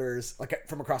traffic reporters like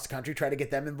from across the country, try to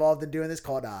get them involved in doing this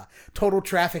called Total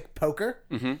Traffic Poker,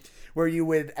 where you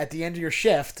would, at the end of your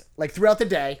shift, like throughout the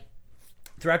day,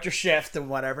 throughout your shift and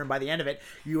whatever, and by the end of it,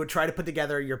 you would try to put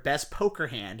together your best poker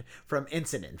hand from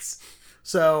incidents.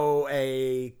 So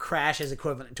a crash is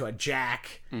equivalent to a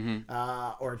jack,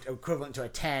 or equivalent to a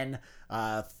 10.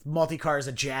 Multi-car is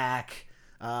a jack.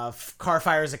 Car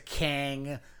fire is a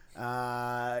king.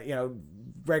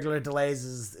 Regular delays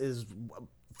is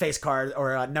face cards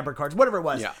or number cards, whatever it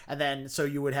was. Yeah. And then so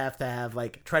you would have to have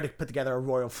try to put together a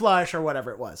royal flush or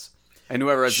whatever it was. And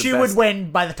whoever has she the best... would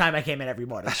win by the time I came in every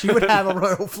morning. She would have a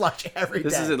royal flush every day.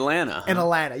 This is Atlanta. Huh? In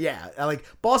Atlanta, yeah.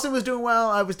 Boston was doing well.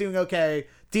 I was doing okay.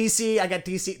 DC, I got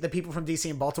the people from DC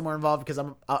and Baltimore involved because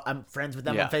I'm friends with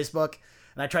them on Facebook.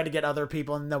 And I tried to get other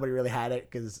people, and nobody really had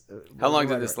it. Because how long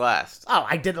did this last? Oh,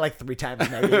 I did it 3 times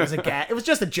maybe. It was it was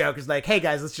just a joke. It's hey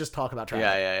guys, let's just talk about traffic.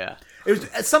 Yeah. It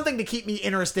was something to keep me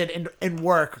interested in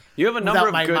work. You have a number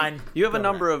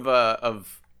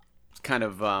of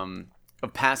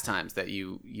pastimes that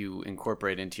you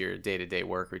incorporate into your day-to-day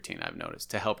work routine, I've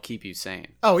noticed, to help keep you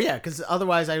sane. Oh yeah, because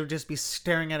otherwise I would just be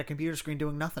staring at a computer screen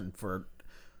doing nothing for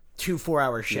 2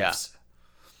 4-hour shifts.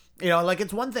 Yeah.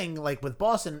 It's one thing with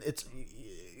Boston, it's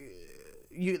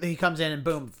he comes in and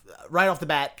boom, right off the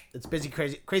bat, it's busy,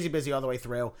 crazy busy all the way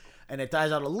through, and it dies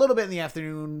out a little bit in the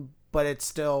afternoon, but it's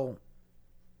still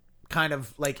kind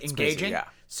of engaging. Busy, yeah.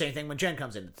 Same thing when Jen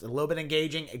comes in. It's a little bit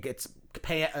engaging. It gets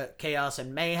chaos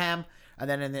and mayhem. And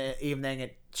then in the evening,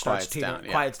 it starts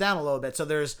quiets down a little bit. So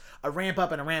there's a ramp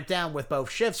up and a ramp down with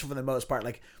both shifts for the most part.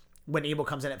 When Evil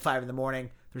comes in at 5 a.m,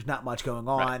 there's not much going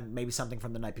on. Right. Maybe something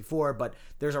from the night before, but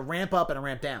there's a ramp up and a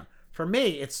ramp down. For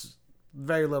me, it's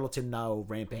very little to no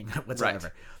ramping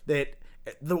whatsoever. Right.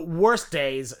 The worst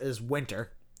days is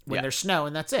winter when there's snow,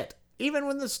 and that's it. Even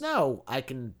when there's snow, I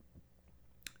can...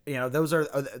 those are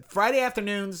Friday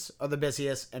afternoons are the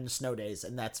busiest and snow days,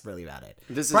 and that's really about it.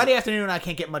 Friday afternoon, I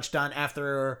can't get much done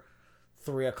after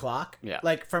 3:00. Yeah,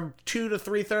 from 2 to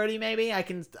 3:30, maybe I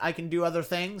can do other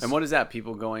things. And what is that?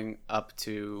 People going up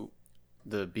to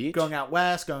the beach, going out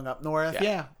west, going up north.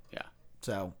 Yeah.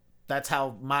 So that's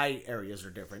how my areas are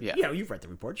different. Yeah, you've read the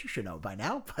reports, you should know by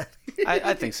now. But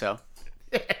I think so.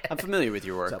 I'm familiar with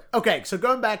your work. So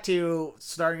going back to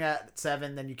starting at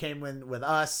 7, then you came in with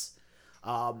us.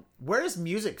 Where does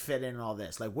music fit in all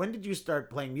this? When did you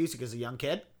start playing music as a young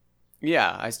kid?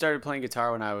 Yeah, I started playing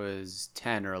guitar when I was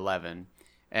 10 or 11.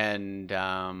 And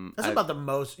that's about the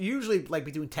most, usually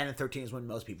between 10 and 13 is when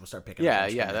most people start picking up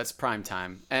instruments. Yeah, that's prime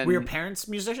time. And were your parents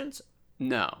musicians?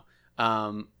 No.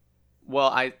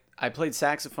 Well, I played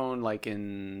saxophone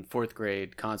in 4th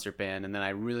grade concert band, and then I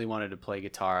really wanted to play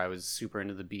guitar. I was super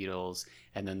into the Beatles,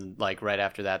 and then right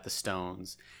after that, the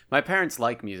Stones. My parents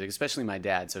like music, especially my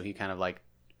dad, so he kind of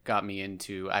got me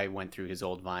into... I went through his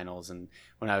old vinyls, and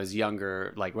when I was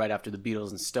younger, right after the Beatles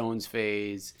and Stones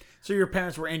phase... So your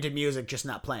parents were into music, just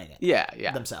not playing it?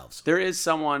 Yeah. Themselves? There is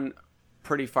someone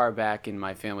pretty far back in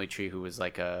my family tree who was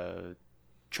a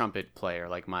trumpet player,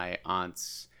 my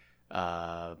aunt's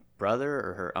brother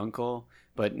or her uncle,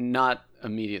 but not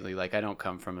immediately. I don't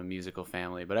come from a musical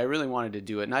family, but I really wanted to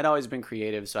do it, and I'd always been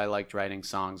creative, so I liked writing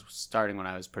songs starting when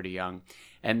I was pretty young.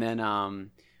 And then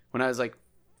when I was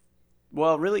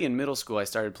really in middle school, I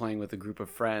started playing with a group of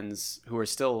friends who are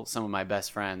still some of my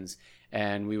best friends,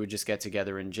 and we would just get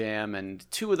together and jam. And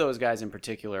 2 of those guys in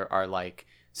particular are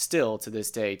still to this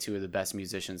day 2 of the best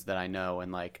musicians that I know,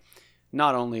 and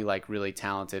not only really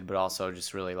talented, but also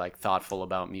just really thoughtful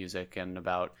about music and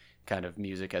about kind of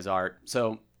music as art.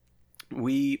 So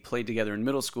we played together in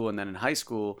middle school, and then in high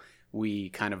school we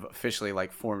kind of officially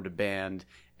formed a band,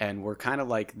 and we're kind of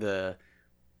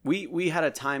we had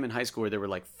a time in high school where there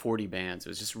were 40 bands. It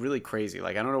was just really crazy.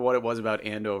 I don't know what it was about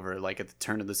Andover at the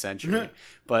turn of the century,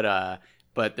 but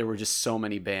there were just so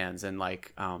many bands, and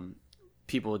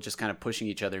people just kind of pushing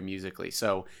each other musically.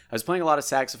 So I was playing a lot of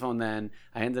saxophone then.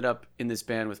 I ended up in this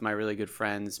band with my really good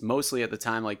friends, mostly at the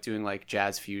time doing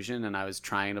jazz fusion, and I was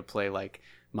trying to play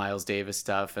Miles Davis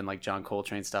stuff and John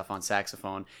Coltrane stuff on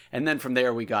saxophone. And then from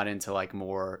there we got into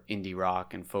more indie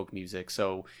rock and folk music.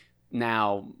 So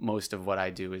now most of what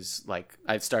I do is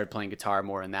I've started playing guitar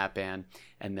more in that band,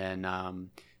 and then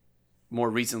more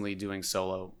recently doing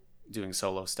solo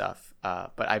stuff.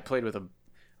 But I played with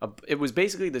it was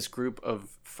basically this group of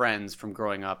friends from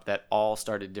growing up that all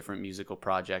started different musical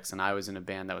projects, and I was in a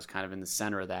band that was kind of in the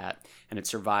center of that, and it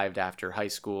survived after high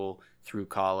school through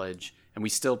college, and we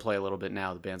still play a little bit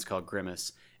now. The band's called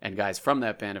Grimace, and guys from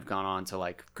that band have gone on to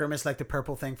like Grimace, like the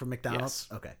purple thing from McDonald's.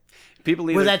 Yes. Okay. People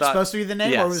Was that supposed to be the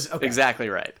name? Yes, or was okay. Exactly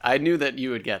right. I knew that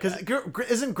you would get that. Because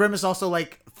isn't Grimace also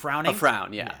like frowning? A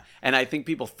frown, yeah. And I think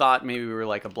people thought maybe we were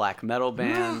like a black metal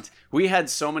band. We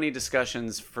had so many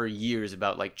discussions for years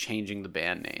about like changing the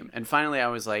band name. And finally I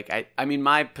was like, I mean,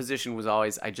 my position was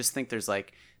always, I just think there's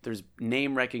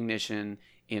name recognition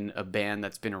in a band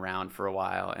that's been around for a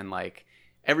while. And like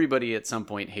everybody at some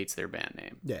point hates their band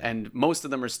name. Yeah. And most of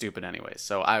them are stupid anyway.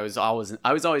 So I was always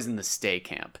in the stay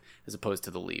camp as opposed to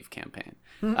the leave campaign.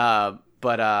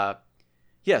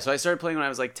 Yeah, so I started playing when I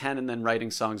was like 10 and then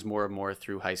writing songs more and more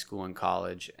through high school and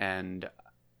college. And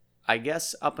I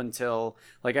guess up until,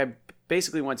 like, I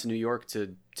basically went to New York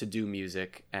to do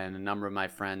music, and a number of my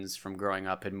friends from growing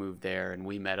up had moved there, and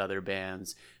we met other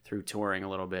bands through touring a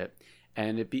little bit.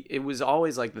 And it was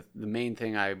always like the main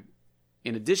thing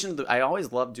in addition to I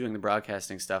always loved doing the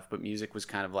broadcasting stuff, but music was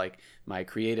kind of like my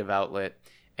creative outlet.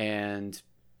 And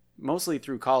mostly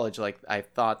through college, like, I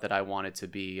thought that I wanted to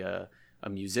be a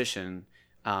musician.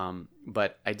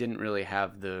 But I didn't really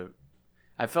have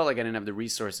I felt like I didn't have the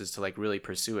resources to like really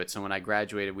pursue it. So when I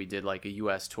graduated, we did like a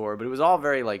US tour, but it was all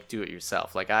very like do it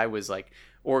yourself. Like I was like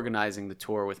organizing the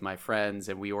tour with my friends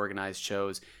and we organized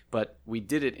shows, but we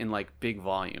did it in like big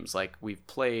volumes. Like we've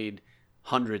played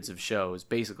hundreds of shows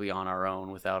basically on our own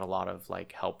without a lot of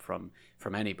like help from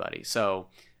anybody. So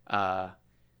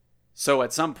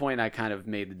at some point I kind of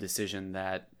made the decision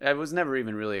that it was never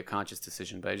even really a conscious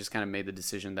decision, but I just kind of made the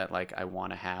decision that like I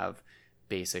want to have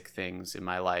basic things in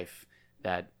my life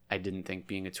that I didn't think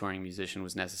being a touring musician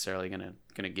was necessarily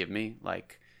gonna give me,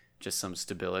 like just some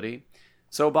stability.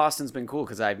 So Boston's been cool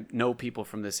because I know people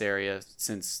from this area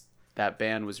since that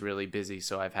band was really busy.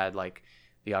 So I've had like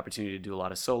the opportunity to do a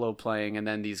lot of solo playing, and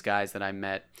then these guys that I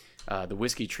met, the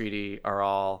Whiskey Treaty, are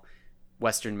all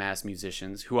Western Mass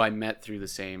musicians who I met through the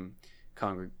same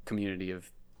community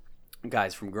of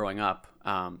guys from growing up.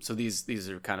 So these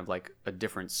are kind of like a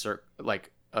different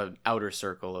like an outer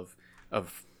circle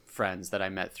of friends that I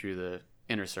met through the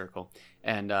inner circle,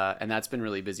 and that's been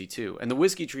really busy too. And the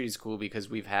Whiskey Treaty is cool because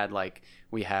we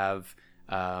have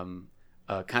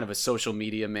a kind of a social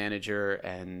media manager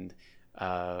and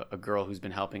a girl who's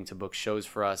been helping to book shows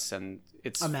for us, and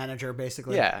it's a manager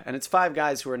basically. Yeah, and it's 5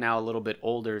 guys who are now a little bit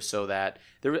older, so that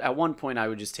at one point I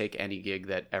would just take any gig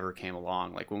that ever came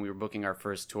along. Like when we were booking our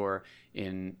first tour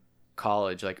in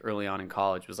college, like early on in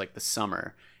college, was like the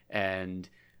summer, and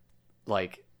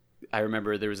like I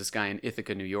remember there was this guy in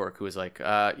Ithaca, New York, who was like,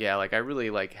 yeah, like I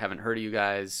really like haven't heard of you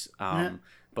guys,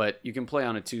 but you can play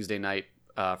on a Tuesday night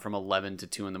from 11 to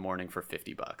 2 in the morning for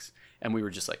 $50. And we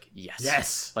were just like,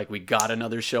 yes, like we got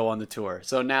another show on the tour.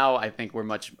 So now I think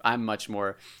I'm much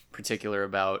more particular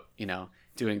about,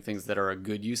 doing things that are a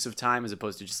good use of time as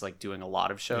opposed to just like doing a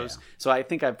lot of shows. Yeah. So I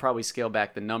think I've probably scaled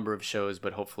back the number of shows,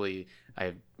 but hopefully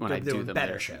when I do them,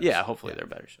 better shows. Yeah, hopefully they're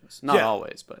better shows. Not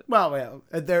always, but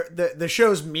the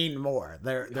shows mean more.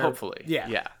 They're hopefully,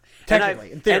 yeah.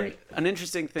 Technically, in theory. And an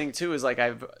interesting thing too is like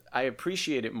I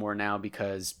appreciate it more now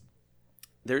because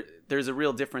there's a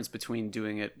real difference between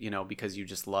doing it, because you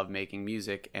just love making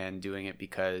music and doing it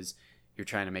because you're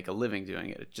trying to make a living doing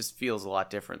it. It just feels a lot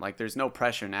different. Like there's no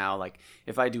pressure now. Like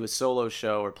if I do a solo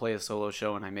show or play a solo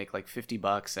show and I make like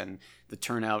 $50 and the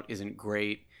turnout isn't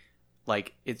great,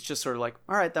 like it's just sort of like,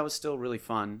 all right, that was still really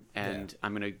fun and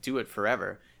I'm going to do it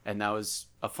forever. And that was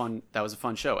a fun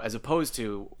show, as opposed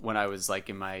to when I was like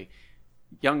in my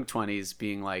young 20s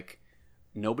being like,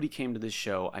 nobody came to this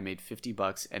show. I made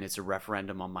 $50 and it's a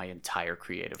referendum on my entire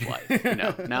creative life.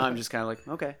 Now I'm just kind of like,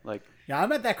 okay, like, yeah,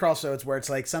 I'm at that crossroads where it's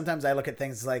like, sometimes I look at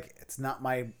things like it's not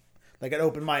like an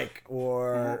open mic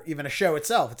or even a show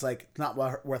itself. It's like, it's not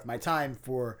worth my time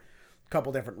for a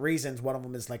couple different reasons. One of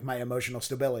them is like my emotional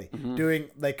stability.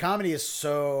 Doing like comedy is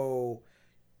so,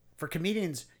 for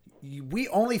comedians, we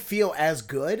only feel as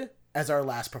good as our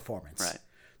last performance. Right.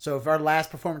 So if our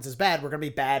last performance is bad, we're going to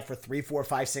be bad for 3, 4,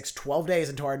 5, 6, 12 days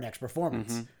until our next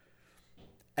performance.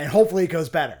 And hopefully it goes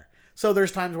better. So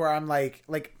there's times where I'm like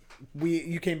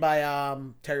you came by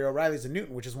Terry O'Reilly's in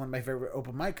Newton, which is one of my favorite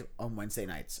open mic on Wednesday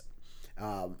nights.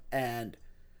 But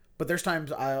there's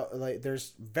times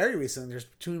there's very recently, there's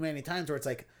too many times where it's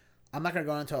like, I'm not going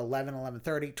to go until 11,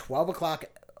 11:30, 12 o'clock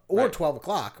or 12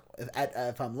 o'clock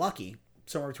if I'm lucky,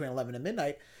 somewhere between 11 and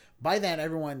midnight. By then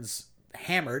everyone's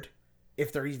hammered.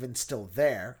 If they're even still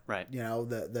there, right?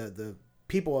 The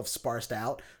people have sparsed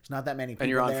out. There's not that many people.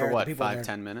 And you're on there. for what?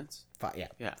 5-10 minutes?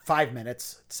 5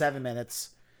 minutes, 7 minutes.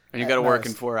 And you got to work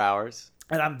in 4 hours.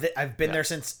 And I've been there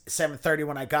since 7:30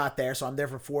 when I got there, so I'm there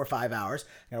for 4 or 5 hours.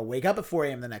 I gotta wake up at 4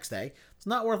 a.m. the next day. It's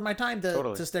not worth my time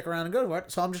to stick around and go to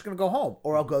it, so I'm just gonna go home,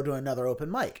 or I'll go to another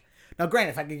open mic. Now,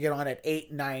 granted, if I can get on at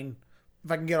 8, 9,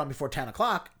 if I can get on before 10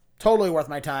 o'clock, totally worth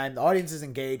my time. The audience is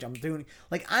engaged. I'm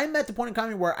at the point in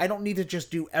comedy where I don't need to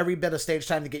just do every bit of stage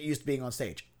time to get used to being on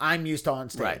stage. I'm used to on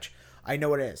stage. Right. I know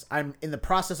what it is. I'm in the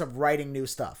process of writing new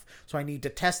stuff, so I need to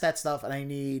test that stuff, and I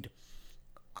need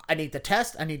to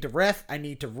test, I need to riff, I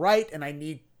need to write, and I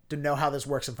need to know how this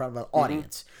works in front of an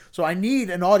audience. So I need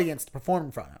an audience to perform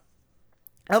in front of.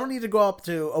 I don't need to go up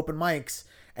to open mics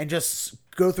and just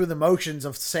go through the motions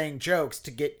of saying jokes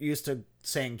to get used to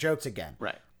saying jokes again.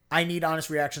 Right. I need honest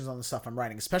reactions on the stuff I'm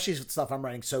writing, especially with stuff I'm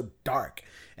writing so dark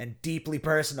and deeply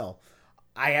personal.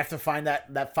 I have to find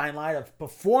that fine line of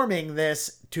performing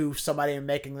this to somebody and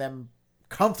making them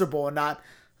comfortable and not,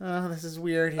 oh, this is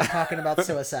weird. He's talking about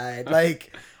suicide.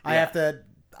 Like, I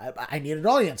need an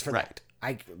audience for that.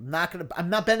 I'm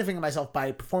not benefiting myself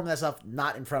by performing that stuff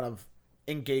not in front of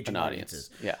engaging audiences.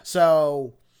 Yeah.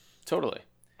 So, totally.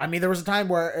 I mean, there was a time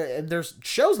where there's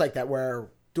shows like that where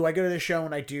do I go to this show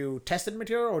and I do tested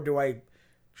material, or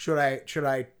should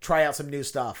I try out some new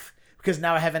stuff? Because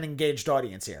now I have an engaged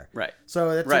audience here. Right.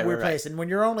 So that's a weird place. And when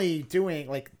you're only doing,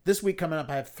 like, this week coming up,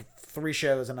 I have 3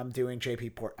 shows, and I'm doing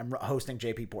I'm hosting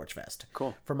JP Porch Fest.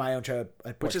 Cool. For my own show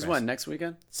at Porch Which is Fest. when, next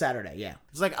weekend? Saturday, yeah.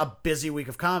 It's like a busy week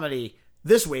of comedy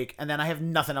this week, and then I have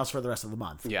nothing else for the rest of the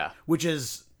month. Yeah. Which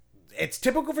is, it's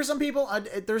typical for some people.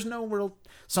 There's no real,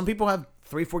 some people have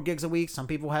 3-4 gigs a week. Some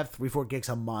people have 3-4 gigs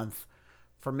a month.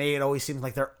 For me, it always seems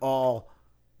like they're all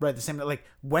right the same. Like,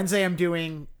 Wednesday I'm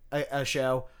doing a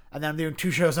show, and then I'm doing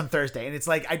 2 shows on Thursday. And it's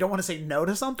like, I don't want to say no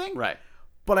to something. Right.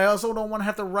 But I also don't want to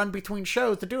have to run between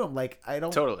shows to do them. Like, I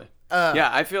don't... Totally. Yeah,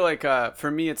 I feel like,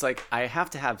 for me, it's like, I have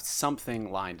to have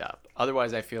something lined up.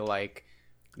 Otherwise, I feel like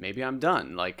maybe I'm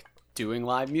done, like, doing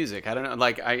live music. I don't know.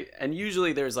 Like, and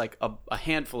usually there's, like, a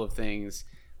handful of things,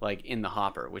 like, in the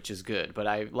hopper, which is good. But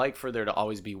I like for there to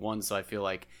always be one, so I feel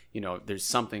like, you know, there's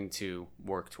something to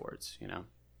work towards, you know?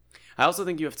 I also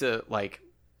think you have to, like...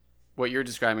 What you're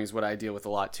describing is what I deal with a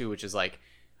lot too, which is like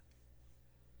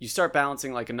you start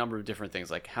balancing like a number of different things,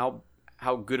 like how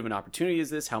good of an opportunity is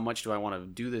this? How much do I want to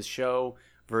do this show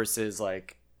versus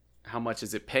like how much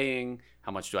is it paying?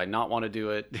 How much do I not want to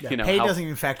do it? Yeah, you know, pay doesn't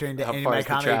even factor into any of my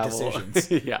comedy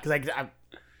decisions. Yeah, because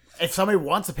if somebody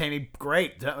wants to pay me,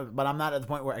 great, but I'm not at the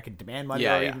point where I can demand money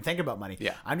or even think about money.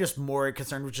 Yeah, I'm just more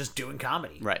concerned with just doing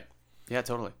comedy. Right. Yeah,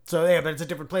 totally. So yeah, but it's a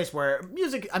different place where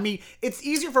music. I mean, it's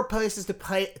easier for places to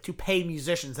pay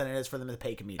musicians than it is for them to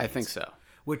pay comedians. I think so.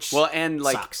 Which and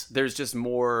like sucks. There's just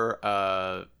more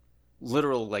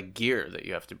literal like gear that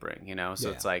you have to bring, you know. So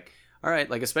it's like, all right,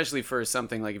 like especially for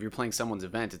something like if you're playing someone's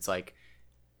event, it's like,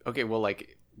 okay, well,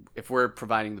 like if we're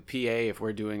providing the PA, if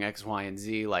we're doing X, Y, and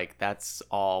Z, like that's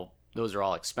all. Those are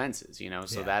all expenses, you know.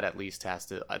 So that at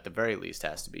the very least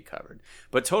has to be covered.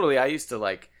 But totally, I used to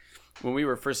like. When we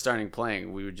were first starting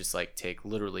playing, we would just like take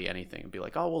literally anything and be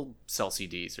like, "Oh, we'll sell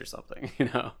CDs or something," you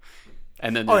know.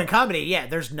 And then in comedy, yeah,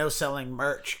 there's no selling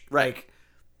merch, right? Like,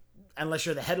 unless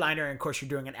you're the headliner, and of course you're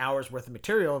doing an hour's worth of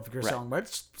material. If you're selling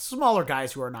merch, smaller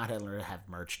guys who are not headliners have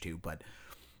merch too, but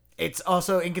it's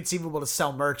also inconceivable to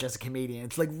sell merch as a comedian.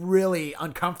 It's like really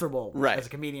uncomfortable as a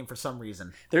comedian for some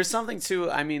reason. There's something too.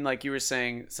 I mean, like you were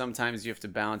saying, sometimes you have to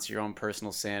balance your own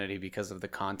personal sanity because of the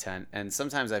content, and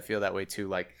sometimes I feel that way too.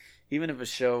 Like. Even if a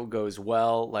show goes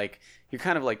well, like you're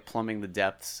kind of like plumbing the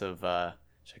depths of.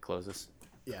 Should I close this?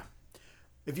 Yeah.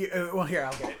 If you well, here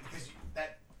I'll get it because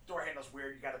that door handle's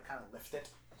weird. You got to kind of lift it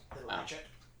to latch it.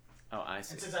 Oh, I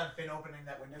see. And since I've been opening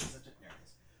that window,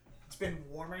 it's been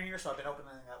warmer in here, so I've been opening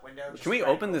that window. Can we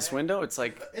open this window? It's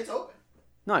like it's open.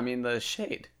 No, I mean the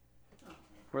shade. Oh.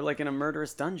 We're like in a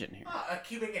murderous dungeon here.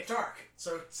 Keeping it dark,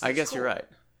 so I guess you're right.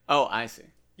 Oh, I see.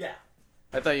 Yeah.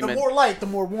 I thought you meant... The more light, the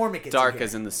more warm it gets. Dark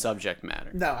as in the subject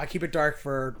matter. No, I keep it dark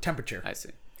for temperature. I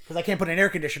see. Because I can't put an air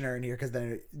conditioner in here because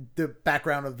then the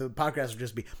background of the podcast would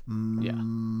just be...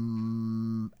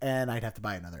 and I'd have to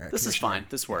buy another air conditioner. This is fine.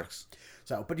 This works.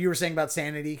 So, but you were saying about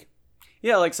sanity?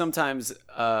 Yeah, like sometimes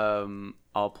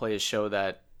I'll play a show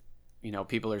that, you know,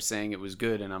 people are saying it was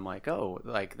good, and I'm like, oh,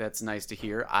 like, that's nice to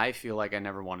hear. I feel like I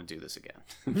never want to do this again.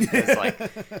 It's like,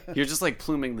 you're just, like,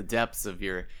 pluming the depths of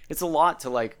your... It's a lot to,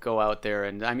 like, go out there,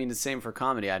 and, I mean, the same for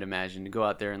comedy, I'd imagine, to go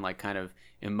out there and, like, kind of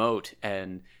emote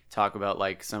and talk about,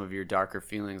 like, some of your darker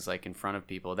feelings, like, in front of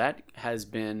people. That has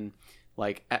been,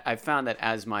 like, I've found that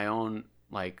as my own,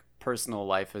 like, personal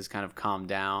life has kind of calmed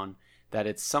down, that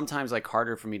it's sometimes like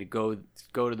harder for me to go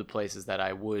to the places that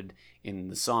I would in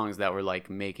the songs that were like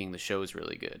making the shows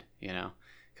really good, you know,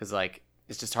 because like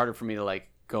it's just harder for me to like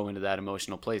go into that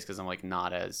emotional place because I'm like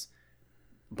not as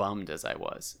bummed as I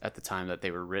was at the time that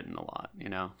they were written a lot, you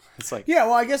know? It's like, Yeah,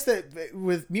 well, I guess that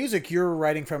with music, you're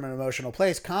writing from an emotional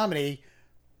place. Comedy,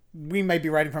 we might be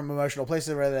writing from emotional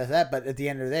places rather than that, but at the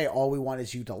end of the day, all we want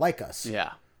is you to like us.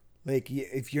 yeah. Like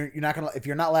if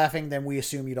you're not laughing, then we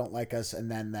assume you don't like us,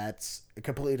 and then that's a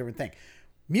completely different thing.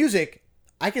 Music,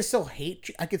 I could still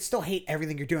hate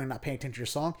everything you're doing, not paying attention to your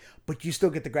song, but you still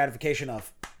get the gratification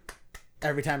of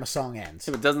every time a song ends.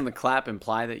 Yeah, but doesn't the clap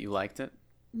imply that you liked it?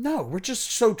 No, we're just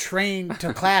so trained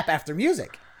to clap after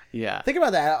music. Yeah. Think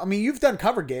about that. I mean, you've done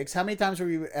cover gigs. How many times were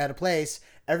you at a place,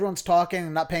 everyone's talking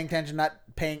and not paying attention, not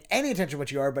paying any attention to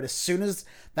what you are, but as soon as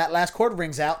that last chord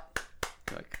rings out,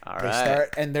 Like, all they right.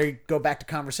 start and they go back to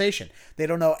conversation. They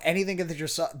don't know anything that you're.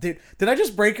 Did I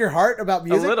just break your heart about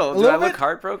music? A little. Do I look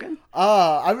heartbroken?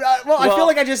 I feel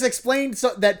like I just explained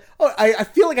that. Oh, I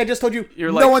feel like I just told you. You're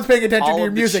No like, one's paying attention all to your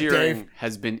of the music, cheering Dave.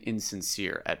 has been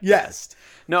insincere at Yes. best.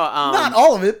 No, Not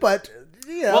all of it, but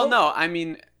you know. well, no, I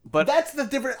mean, but That's the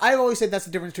difference. I always say that's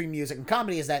the difference between music and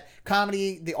comedy. Is that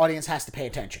comedy, the audience has to pay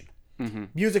attention. Mm-hmm.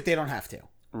 Music, they don't have to.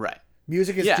 right.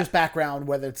 Music is Yeah. just background,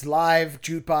 whether it's live,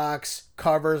 jukebox,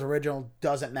 covers, original,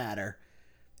 doesn't matter.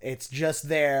 It's just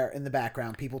there in the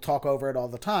background. People talk over it all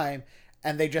the time,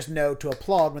 and they just know to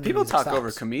applaud when the People music talk stops.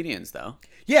 over comedians, though.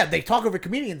 Yeah, they talk over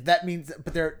comedians. That means,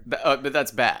 but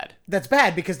That's bad. that's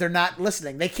bad because they're not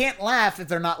listening. They can't laugh if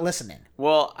they're not listening.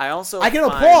 Well, I also I can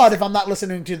find- applaud if I'm not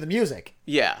listening to the music.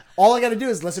 Yeah, All I got to do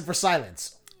is listen for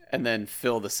silence and then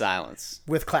fill the silence.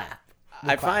 with clap.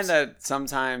 I find that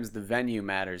sometimes the venue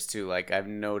matters too. Like I've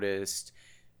noticed,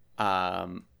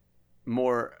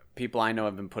 more people I know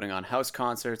have been putting on house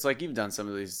concerts. Like you've done some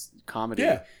of these comedy,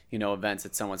 Yeah. events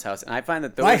at someone's house, and I find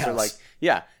that those My are house. like,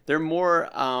 yeah, they're more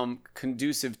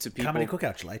conducive to people Comedy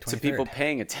Cookout, July 23rd. to people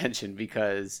paying attention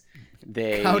because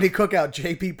they Comedy Cookout,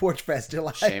 JP Porch Fest,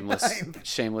 July shameless 9th.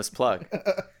 shameless plug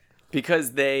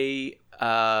because they're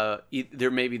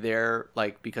maybe there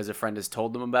like because a friend has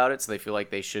told them about it, so they feel like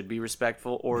they should be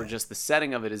respectful, or just the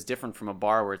setting of it is different from a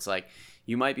bar where it's like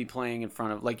you might be playing in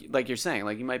front of like you're saying,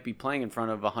 like you might be playing in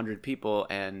front of 100 people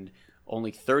and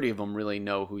only 30 of them really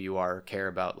know who you are or care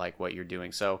about like what you're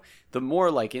doing. So the more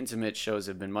like intimate shows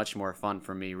have been much more fun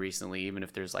for me recently, even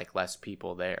if there's like less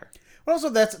people there. But also,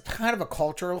 that's kind of a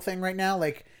cultural thing right now,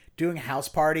 like doing house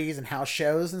parties and house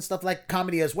shows and stuff, like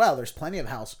comedy as well. There's plenty of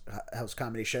house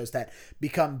comedy shows that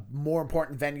become more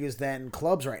important venues than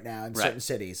clubs right now in certain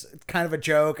cities. It's kind of a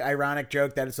joke, ironic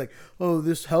joke that it's like, oh,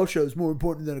 this house show is more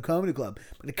important than a comedy club,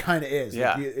 but it kind of is.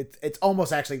 Yeah. Like, it's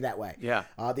almost actually that way. Yeah.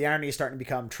 The irony is starting to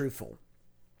become truthful,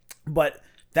 but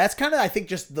that's kind of, I think,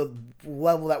 just the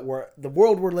level that the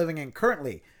world we're living in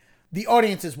currently. The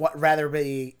audience is what rather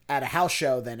be at a house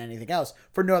show than anything else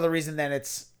for no other reason than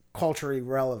it's culturally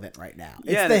relevant right now.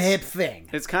 It's the hip thing.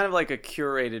 It's kind of like a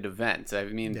curated event. I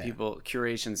mean,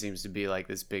 curation seems to be like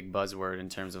this big buzzword in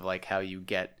terms of like how you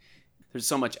get, there's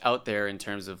so much out there in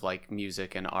terms of like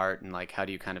music and art and like how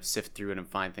do you kind of sift through it and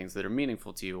find things that are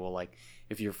meaningful to you. Well, like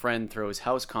if your friend throws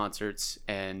house concerts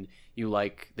and you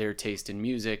like their taste in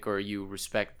music or you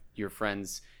respect your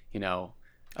friend's,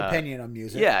 Opinion on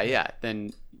music. yeah,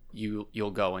 then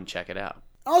you'll go and check it out.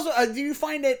 Also, do you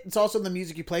find it's also the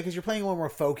music you play because you're playing a little more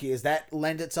folky? Does that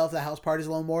lend itself to house parties a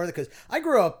little more? Because I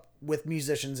grew up with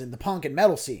musicians in the punk and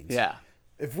metal scenes. Yeah.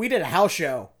 If we did a house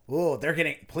show,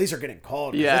 police are getting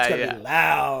called. Yeah, it's gonna be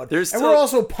loud. There's and still- we're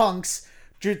also punks,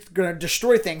 just gonna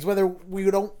destroy things, whether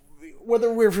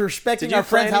we're respecting Did you our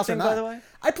play friend's house or anything, not. by the way?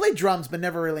 I played drums, but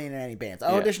never really in any bands.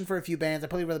 I Yeah. auditioned for a few bands. I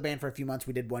played with a band for a few months.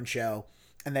 We did one show,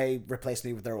 and they replaced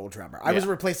me with their old drummer. I was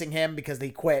replacing him because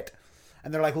he quit,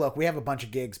 and they're like, "Look, we have a bunch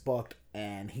of gigs booked,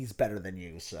 and he's better than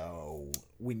you, so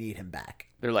we need him back."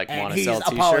 They're like, And want to he's sell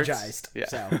t-shirts? apologized. Yeah.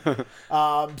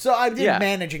 So I did Yeah.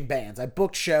 managing bands. I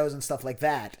booked shows and stuff like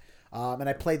that, and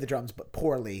I played the drums, but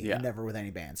poorly, Yeah. and never with any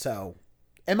band. So,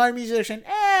 am I a musician?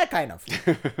 Kind of.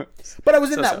 But I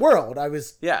was in that world. I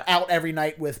was out every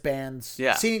night with bands,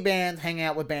 seeing bands, hanging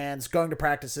out with bands, going to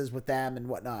practices with them and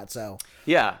whatnot. So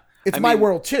Yeah. it's my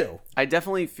world too. I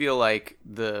definitely feel like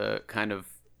the kind of,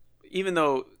 even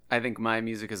though I think my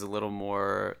music is a little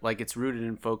more, like it's rooted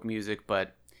in folk music,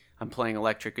 but I'm playing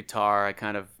electric guitar. I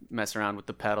kind of mess around with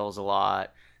the pedals a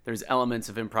lot. There's elements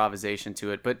of improvisation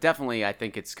to it, but definitely I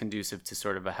think it's conducive to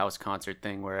sort of a house concert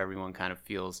thing where everyone kind of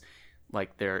feels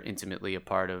like they're intimately a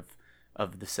part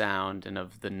of the sound and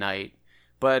of the night.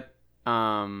 But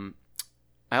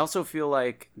I also feel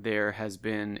like there has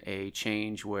been a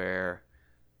change where,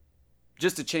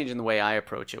 just a change in the way I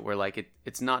approach it, where like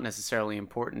it's not necessarily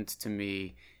important to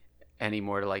me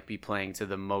anymore to like be playing to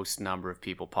the most number of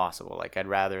people possible. Like I'd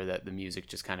rather that the music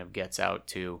just kind of gets out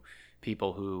to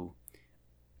people who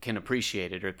can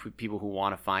appreciate it or people who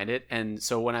want to find it. And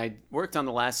so when I worked on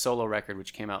the last solo record,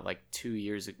 which came out like a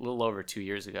little over 2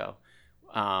 years ago,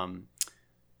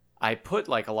 I put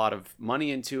like a lot of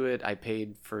money into it. I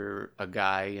paid for a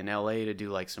guy in LA to do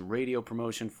like some radio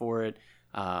promotion for it.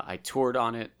 I toured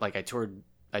on it. Like I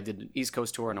did an East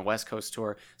Coast tour and a West Coast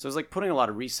tour. So I was like putting a lot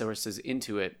of resources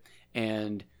into it.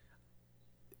 And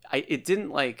it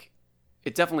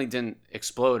definitely didn't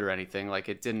explode or anything. Like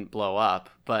it didn't blow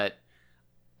up, but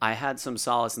I had some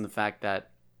solace in the fact that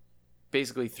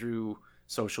basically through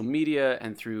social media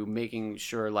and through making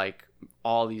sure like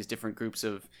all these different groups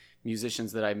of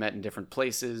musicians that I met in different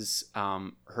places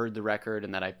heard the record,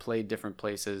 and that I played different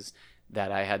places,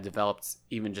 that I had developed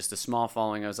even just a small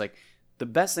following. I was like, the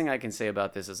best thing I can say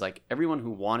about this is like everyone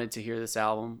who wanted to hear this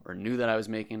album or knew that I was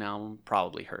making an album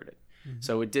probably heard it. Mm-hmm.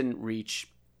 So it didn't reach,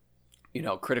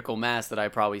 critical mass that I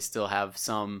probably still have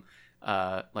some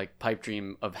like pipe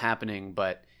dream of happening,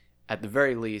 but at the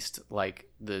very least, like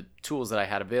the tools that I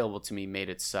had available to me made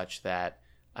it such that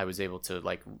I was able to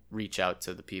like reach out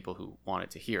to the people who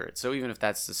wanted to hear it. So even if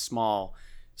that's a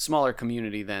smaller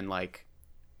community than like,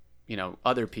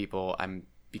 other people, I'm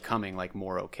becoming like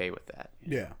more okay with that.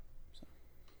 Yeah.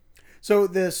 So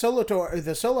the solo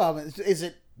album, is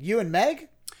it you and Meg?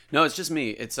 No, it's just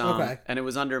me. It's okay. And it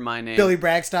was under my name. Billy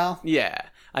Bragg style? Yeah.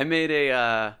 I made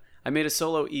a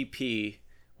solo EP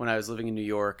when I was living in New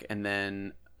York, and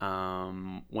then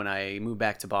when I moved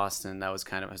back to Boston, I was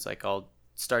like, I'll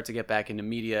start to get back into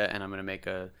media and I'm going to make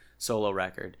a solo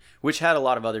record, which had a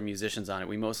lot of other musicians on it.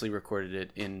 We mostly recorded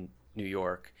it in New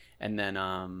York. And then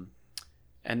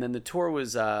the tour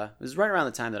was right around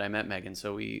the time that I met Megan.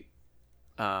 So we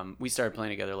started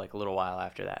playing together like a little while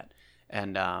after that.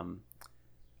 And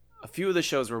a few of the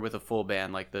shows were with a full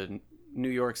band, like the New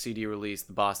York CD release,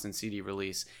 the Boston CD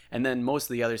release, and then most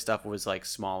of the other stuff was like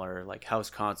smaller, like house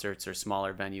concerts or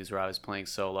smaller venues where I was playing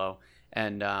solo.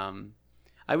 And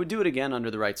I would do it again under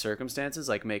the right circumstances,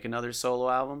 like make another solo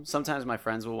album. Sometimes my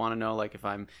friends will want to know, like,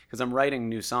 because I'm writing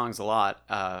new songs a lot,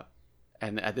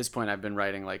 and at this point I've been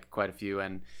writing like quite a few,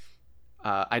 and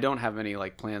I don't have any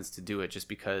like plans to do it just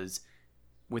because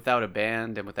without a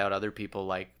band and without other people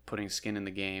like putting skin in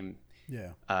the game.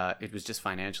 Yeah. It was just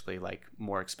financially like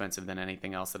more expensive than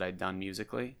anything else that I'd done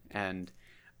musically. And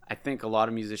I think a lot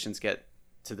of musicians get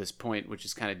to this point, which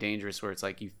is kind of dangerous, where it's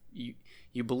like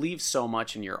you believe so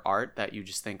much in your art that you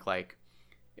just think like,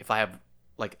 if I have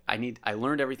like, I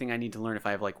learned everything I need to learn. If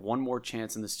I have like one more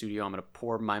chance in the studio, I'm going to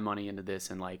pour my money into this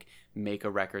and like make a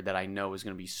record that I know is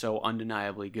going to be so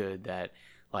undeniably good that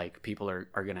like people are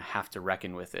going to have to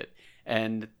reckon with it.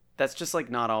 And that's just like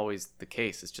not always the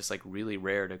case. It's just like really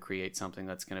rare to create something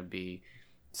that's going to be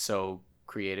so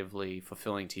creatively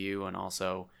fulfilling to you and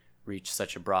also reach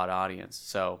such a broad audience.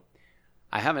 So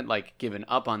I haven't like given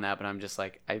up on that, but I'm just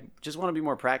like, I just want to be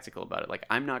more practical about it. Like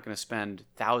I'm not going to spend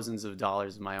thousands of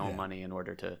dollars of my own money in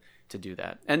order to do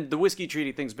that. And the Whiskey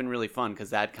Treaty thing's been really fun because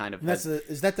that kind of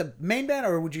is that the main band,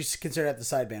 or would you consider that the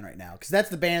side band right now? Because that's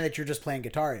the band that you're just playing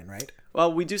guitar in, right?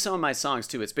 Well, we do some of my songs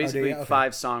too. It's basically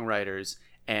 5 songwriters,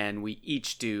 and we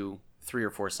each do 3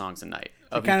 or 4 songs a night.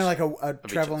 Kind of like a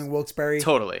traveling Wilkes-Barre.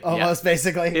 Totally. Almost,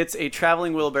 basically. It's a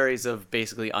traveling Wilburys of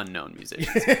basically unknown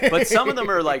musicians. But some of them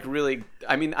are like really,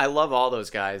 I mean, I love all those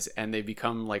guys, and they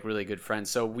become like really good friends.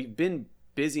 So we've been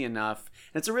busy enough,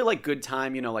 and it's a real like good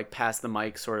time, like pass the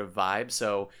mic sort of vibe.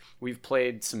 So we've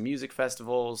played some music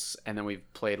festivals, and then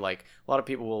we've played like, a lot of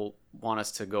people will want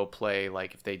us to go play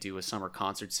like if they do a summer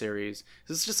concert series.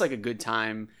 So it's just like a good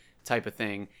time type of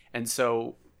thing. And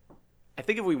so I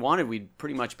think if we wanted, we'd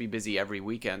pretty much be busy every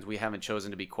weekend. We haven't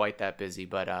chosen to be quite that busy,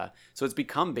 but so it's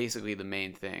become basically the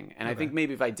main thing. And I think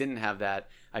maybe if I didn't have that,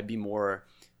 I'd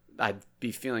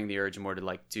be feeling the urge more to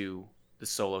like do the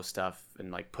solo stuff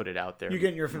and like put it out there. You're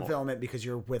getting your fulfillment because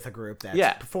you're with a group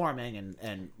that's performing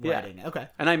and writing. Yeah. Okay.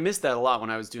 And I missed that a lot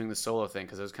when I was doing the solo thing,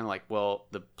 because I was kind of like, well,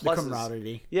 the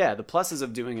camaraderie. Yeah, the pluses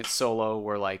of doing it solo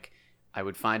were like I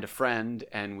would find a friend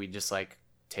and we'd just like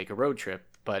take a road trip,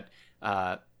 but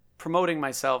promoting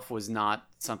myself was not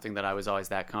something that I was always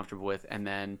that comfortable with. And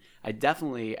then I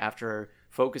definitely, after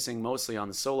focusing mostly on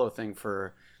the solo thing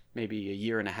for maybe a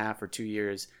year and a half or 2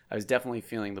 years, I was definitely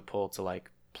feeling the pull to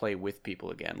like play with people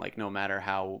again. Like no matter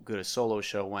how good a solo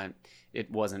show went,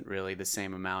 it wasn't really the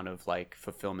same amount of like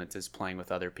fulfillment as playing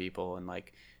with other people and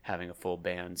like having a full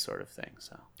band sort of thing.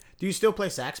 So do you still play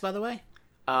sax, by the way?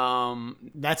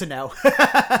 That's a no.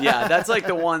 Yeah, that's like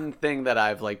the one thing that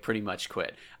I've like pretty much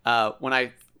quit.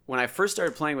 When I first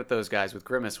started playing with those guys, with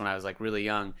Grimace, when I was like really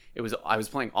young, I was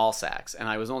playing all sax, and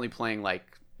I was only playing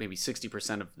like maybe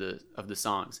 60% of the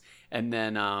songs. And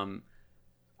then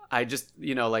I just,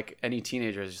 like any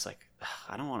teenager is just like, "Ugh,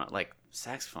 I don't want to like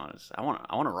saxophone. I want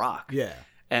to rock. Yeah.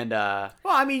 And well,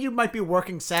 I mean, you might be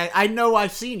working sax. I know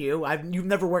I've seen you. You've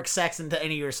never worked sax into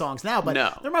any of your songs now, but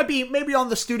No. there might be maybe on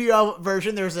the studio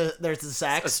version. There's a a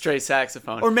sax, straight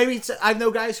saxophone. or maybe I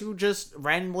know guys who just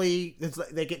randomly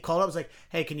they get called up. It's like,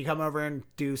 hey, can you come over and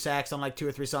do sax on like 2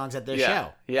 or 3 songs at this show?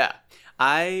 Yeah.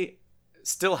 I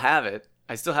still have it.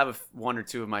 I still have one or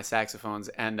two of my saxophones,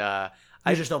 and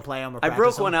I just don't play them. Or I practice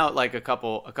broke them. one out like a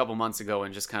couple months ago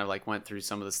and just kind of like went through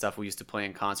some of the stuff we used to play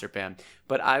in concert band.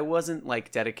 But I wasn't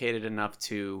like dedicated enough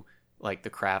to like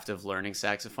the craft of learning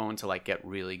saxophone to like get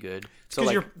really good. So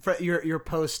like you're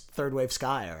post third wave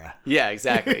ska era. yeah,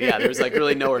 exactly. Yeah, there was like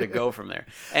really nowhere to go from there.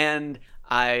 And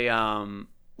I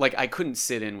like I couldn't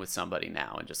sit in with somebody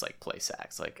now and just like play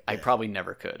sax. Like I probably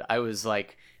never could. I was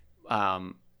like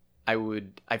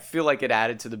I feel like it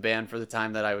added to the band for the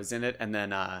time that I was in it, and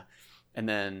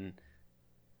then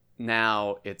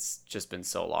now it's just been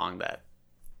so long that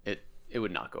it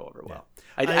would not go over well.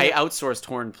 I outsourced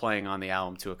horn playing on the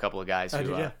album to a couple of guys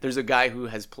who there's a guy who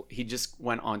he just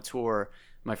went on tour,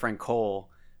 my friend Cole,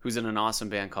 who's in an awesome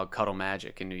band called Cuddle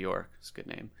Magic in New York. It's a good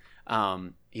name.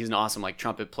 He's an awesome like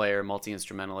trumpet player,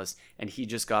 multi-instrumentalist, and he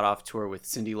just got off tour with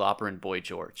Cyndi Lauper and Boy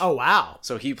George. Oh wow.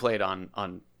 So he played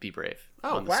on Be Brave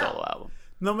on the solo album.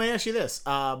 No, let me ask you this.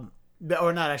 Or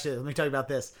not actually. Let me tell you about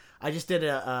this. I just did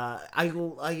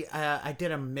I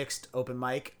did a mixed open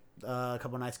mic a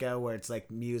couple nights ago where it's like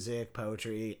music,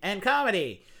 poetry, and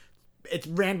comedy. It's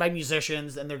ran by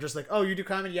musicians, and they're just like, "Oh, you do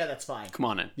comedy? Yeah, that's fine. Come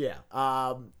on in." Yeah.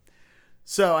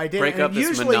 So I did break up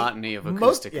this monotony of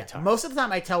acoustic guitar. Most of the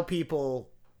time,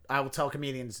 I will tell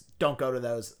comedians, don't go to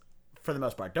those. For the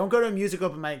most part, don't go to a music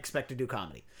open mic expect to do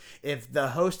comedy. If the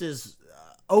host is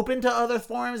open to other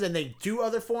forms and they do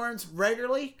other forms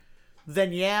regularly,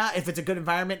 then yeah, if it's a good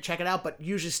environment, check it out. But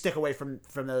usually stick away from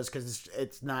those because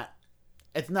it's not.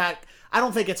 I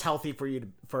don't think it's healthy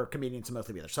for comedians to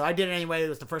mostly be there. So I did it anyway. It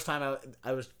was the first time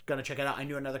I was gonna check it out. I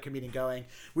knew another comedian going.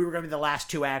 We were gonna be the last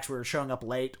 2 acts. We were showing up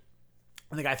late,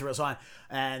 and the guy threw us on.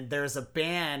 And there's a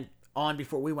band on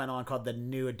before we went on called The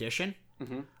New Edition.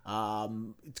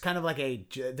 Mm-hmm. It's kind of like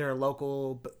they're a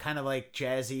local, kind of like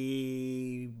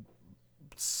jazzy,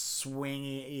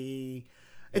 swingy.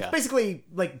 It's basically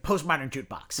like postmodern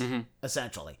jukebox,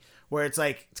 essentially, where it's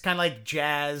like it's kind of like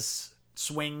jazz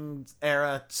swing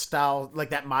era style, like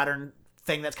that modern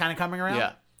thing that's kind of coming around.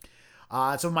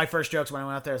 Yeah. So my first jokes when I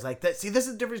went out there was like, see, this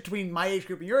is the difference between my age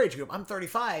group and your age group. I'm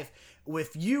 35.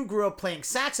 If you grew up playing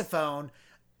saxophone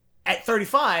at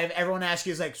 35, everyone asks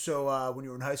you is like, so when you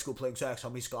were in high school playing sax, how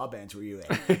many ska bands were you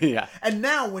in? Yeah. And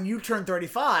now when you turn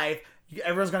 35,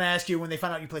 everyone's going to ask you when they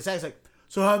find out you play sax, like,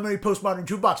 so how many postmodern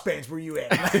jukebox bands were you in?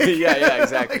 Like, yeah,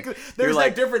 exactly. Like, there's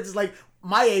that difference. It's like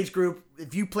my age group,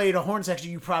 if you played a horn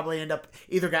section, you probably end up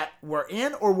were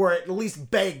in or were at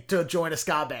least begged to join a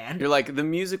ska band. You're like, the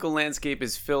musical landscape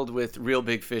is filled with Real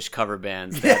Big Fish cover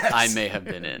bands that I may have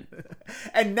been in.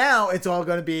 And now it's all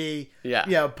going to be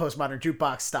postmodern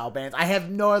jukebox style bands. I have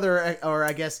no other, or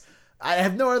I guess I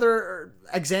have no other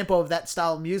example of that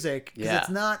style of music because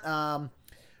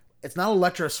it's not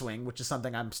electro swing, which is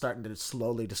something I'm starting to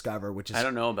slowly discover. Which is I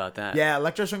don't know about that. Yeah,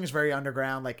 electro swing is very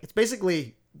underground. Like it's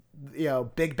basically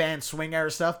big band swing era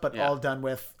stuff, but all done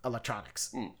with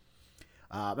electronics.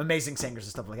 Amazing singers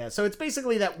and stuff like that. So it's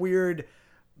basically that weird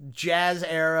jazz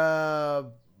era.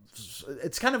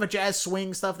 It's kind of a jazz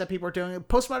swing stuff that people are doing.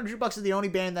 Postmodern Jukebox is the only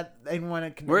band that anyone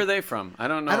can. Where are they from? I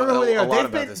don't know. Who they are.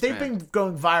 They've been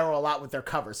going viral a lot with their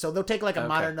covers. So they'll take like a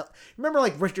modern. Remember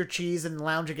like Richard Cheese and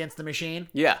Lounge Against the Machine?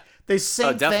 Yeah. They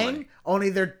same thing, only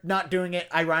they're not doing it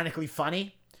ironically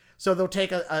funny. So they'll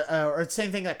take or the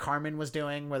same thing that Carmen was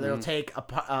doing, where they'll take a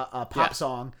pop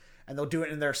song and they'll do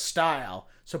it in their style.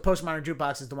 So Postmodern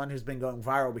Jukebox is the one who's been going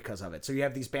viral because of it. So you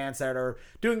have these bands that are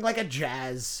doing like a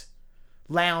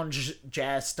lounge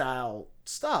jazz style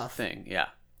stuff thing, yeah,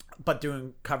 but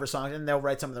doing cover songs, and they'll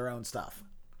write some of their own stuff.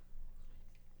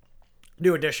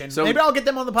 New Edition. So maybe I'll get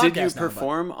them on the podcast. Did you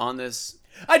perform on this?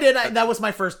 I did. That was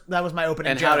my first. That was my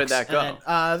opening. And jokes. How did that go?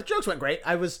 Then, the jokes went great.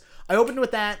 I opened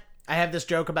with that. I have this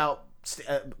joke about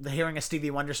hearing a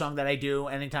Stevie Wonder song that I do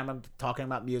anytime I'm talking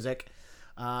about music,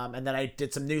 and then I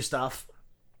did some new stuff,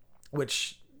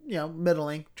 which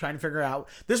middling, trying to figure out.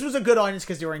 This was a good audience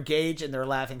because they were engaged and they were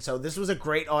laughing. So this was a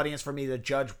great audience for me to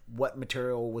judge what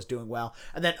material was doing well,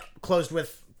 and then closed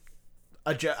with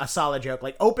a solid joke.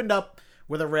 Like opened up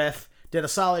with a riff, did a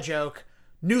solid joke.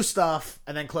 New stuff,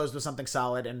 and then closed with something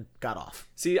solid and got off.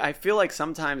 See, I feel like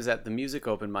sometimes at the music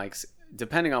open mics,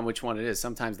 depending on which one it is,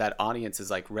 sometimes that audience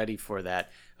is like ready for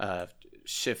that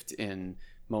shift in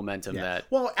momentum that.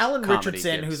 Well, Alan comedy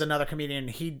Richardson, gives. who's another comedian,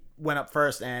 he went up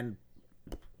first, and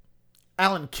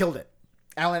Alan killed it.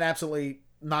 Alan absolutely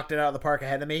knocked it out of the park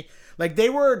ahead of me. Like,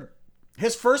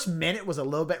 his first minute was a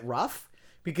little bit rough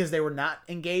because they were not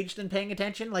engaged in paying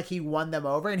attention. Like, he won them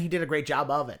over, and he did a great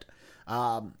job of it.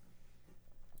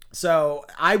 So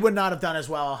I would not have done as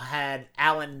well had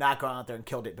Alan not gone out there and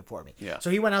killed it before me. Yeah. So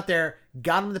he went out there,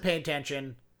 got them to pay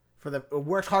attention,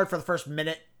 worked hard for the first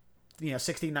minute,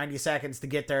 60, 90 seconds to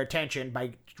get their attention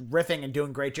by riffing and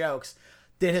doing great jokes,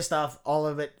 did his stuff, all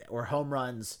of it were home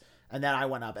runs, and then I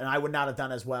went up, and I would not have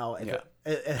done as well.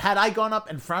 Had I gone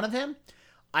up in front of him,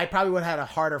 I probably would have had a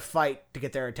harder fight to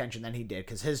get their attention than he did,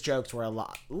 because his jokes were a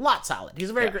lot solid.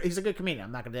 He's he's a good comedian.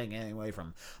 I'm not going to take anything away from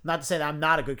him. Not to say that I'm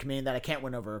not a good comedian, that I can't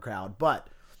win over a crowd, but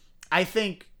I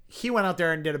think he went out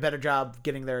there and did a better job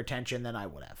getting their attention than I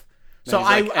would have. So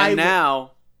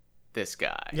now this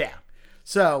guy. Yeah.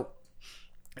 So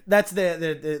that's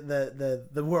the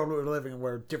world we're living in,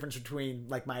 where difference between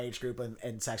like my age group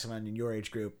and saxophone and your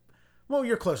age group. Well,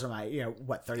 you're closer to my,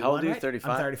 31, How old are you? right?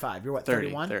 35? I'm 35. You're what, 30,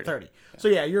 31? 30. 30. So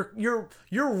yeah,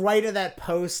 you're right at that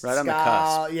post. Right on the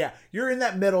cusp. Yeah, you're in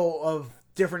that middle of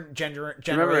different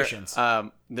generations.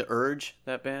 Remember The Urge,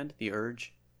 that band? The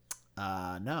Urge?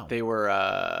 No. They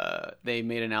were, they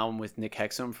made an album with Nick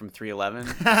Hexum from 311.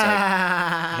 It's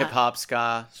like hip-hop,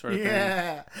 ska sort of thing.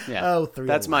 Yeah. Yeah. Oh, 311.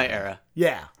 That's my era.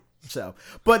 Yeah. So,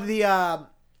 but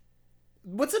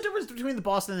what's the difference between the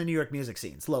Boston and the New York music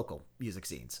scenes, local music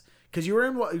scenes? Because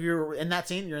you're in that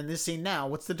scene, you're in this scene now.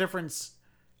 What's the difference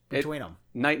between them?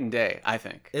 Night and day, I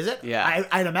think. Is it? Yeah.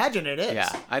 I'd imagine it is. Yeah,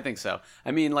 I think so.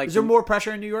 I mean, like, is there more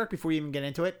pressure in New York before you even get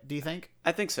into it, do you think?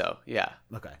 I think so. Yeah.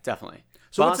 Okay. Definitely.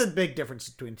 So what's the big difference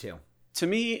between the two? To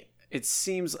me, it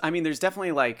seems, I mean, there's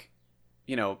definitely like,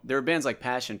 there are bands like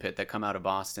Passion Pit that come out of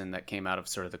Boston that came out of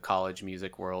sort of the college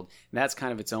music world. And that's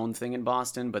kind of its own thing in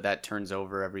Boston, but that turns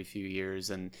over every few years,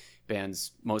 and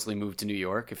bands mostly move to New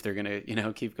York if they're going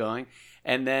to, keep going.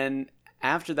 And then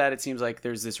after that, it seems like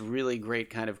there's this really great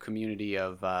kind of community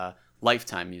of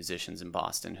lifetime musicians in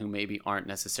Boston who maybe aren't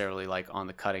necessarily like on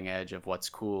the cutting edge of what's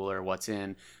cool or what's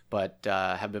in, but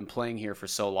have been playing here for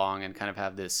so long and kind of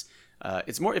have this.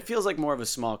 It feels like more of a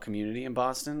small community in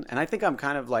Boston, and I think I'm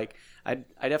kind of like I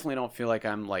definitely don't feel like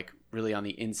I'm like really on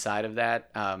the inside of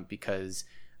that because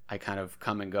I kind of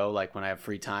come and go. Like when I have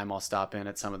free time, I'll stop in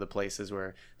at some of the places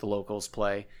where the locals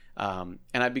play, and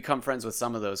I've become friends with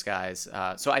some of those guys.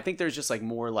 So I think there's just like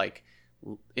more like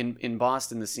in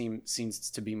Boston, the scene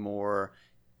seems to be more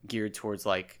geared towards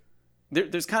like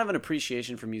there's kind of an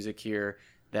appreciation for music here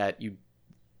that you.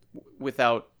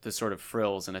 Without the sort of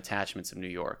frills and attachments of New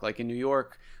York. Like in New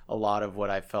York, a lot of what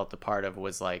I felt a part of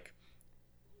was like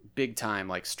big time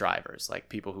like strivers, like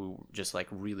people who just like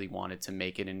really wanted to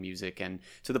make it in music, and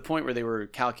to the point where they were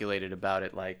calculated about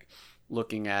it, like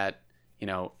looking at,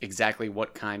 exactly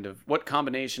what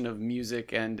combination of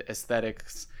music and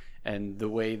aesthetics and the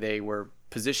way they were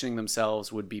positioning themselves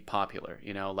would be popular,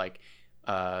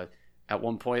 at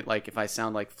one point, like if I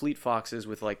sound like Fleet Foxes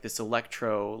with like this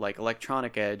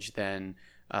electronic edge, then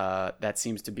that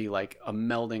seems to be like a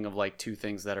melding of like two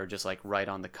things that are just like right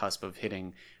on the cusp of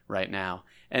hitting right now.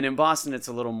 And in Boston, it's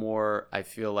a little more, I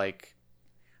feel like,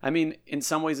 I mean, in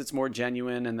some ways it's more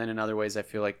genuine. And then in other ways, I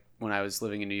feel like when I was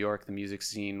living in New York, the music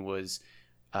scene was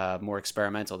more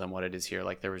experimental than what it is here.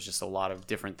 Like there was just a lot of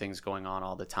different things going on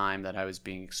all the time that I was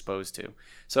being exposed to.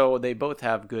 So they both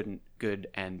have good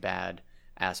and bad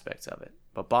aspects of it,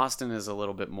 but Boston is a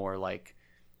little bit more like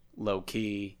low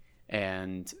key,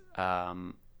 and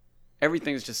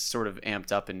everything's just sort of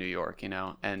amped up in New York,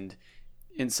 and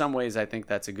in some ways I think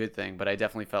that's a good thing, but I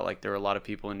definitely felt like there were a lot of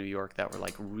people in New York that were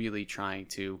like really trying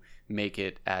to make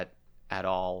it at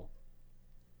all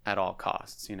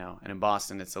costs, and in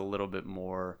Boston it's a little bit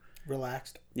more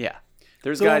relaxed. Yeah,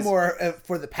 there's a guys little more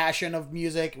for the passion of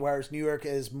music, whereas New York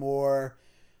is more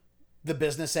the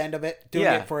business end of it, doing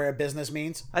it for a business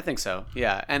means. I think so.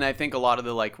 Yeah. And I think a lot of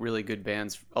the like really good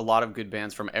bands, a lot of good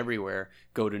bands from everywhere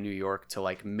go to New York to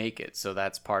like make it. So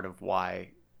that's part of why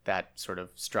that sort of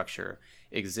structure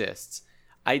exists.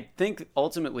 I think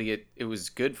ultimately it was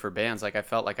good for bands. Like I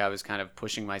felt like I was kind of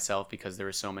pushing myself because there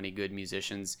were so many good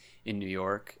musicians in New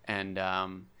York, and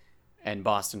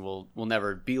Boston will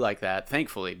never be like that,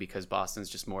 thankfully, because Boston's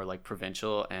just more like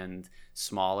provincial and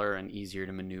smaller and easier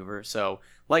to maneuver. So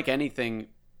like anything,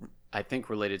 I think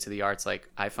related to the arts, like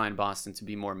I find Boston to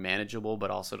be more manageable,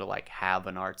 but also to like have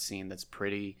an art scene that's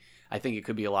pretty, I think it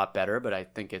could be a lot better, but I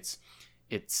think it's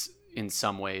in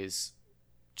some ways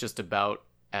just about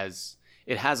as,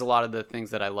 it has a lot of the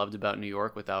things that I loved about New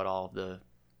York without all of the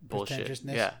bullshit.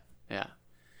 Yeah.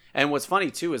 And what's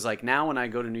funny too is like now when I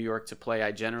go to New York to play,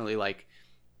 I generally like,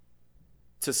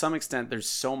 to some extent, there's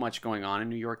so much going on in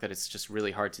New York that it's just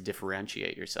really hard to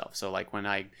differentiate yourself. So like when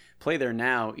I play there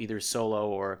now, either solo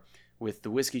or with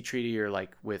the Whiskey Treaty or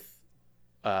like with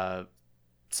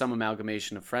some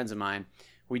amalgamation of friends of mine,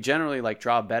 we generally like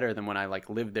draw better than when I like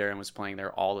lived there and was playing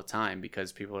there all the time,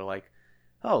 because people are like,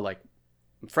 oh, like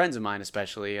friends of mine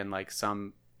especially, and like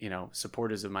some, you know,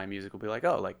 supporters of my music will be like,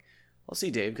 oh, like I'll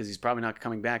see Dave because he's probably not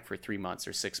coming back for 3 months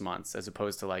or 6 months, as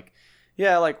opposed to like,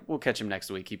 yeah, like we'll catch him next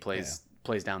week. He plays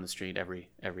down the street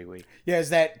every week. Yeah, is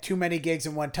that too many gigs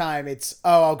in one time? It's,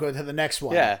 oh, I'll go to the next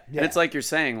one. Yeah. And it's like you're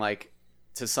saying, like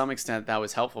to some extent that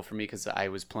was helpful for me because I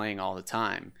was playing all the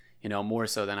time, you know, more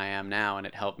so than I am now, and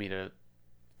it helped me to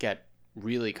get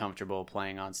really comfortable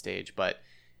playing on stage. But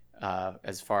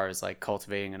as far as like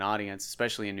cultivating an audience,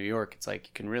 especially in New York, it's like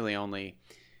you can really only,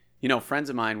 you know, friends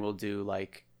of mine will do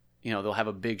like, you know, they'll have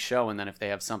a big show, and then if they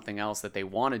have something else that they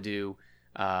want to do,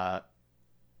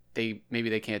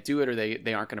 they can't do it, or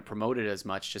they aren't going to promote it as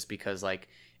much, just because like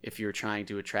if you're trying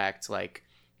to attract like,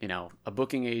 you know, a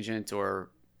booking agent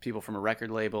or people from a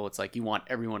record label, it's like you want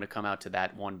everyone to come out to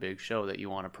that one big show that you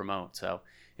want to promote. So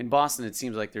in Boston, it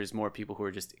seems like there's more people who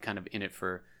are just kind of in it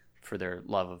for their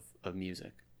love of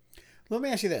music. Let me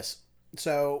ask you this.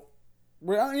 So,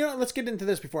 let's get into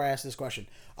this before I ask this question.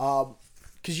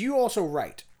 Because you also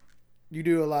write. You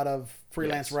do a lot of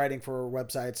freelance writing for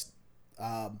websites.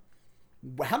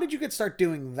 How did you start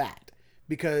doing that?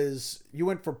 Because you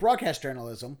went for broadcast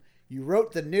journalism. You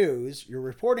wrote the news. You're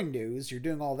reporting news. You're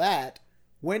doing all that.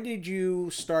 When did you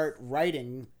start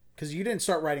writing? Because you didn't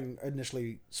start writing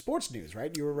initially sports news,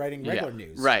 right? You were writing regular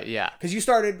news. Right, yeah. Because you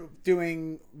started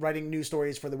writing news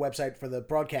stories for the website, for the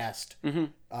broadcast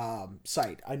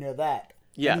site. I know that.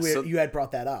 Yeah. You had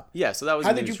brought that up. Yeah, so that was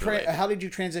how did you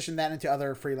transition that into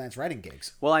other freelance writing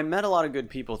gigs? Well, I met a lot of good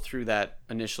people through that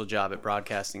initial job at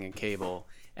broadcasting and cable,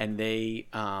 and they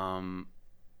kind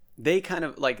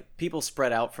of like, people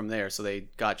spread out from there. So they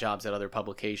got jobs at other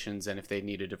publications, and if they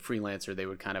needed a freelancer, they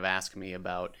would kind of ask me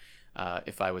about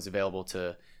if I was available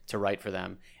to write for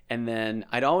them. And then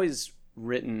I'd always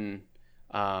written,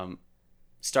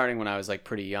 starting when I was like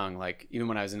pretty young, like even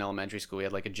when I was in elementary school, we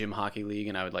had like a gym hockey league,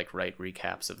 and I would like write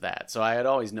recaps of that. So I had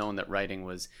always known that writing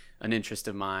was an interest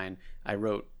of mine. I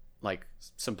wrote like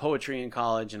some poetry in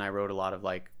college, and I wrote a lot of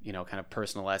like, you know, kind of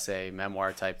personal essay,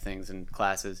 memoir type things in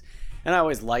classes. And I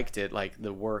always liked it, like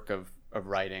the work of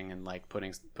writing and like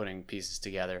putting pieces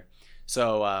together.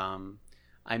 So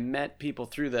I met people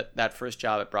through that first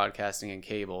job at broadcasting and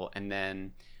cable, and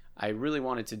then I really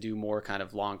wanted to do more kind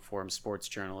of long form sports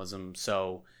journalism.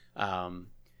 So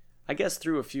I guess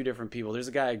through a few different people. There's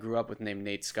a guy I grew up with named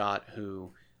Nate Scott,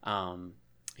 who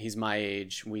he's my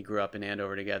age. We grew up in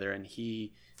Andover together, and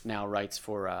he now writes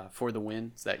for The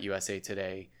Win. It's that USA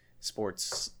Today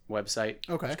sports website,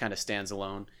 which kind of stands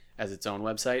alone as its own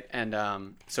website.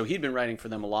 And so he'd been writing for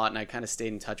them a lot, and I kind of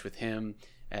stayed in touch with him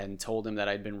and told him that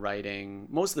I'd been writing.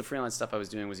 Most of the freelance stuff I was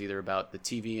doing was either about the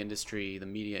TV industry, the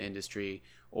media industry,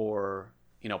 or,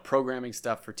 you know, programming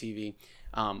stuff for TV,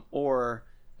 or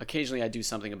occasionally I do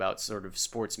something about sort of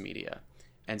sports media.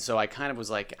 And so I kind of was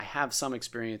like, I have some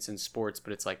experience in sports,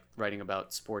 but it's like writing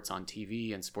about sports on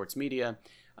TV and sports media.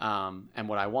 And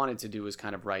what I wanted to do was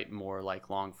kind of write more like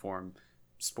long form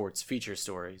sports feature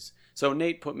stories. So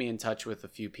Nate put me in touch with a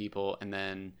few people, and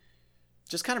then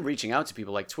just kind of reaching out to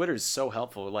people. Like Twitter is so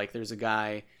helpful. Like there's a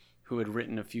guy who had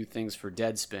written a few things for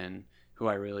Deadspin who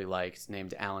I really liked,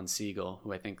 named Alan Siegel,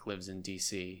 who I think lives in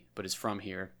DC but is from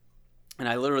here. And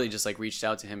I literally just like reached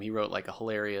out to him. He wrote like a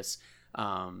hilarious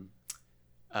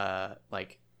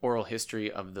like oral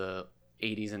history of the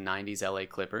 80s and 90s LA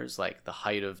Clippers, like the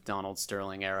height of Donald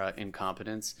Sterling era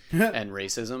incompetence and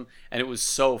racism. And it was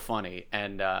so funny.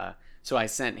 And so I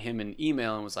sent him an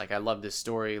email and was like, I love this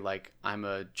story. Like I'm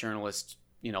a journalist,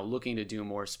 you know, looking to do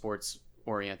more sports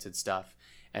oriented stuff.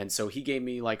 And so he gave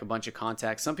me like a bunch of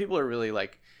contacts. Some people are really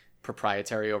like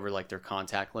proprietary over like their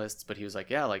contact lists, but he was like,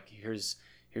 yeah, like here's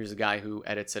a guy who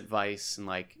edits at Vice, and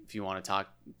like if you want to talk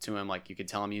to him, like you could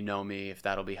tell him you know me, if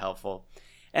that'll be helpful.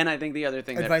 And I think the other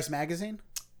thing Vice magazine?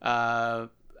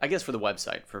 I guess for the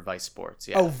website, for Vice Sports.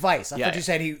 Yeah. Oh, Vice. I thought you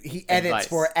said he edits Advice.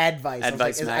 For Advice.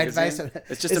 Advice magazine.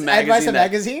 It's just a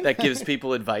magazine that gives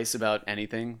people advice about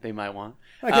anything they might want.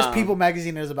 I guess People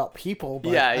magazine is about people,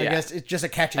 but I guess it's just a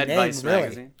catchy Advice name, really.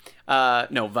 Magazine.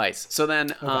 No, Vice. So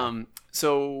then,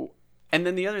 and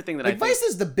then the other thing that like Vice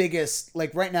is the biggest,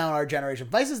 like right now in our generation,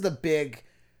 Vice is the big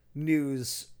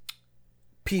news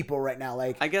people right now.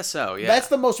 Like I guess so, yeah. That's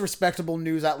the most respectable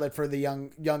news outlet for the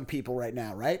young people right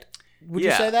now, right? Would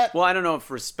you say that? Well, I don't know if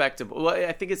respectable. Well,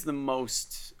 I think it's the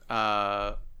most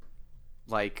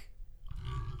like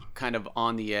kind of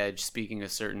on the edge, speaking a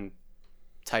certain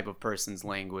type of person's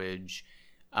language,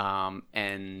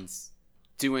 and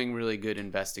doing really good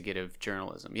investigative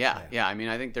journalism. Yeah. I mean,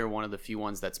 I think they're one of the few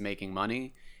ones that's making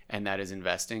money and that is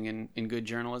investing in good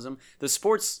journalism. The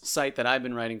sports site that I've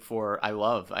been writing for, I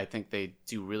love. I think they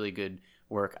do really good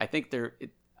work. I think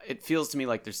it feels to me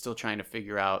like they're still trying to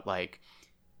figure out like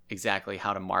exactly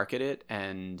how to market it,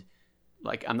 and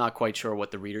like I'm not quite sure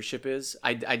what the readership is.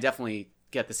 I definitely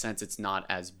get the sense it's not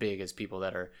as big as people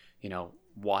that are, you know,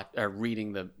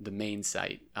 reading the main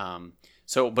site.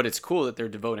 But it's cool that they're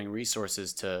devoting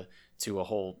resources to a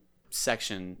whole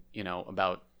section, you know,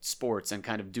 about sports and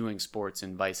kind of doing sports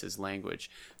in Vice's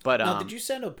language. But now, did you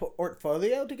send a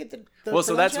portfolio to get the well,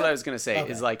 so that's what I was going to say,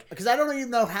 is like, because I don't even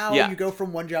know how you go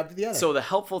from one job to the other. So the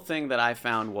helpful thing that I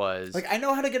found was like, I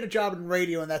know how to get a job in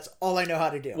radio, and that's all I know how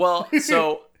to do. Well,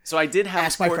 so I did have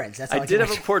ask my friends. That's I did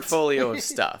have a portfolio of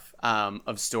stuff,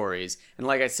 of stories, and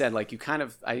like I said, like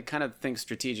I kind of think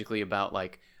strategically about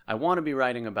like I want to be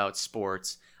writing about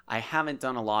sports. I haven't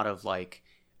done a lot of like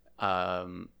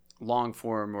long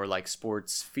form or like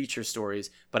sports feature stories,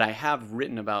 but I have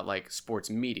written about like sports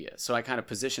media. So I kind of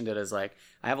positioned it as like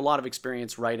I have a lot of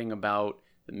experience writing about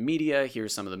the media.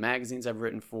 Here's some of the magazines I've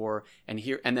written for, and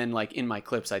then like in my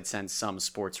clips I'd send some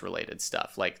sports related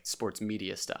stuff, like sports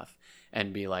media stuff,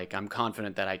 and be like, I'm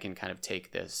confident that I can kind of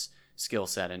take this skill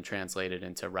set and translate it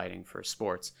into writing for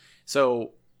sports.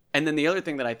 So, and then the other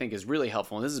thing that I think is really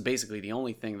helpful, and this is basically the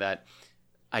only thing that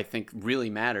I think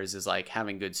really matters, is like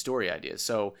having good story ideas.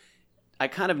 So I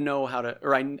kind of know how to,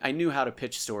 or I knew how to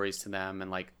pitch stories to them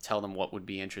and like tell them what would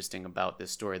be interesting about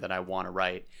this story that I want to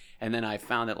write. And then I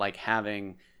found that like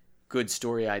having good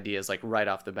story ideas, like right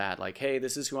off the bat, like, hey,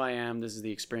 this is who I am, this is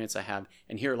the experience I have,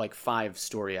 and here are like 5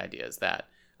 story ideas that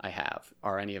I have.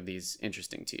 Are any of these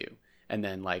interesting to you? And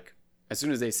then like as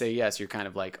soon as they say yes, you're kind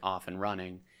of like off and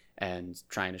running and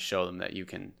trying to show them that you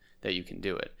can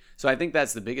do it. So I think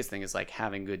that's the biggest thing, is like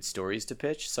having good stories to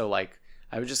pitch. So like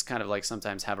I would just kind of like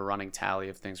sometimes have a running tally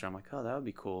of things where I'm like, oh, that would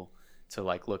be cool to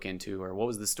like look into, or what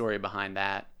was the story behind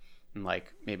that, and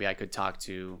like maybe I could talk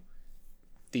to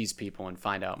these people and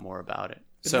find out more about it.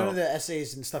 But none of the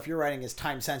essays and stuff you're writing is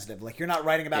time sensitive. Like you're not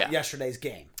writing about yesterday's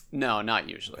game. No, not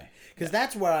usually. Because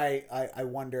that's what I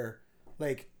wonder.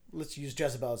 Like, let's use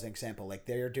Jezebel as an example. Like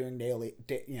they're doing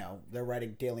they're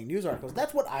writing daily news articles.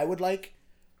 That's what I would like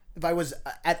if I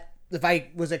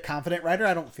was a confident writer.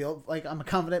 I don't feel like I'm a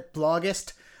confident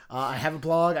bloggist. I have a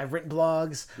blog. I've written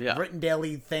blogs. Yeah. I've written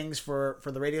daily things for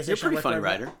the radio station. You're a pretty funny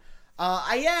writer.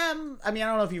 I am. I mean, I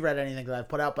don't know if you read anything that I've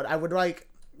put out, but I would like.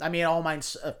 I mean, all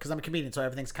mine's because I'm a comedian, so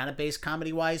everything's kind of based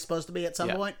comedy wise, supposed to be at some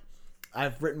point.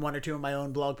 I've written 1 or 2 of my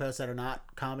own blog posts that are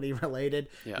not comedy related.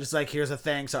 Yeah. Just like, here's a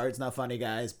thing. Sorry, it's not funny,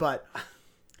 guys. But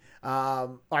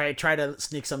I try to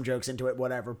sneak some jokes into it,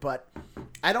 whatever. But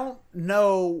I don't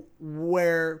know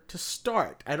where to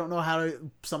start. I don't know how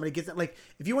somebody gets it. Like,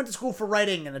 if you went to school for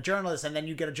writing and a journalist, and then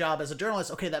you get a job as a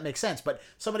journalist, okay, that makes sense. But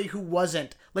somebody who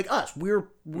wasn't like us, we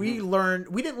didn't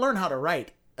learn how to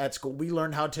write at school. We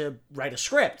learned how to write a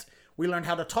script. We learned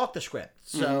how to talk the script.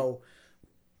 So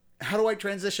how do I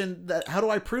transition that? How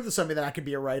do I prove to somebody that I could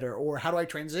be a writer? Or how do I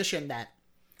transition that?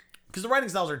 Because the writing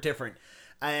styles are different.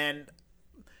 And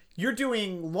you're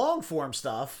doing long form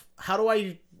stuff. How do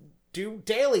I do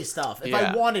daily stuff? If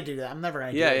I want to do that, I'm never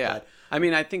going to do it. Yeah. I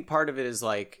mean, I think part of it is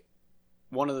like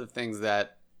one of the things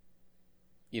that,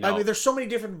 you know. I mean, there's so many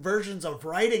different versions of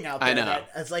writing out there. I know.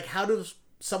 It's like, how does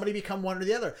somebody become one or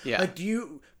the other? Yeah. Like,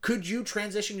 could you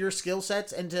transition your skill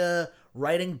sets into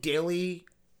writing daily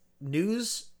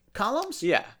news columns?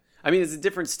 Yeah. I mean, it's a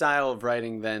different style of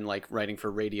writing than like writing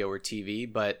for radio or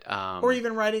TV, but or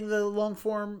even writing the long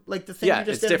form, like the thing you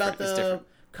just did about the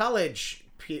college,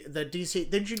 the DC.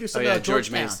 Didn't you do something about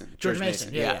George Mason? George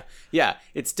Mason. Yeah.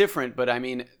 It's different, but I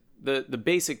mean, the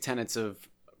basic tenets of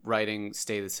writing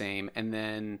stay the same, and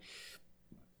then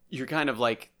you're kind of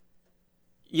like,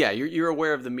 you're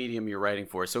aware of the medium you're writing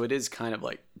for, so it is kind of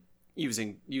like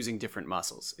using different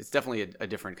muscles. It's definitely a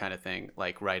different kind of thing,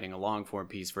 like writing a long form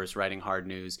piece versus writing hard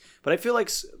news. But I feel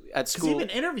like at school, even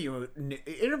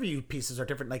interview pieces are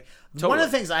different. Like one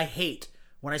of the things I hate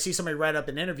when I see somebody write up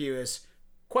an interview is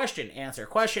question answer.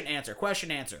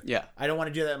 Yeah, I don't want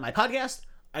to do that in my podcast.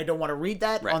 I don't want to read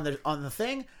that on the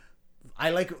thing.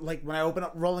 I like when I open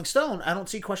up Rolling Stone, I don't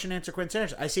see question answer.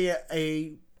 I see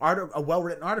a well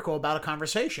written article about a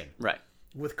conversation, right,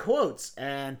 with quotes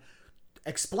and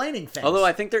explaining things. Although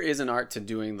I think there is an art to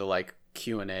doing the like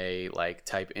Q&A like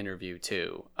type interview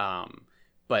too,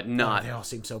 but not. They all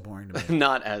seem so boring to me.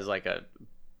 Not as like a.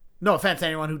 No offense to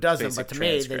anyone who does them, but to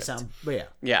me they sound. But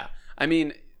yeah. I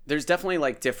mean, there's definitely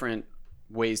like different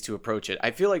ways to approach it.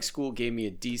 I feel like school gave me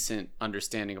a decent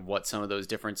understanding of what some of those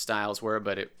different styles were,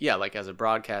 but like as a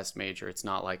broadcast major, it's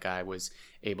not like I was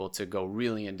able to go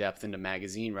really in depth into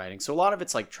magazine writing. So a lot of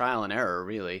it's like trial and error,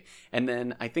 really. And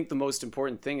then I think the most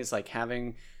important thing is like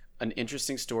having an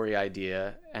interesting story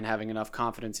idea and having enough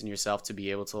confidence in yourself to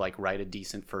be able to like write a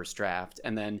decent first draft.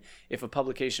 And then if a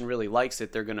publication really likes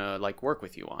it, they're going to like work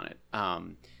with you on it.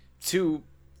 To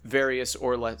various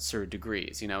or lesser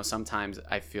degrees, sometimes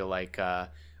I feel like a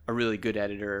really good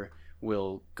editor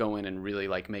will go in and really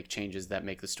like make changes that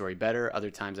make the story better.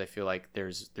 Other times I feel like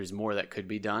there's more that could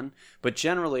be done, but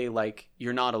generally like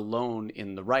you're not alone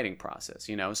in the writing process,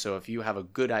 so if you have a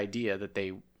good idea that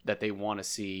they want to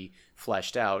see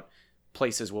fleshed out,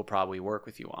 places will probably work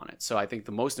with you on it. So I think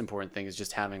the most important thing is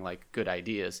just having like good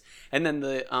ideas. And then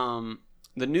the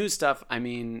news stuff, I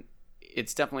mean,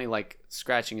 it's definitely like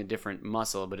scratching a different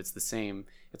muscle, but it's the same.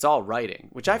 It's all writing,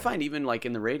 which I find even like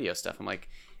in the radio stuff. I'm like,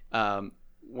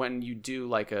 when you do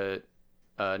like a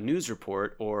news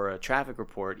report or a traffic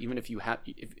report, even if you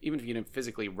didn't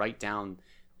physically write down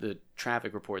the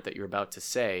traffic report that you're about to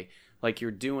say, like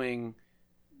you're doing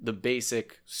the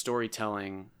basic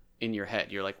storytelling in your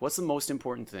head. You're like, what's the most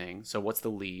important thing? So what's the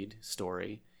lead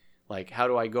story? Like, how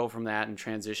do I go from that and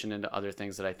transition into other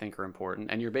things that I think are important?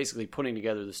 And you're basically putting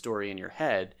together the story in your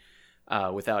head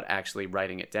without actually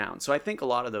writing it down. So I think a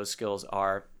lot of those skills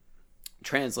are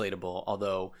translatable,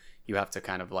 although you have to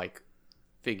kind of like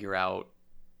figure out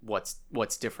what's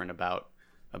different about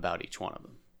each one of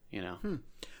them,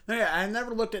 No, yeah, I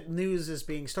never looked at news as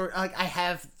being story. Like I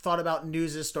have thought about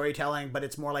news as storytelling, but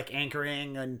it's more like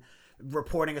anchoring and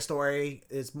reporting a story.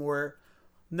 It's more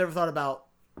never thought about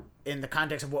in the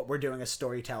context of what we're doing as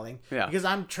storytelling. Yeah. Because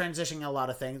I'm transitioning a lot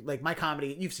of things. Like my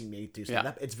comedy, you've seen me do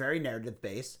stand-up. It's very narrative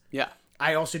based. Yeah.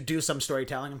 I also do some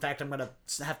storytelling. In fact, I'm going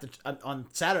to have to, on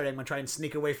Saturday, I'm going to try and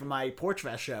sneak away from my Porch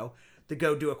Fest show to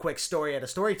go do a quick story at a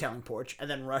storytelling porch and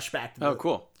then rush back to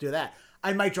cool. do that.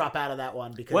 I might drop out of that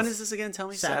one because... When is this again? Tell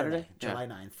me. Saturday? July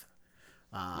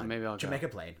 9th. Maybe I'll go. Jamaica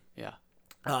Plain. Yeah.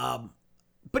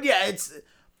 But yeah, it's...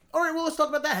 All right, well, let's talk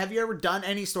about that. Have you ever done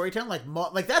any storytelling?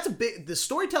 Like that's a big... The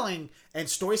storytelling and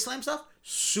story slam stuff,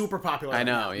 super popular. I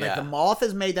know, now. yeah. Like the Moth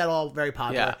has made that all very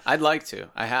popular. Yeah, I'd like to.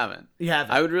 I haven't. You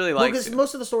haven't? I would really like because to.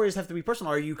 most of the stories have to be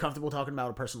personal. Are you comfortable talking about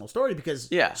a personal story? Because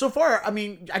Yeah. so far, I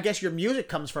mean, I guess your music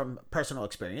comes from personal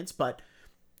experience, but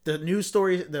the news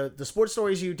stories, the sports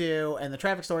stories you do, and the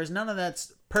traffic stories, none of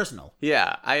that's personal.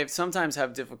 Yeah, I sometimes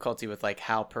have difficulty with like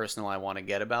how personal I want to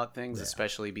get about things,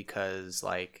 especially because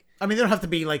like... I mean, they don't have to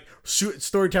be like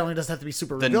storytelling. Doesn't have to be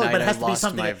super revealing, but it has to be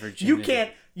something that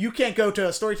you can't go to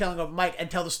a storytelling open mic and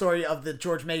tell the story of the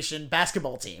George Mason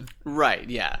basketball team. Right.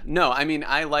 Yeah. No, I mean,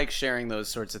 I like sharing those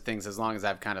sorts of things as long as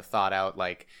I've kind of thought out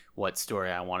like what story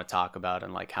I want to talk about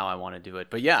and like how I want to do it.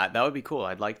 But yeah, that would be cool.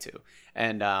 I'd like to.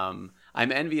 And I'm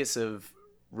envious of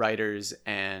writers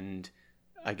and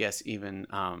I guess even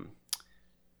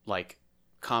like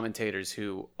commentators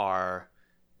who are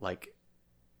like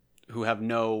who have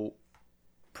no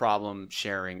problem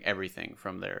sharing everything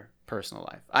from their personal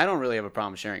life. I don't really have a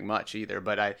problem sharing much either,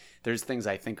 but there's things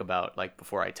I think about like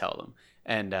before I tell them.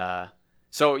 And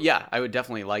so yeah, I would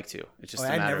definitely like to. It's just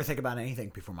I never think about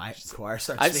anything before I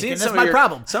start I've speaking. seen That's my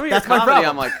problem. Some of your comedy,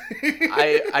 I'm like,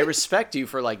 I respect you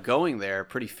for like going there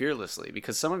pretty fearlessly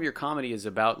because some of your comedy is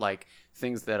about like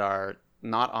things that are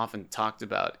not often talked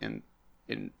about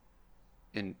in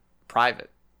private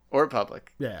or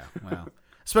public. Yeah, well,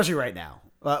 especially right now.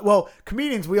 Well,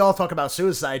 comedians, we all talk about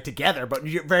suicide together, but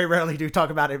you very rarely do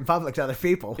talk about it in public to other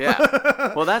people.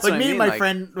 Yeah. Well, that's like what me I mean. and my like,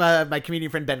 friend, my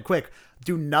comedian friend Ben Quick,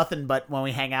 do nothing but when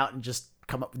we hang out and just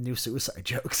come up with new suicide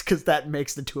jokes because that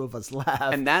makes the two of us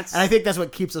laugh. And I think that's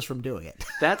what keeps us from doing it.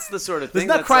 That's the sort of thing. It's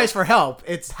not that's cries like, for help.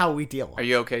 It's how we deal with it. Are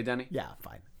you okay, Denny? Yeah,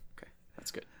 fine. Okay, that's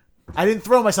good. I didn't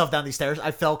throw myself down these stairs. I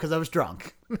fell because I was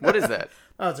drunk. What is that?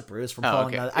 Oh, it's a bruise from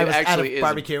falling. Okay. I was at a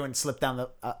barbecue and slipped down the...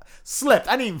 slipped.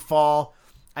 I didn't even fall.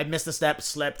 I missed a step,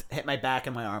 slipped, hit my back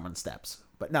and my arm on steps.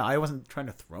 But no, I wasn't trying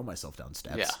to throw myself down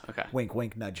steps. Yeah, okay. Wink,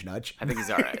 wink, nudge, nudge. I think he's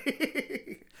all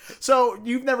right. So,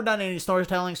 you've never done any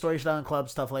storytelling club,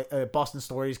 stuff like Boston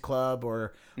Stories Club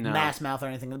or Mass Mouth or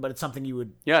anything, but it's something you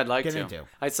would I'd like get to. into.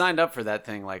 I signed up for that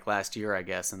thing like last year, I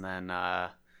guess, and then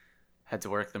had to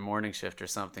work the morning shift or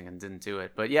something and didn't do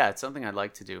it. But yeah, it's something I'd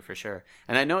like to do for sure.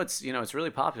 And I know it's really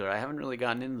popular. I haven't really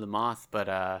gotten into the Moth, but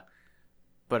I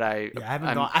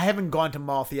haven't gone to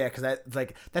Moth yet because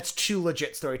that's too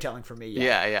legit storytelling for me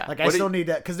yet. Yeah. Like I still need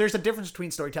that because there's a difference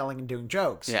between storytelling and doing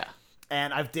jokes. Yeah.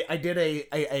 And I did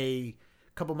a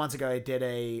couple months ago. I did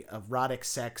a erotic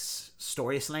sex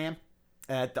story slam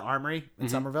at the Armory in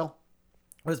Somerville,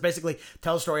 It was basically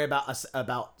tell a story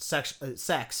about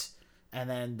sex, and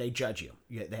then they judge you.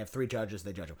 They have 3 judges.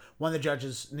 They judge them. One of the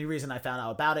judges, and the reason I found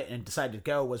out about it and decided to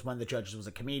go was one of the judges was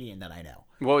a comedian that I know.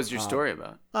 What was your story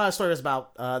about? The story was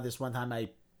about this one time I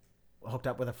hooked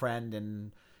up with a friend,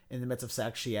 and in the midst of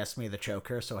sex, she asked me to choke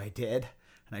her, so I did,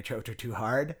 and I choked her too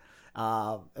hard.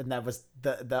 And that was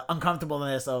the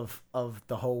uncomfortableness of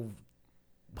the whole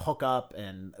hookup,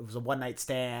 and it was a one-night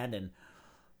stand, and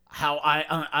how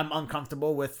I'm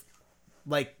uncomfortable with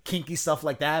like kinky stuff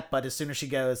like that. But as soon as she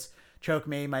goes choke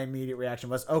me, my immediate reaction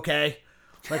was okay.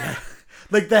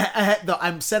 Like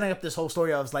I'm setting up this whole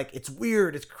story. I was like, it's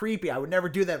weird, it's creepy, I would never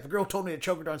do that. If a girl told me to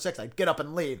choke her during sex, I'd get up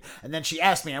and leave. And then she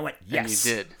asked me, I went, yes.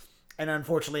 And you did. And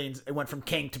unfortunately, it went from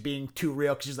kink to being too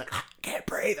real, because she's like, I can't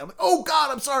breathe. I'm like, oh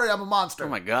God, I'm sorry, I'm a monster. Oh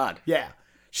my God. Yeah,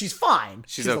 she's fine.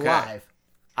 She's okay. Alive.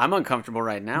 I'm uncomfortable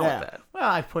right now with that.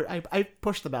 Well, I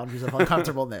pushed the boundaries of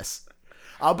uncomfortableness.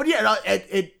 But yeah,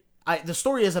 the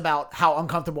story is about how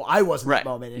uncomfortable I was in that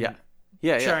moment.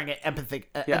 And sharing it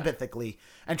empathically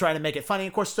and trying to make it funny.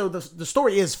 Of course, so the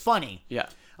story is funny. Yeah.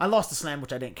 I lost the slam,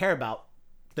 which I didn't care about.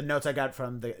 The notes I got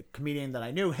from the comedian that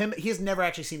I knew, he's never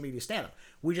actually seen me do stand-up.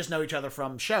 We just know each other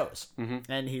from shows.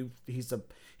 Mm-hmm. And he used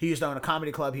to own a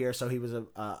comedy club here, so he was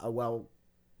a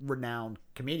well-renowned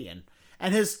comedian.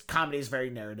 And his comedy is very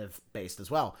narrative-based as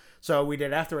well. So we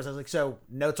did afterwards. I was like, so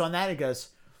notes on that? He goes,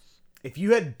 if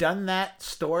you had done that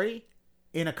story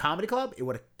in a comedy club, it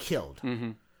would have killed.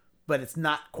 Mm-hmm. But it's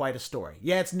not quite a story.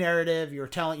 Yeah, it's narrative. You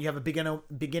have a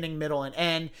beginning, middle, and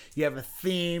end. You have a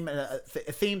theme, a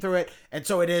theme through it, and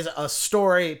so it is a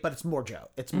story, but it's more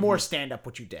joke. It's more stand up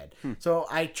what you did. So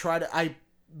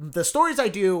the stories I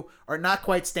do are not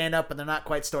quite stand up, but they're not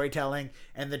quite storytelling,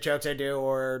 and the jokes I do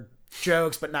are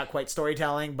jokes, but not quite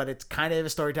storytelling. But it's kind of a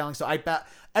storytelling. So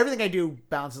everything I do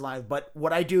balances lines. But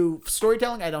what I do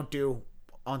storytelling, I don't do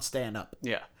on stand up.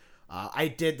 Yeah. I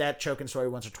did that choking story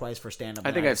once or twice for stand-up.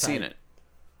 I think I've seen it.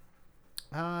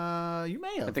 You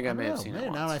may have. I think I may have seen it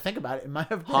once. Now that I think about it, it might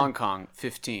have been. Hong Kong,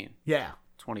 15. Yeah.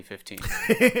 2015.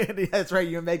 Yeah, that's right.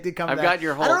 You did come back. I've got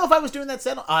your whole... I don't know if I was doing that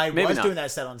set. Maybe was not. doing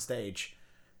that set on stage.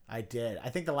 I did. I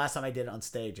think the last time I did it on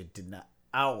stage, it did not.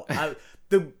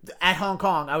 At Hong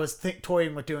Kong, I was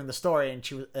toying with doing the story, and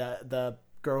she was the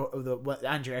girl,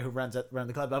 Andrea, who runs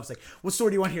the club. I was like, "What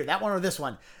story do you want here? That one or this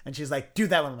one?" And she's like, "Do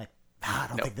that one." I'm like, I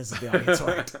don't think this is the audience for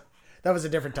it. That was a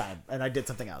different time, and I did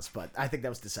something else, but I think that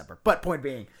was December. But point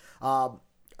being,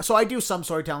 so I do some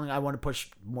storytelling. I want to push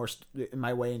more in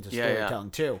my way into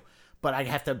storytelling too, but I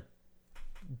have to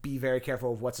be very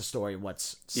careful of what's a story and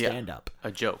what's stand-up. A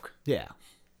joke. Yeah.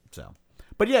 So,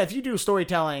 but yeah, if you do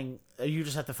storytelling, you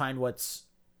just have to find what's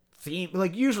theme.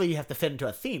 Like usually, you have to fit into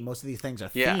a theme. Most of these things are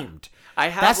themed.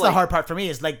 That's the hard part for me.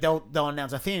 Is like they'll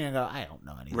announce a theme and go, I don't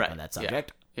know anything on that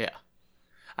subject. Yeah.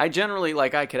 I generally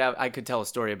I could tell a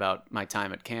story about my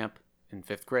time at camp in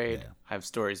 5th grade. Yeah. I have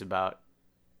stories about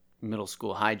middle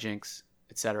school hijinks,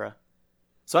 etc.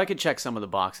 So I could check some of the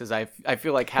boxes. I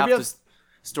feel like half the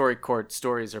story court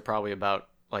stories are probably about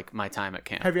like my time at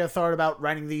camp. Have you ever thought about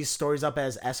writing these stories up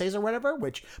as essays or whatever?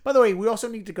 Which, by the way, we also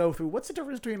need to go through. What's the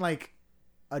difference between like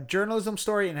a journalism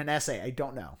story and an essay? I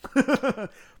don't know.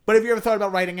 But have you ever thought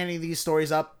about writing any of these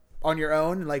stories up on your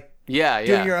own, like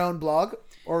doing your own blog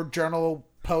or journal?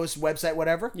 Post, website,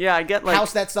 whatever. Yeah, I get like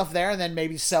house that stuff there and then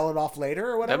maybe sell it off later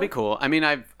or whatever. That'd be cool. I mean,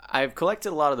 I've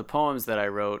collected a lot of the poems that I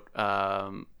wrote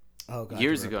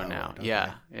years ago now. Okay.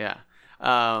 Yeah.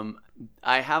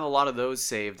 I have a lot of those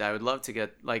saved. I would love to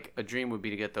get like a dream would be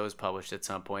to get those published at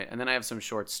some point. And then I have some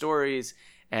short stories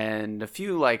and a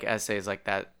few like essays like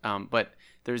that. But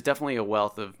there's definitely a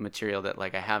wealth of material that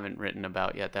like I haven't written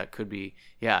about yet that could be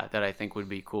that I think would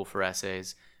be cool for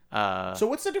essays. So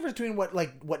what's the difference between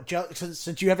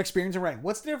since you have experience in writing,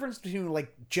 what's the difference between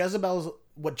like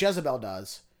what Jezebel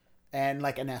does and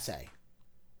like an essay?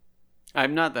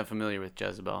 I'm not that familiar with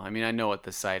Jezebel. I mean, I know what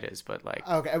the site is, but like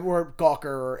okay, or Gawker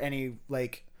or any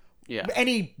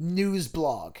any news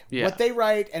blog. Yeah. What they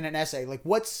write and an essay. Like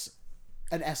what's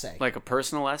an essay? Like a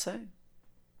personal essay?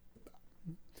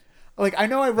 Like, I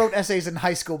know I wrote essays in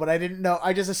high school, but I didn't know.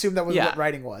 I just assumed that was what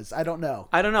writing was. I don't know.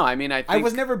 I mean, I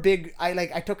was never big.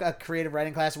 I took a creative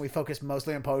writing class and we focused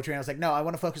mostly on poetry. And I was like, no, I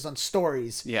want to focus on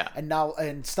stories. Yeah.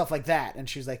 And stuff like that. And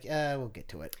she was like, we'll get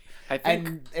to it.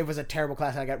 And it was a terrible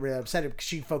class. And I got really upset because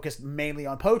she focused mainly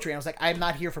on poetry. And I was like, I'm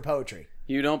not here for poetry.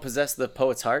 You don't possess the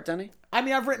poet's heart, Denny? I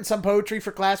mean, I've written some poetry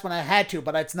for class when I had to,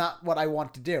 but it's not what I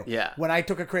want to do. Yeah. When I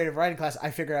took a creative writing class,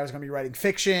 I figured I was going to be writing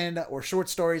fiction or short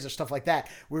stories or stuff like that.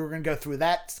 We were going to go through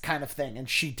that kind of thing, and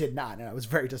she did not, and I was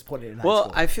very disappointed in high school.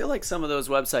 Well, I feel like some of those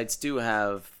websites do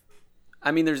have...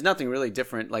 I mean, there's nothing really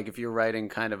different. Like, if you're writing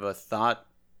kind of a thought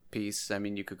piece. I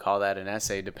mean, you could call that an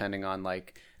essay depending on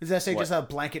like. Is essay just a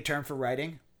blanket term for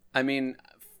writing? I mean,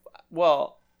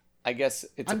 well, I guess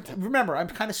it's. Remember, I'm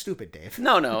kind of stupid, Dave.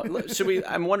 No. Should we?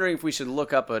 I'm wondering if we should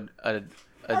look up a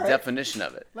definition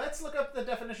of it. Let's look up the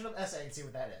definition of essay and see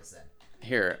what that is then.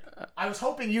 Here. I was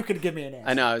hoping you could give me an answer.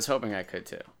 I know. I was hoping I could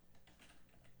too.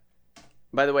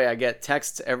 By the way, I get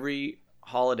texts every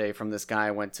holiday from this guy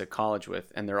I went to college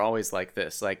with, and they're always like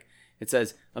this. Like, it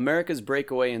says, America's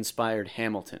breakaway inspired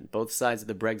Hamilton. Both sides of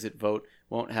the Brexit vote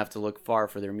won't have to look far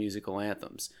for their musical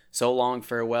anthems. So Long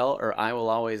Farewell or I Will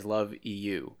Always Love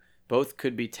EU. Both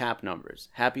could be tap numbers.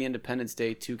 Happy Independence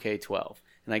Day 2K12.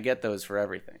 And I get those for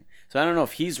everything. So I don't know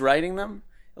if he's writing them.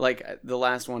 Like, the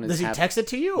last one is... Does he text it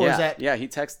to you? Or yeah, is that... yeah, he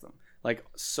texts them. Like,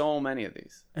 so many of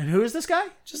these. And who is this guy?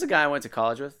 Just a guy I went to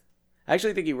college with. I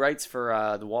actually think he writes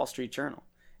for the Wall Street Journal.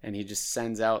 And he just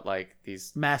sends out, like,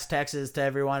 these... mass texts to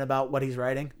everyone about what he's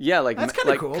writing? Yeah, like, that's kind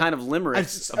of cool. Kind of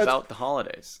limericks about the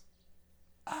holidays.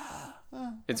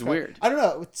 It's weird. I don't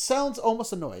know. It sounds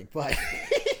almost annoying, but...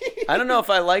 I don't know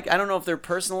if they're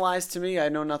personalized to me. I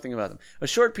know nothing about them. A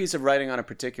short piece of writing on a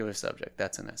particular subject.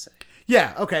 That's an essay.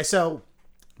 Yeah, okay. So,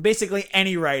 basically,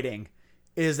 any writing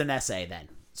is an essay then.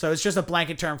 So it's just a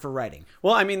blanket term for writing.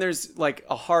 Well, I mean, there's like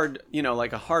a hard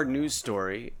news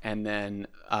story, and then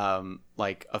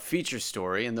like a feature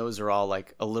story, and those are all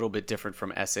like a little bit different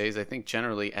from essays. I think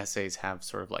generally essays have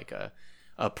sort of like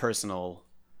a personal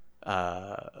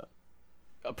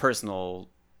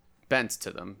bent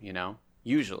to them.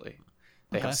 Usually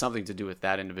they have something to do with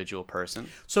that individual person.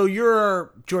 So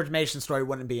your George Mason story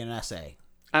wouldn't be an essay?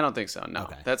 I don't think so. No,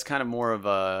 That's kind of more of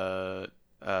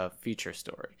a feature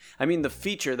story. I mean, the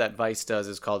feature that Vice does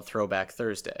is called Throwback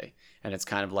Thursday, and it's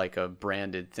kind of like a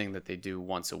branded thing that they do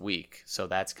once a week. So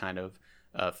that's kind of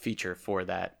a feature for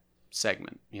that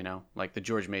segment, like the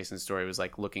George Mason story was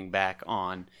like looking back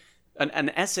on an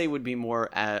essay would be more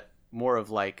of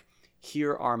like,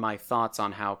 here are my thoughts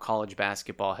on how college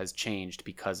basketball has changed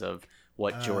because of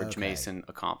what George Mason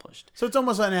accomplished. So it's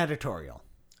almost an editorial.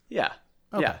 Yeah.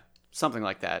 Okay. Yeah. Something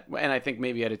like that. And I think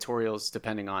maybe editorials,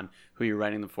 depending on who you're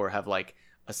writing them for, have like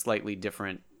a slightly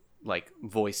different like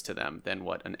voice to them than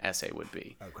what an essay would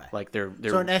be. Okay. Like they're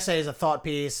So an essay is a thought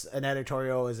piece, an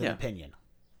editorial is an opinion.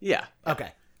 Yeah.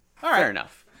 Okay. All right. Fair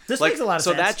enough. This makes a lot of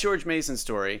sense. So that George Mason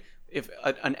story, if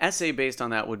an essay based on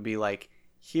that would be like,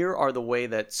 here are the way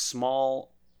that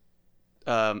small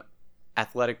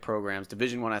athletic programs,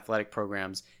 Division I athletic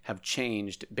programs, have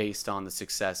changed based on the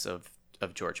success of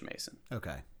George Mason.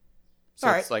 Okay. So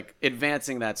it's like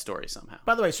advancing that story somehow.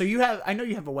 By the way, so I know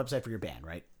you have a website for your band,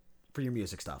 right? For your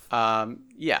music stuff.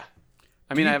 Yeah.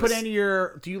 I mean,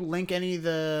 do you link any of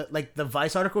the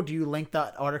Vice article? Do you link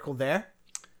that article there?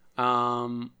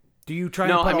 Do you try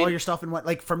and put all your stuff in one?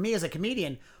 Like for me as a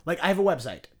comedian, like I have a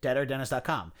website,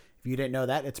 deadairdennis.com. If you didn't know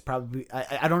that, it's probably...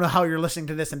 I don't know how you're listening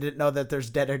to this and didn't know that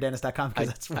there's deadairdennis.com because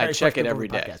that's where I check it every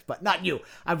day. Podcast, but not you.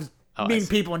 I was meaning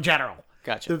people in general.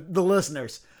 Gotcha. The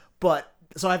listeners. But,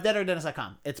 so I have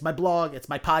deadairdennis.com. It's my blog. It's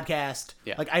my podcast.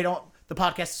 Yeah. Like, the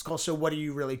podcast is called So What Do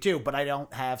You Really Do, but I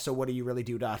don't have So What Do You Really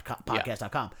Do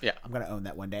podcast.com. Yeah. I'm going to own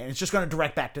that one day. And it's just going to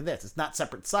direct back to this. It's not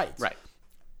separate sites. Right.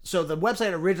 So the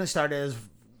website originally started as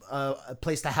a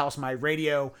place to house my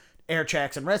radio, air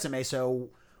checks, and resume. So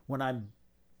when I'm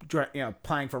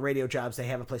applying for radio jobs, they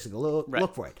have a place to go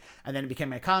look for it. And then it became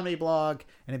my comedy blog,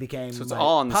 and it became so it's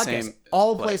all on the podcast, same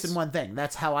all place. placed in one thing.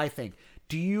 That's how I think.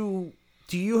 Do you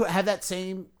have that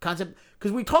same concept?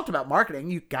 Because we talked about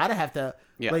marketing. You gotta have to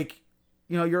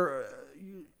you're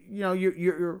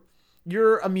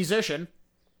a musician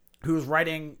who's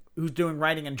doing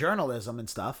writing and journalism and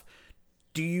stuff.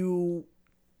 Do you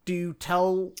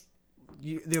tell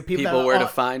the people where to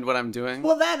find what I'm doing?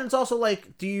 Well, that, and it's also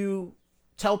like, do you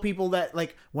tell people that,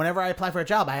 like, whenever I apply for a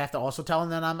job, I have to also tell them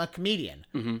that I'm a comedian?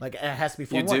 Mm-hmm. Like, it has to be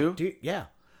forewarned. You do? Yeah.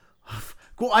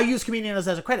 Cool. I use comedian as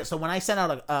a credit. So when I sent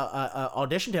out a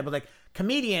audition table, like,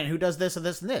 comedian who does this and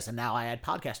this and this, and now I add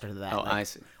podcaster to that. Oh, like, I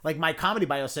see. Like, my comedy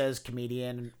bio says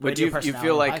comedian. But do you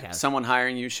feel like podcast. Someone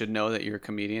hiring you should know that you're a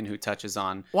comedian who touches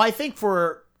on? Well, I think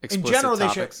in general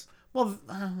topics? They should. Well,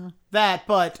 that,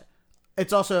 but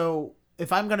it's also,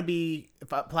 if I'm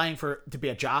applying to be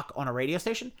a jock on a radio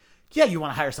station, yeah, you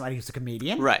want to hire somebody who's a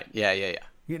comedian. Right. Yeah.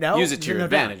 Use it to your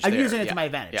advantage. I'm using it to my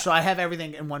advantage. Yeah. So I have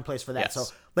everything in one place for that. Yes. So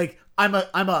like I'm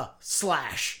a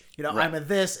slash, right. I'm a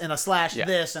this and a slash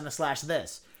this and a slash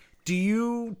this. Do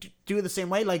you do the same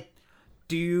way? Like,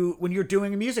 when you're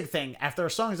doing a music thing after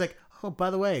a song, it's like, oh, by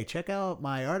the way, check out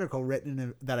my article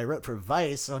that I wrote for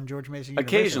Vice on George Mason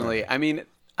University. Occasionally. I mean,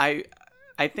 I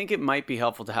I think it might be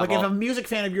helpful to have Like, if a music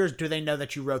fan of yours, do they know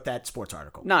that you wrote that sports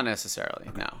article? Not necessarily,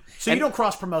 no. So you don't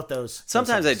cross-promote those?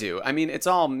 Sometimes things. I do. I mean, it's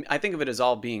all. I think of it as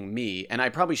all being me, and I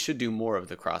probably should do more of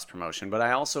the cross promotion. But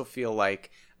I also feel like,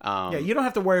 Yeah, you don't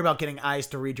have to worry about getting eyes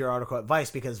to read your article at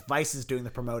Vice because Vice is doing the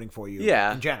promoting for you.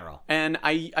 Yeah. In general. And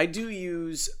I do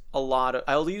use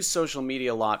I'll use social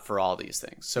media a lot for all these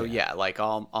things. So yeah, like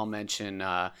I'll mention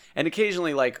and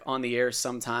occasionally, like on the air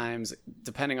sometimes,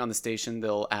 depending on the station,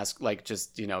 they'll ask, like,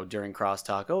 just, during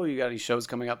crosstalk, oh, you got any shows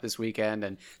coming up this weekend?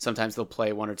 And sometimes they'll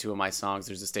play one or two of my songs.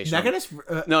 There's a station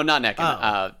no, not Neckin.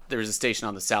 Oh. There's a station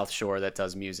on the South Shore that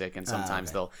does music, and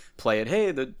sometimes they'll play it.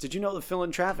 Hey, did you know the Fill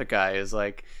in Traffic guy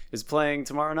is playing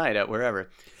tomorrow night at wherever?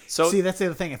 So see, that's the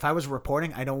other thing. If I was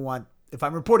reporting, if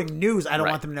I'm reporting news, I don't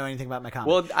want them to know anything about my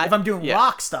comedy. Well, if I'm doing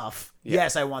rock stuff,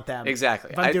 yes, I want them.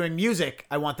 Exactly. If I'm doing music,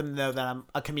 I want them to know that I'm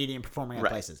a comedian performing at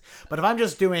places. But if I'm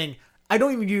just doing, I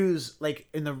don't even use, like,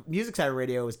 in the music side of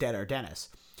radio, is Dead or Dennis.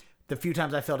 The few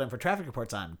times I filled in for traffic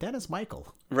reports, I'm Dennis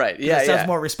Michael. Right. Yeah. It sounds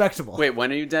more respectable. Wait,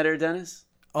 when are you Dead or Dennis?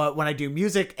 When I do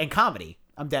music and comedy,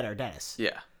 I'm Dead or Dennis.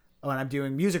 Yeah. When I'm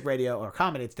doing music radio or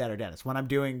comedy, it's Dead or Dennis. When I'm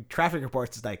doing traffic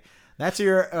reports, it's like, that's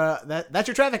your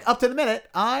traffic up to the minute.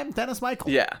 I'm Dennis Michael.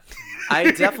 Yeah,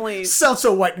 I definitely sounds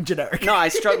so white and generic. No, I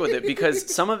struggle with it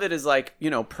because some of it is like,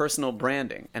 personal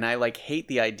branding, and I like hate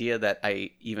the idea that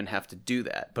I even have to do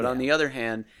that. But on the other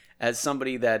hand, as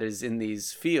somebody that is in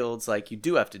these fields, like, you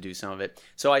do have to do some of it.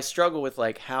 So I struggle with,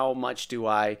 like, how much do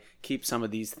I keep some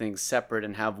of these things separate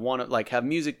and have have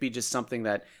music be just something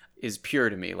that is pure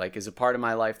to me, like, is a part of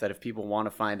my life that if people want to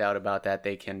find out about that,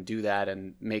 they can do that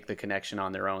and make the connection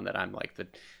on their own, that I'm like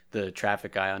the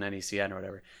traffic guy on NECN or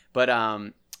whatever.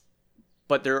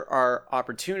 But there are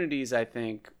opportunities, I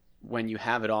think, when you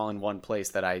have it all in one place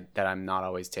that I'm not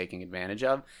always taking advantage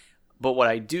of. But what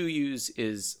I do use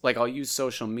is, like, I'll use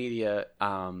social media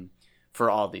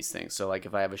for all these things. So, like,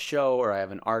 if I have a show or I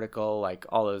have an article, like,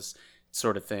 all those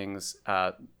sort of things,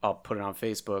 I'll put it on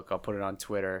Facebook, I'll put it on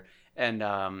Twitter. And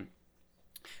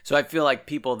so I feel like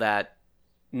people that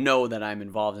know that I'm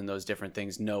involved in those different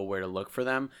things know where to look for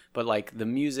them. But, like, the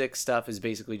music stuff is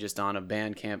basically just on a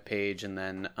Bandcamp page and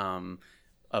then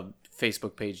a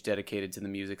Facebook page dedicated to the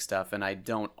music stuff. And I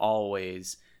don't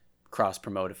always cross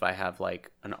promote if I have, like,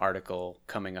 an article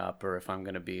coming up or if I'm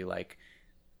going to be, like,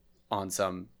 on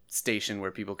some station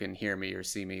where people can hear me or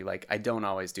see me. Like, I don't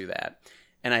always do that.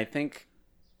 And I think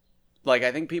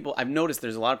people, I've noticed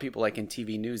there's a lot of people, like, in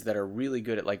TV news that are really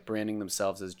good at, like, branding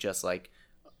themselves as just, like,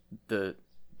 the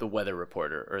weather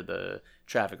reporter or the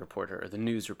traffic reporter or the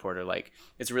news reporter. Like,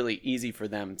 it's really easy for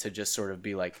them to just sort of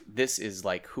be like, this is,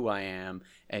 like, who I am.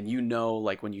 And,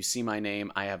 like, when you see my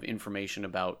name, I have information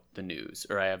about the news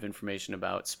or I have information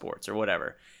about sports or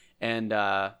whatever. And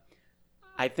I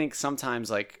think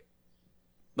sometimes, like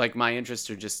my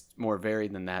interests are just more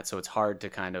varied than that. So it's hard to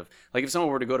kind of, like, if someone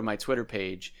were to go to my Twitter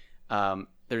page,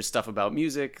 there's stuff about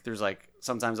music. There's, like,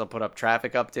 sometimes I'll put up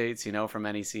traffic updates, from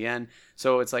NECN.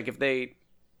 So it's like, if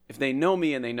they know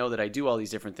me and they know that I do all these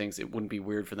different things, it wouldn't be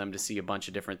weird for them to see a bunch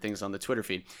of different things on the Twitter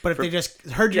feed. But if they just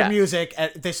heard your music,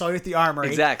 they saw you at the Armory,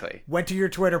 exactly, went to your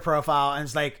Twitter profile and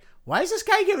it's like, why is this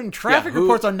guy giving traffic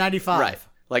reports on 95? Right.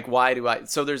 Like, why do I?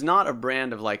 So there's not a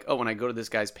brand of, like, oh, when I go to this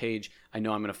guy's page, I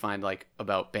know I'm going to find, like,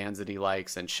 about bands that he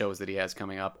likes and shows that he has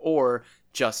coming up, or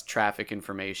just traffic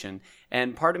information.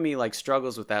 And part of me, like,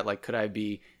 struggles with that. Like, could I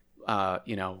be,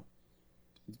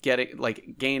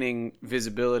 gaining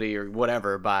visibility or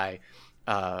whatever by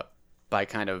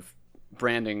kind of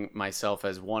branding myself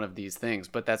as one of these things?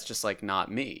 But that's just, like,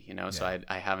 not me, So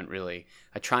I haven't really.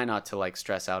 I try not to, like,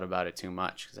 stress out about it too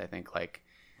much because I think, like,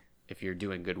 if you're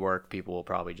doing good work, people will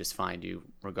probably just find you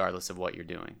regardless of what you're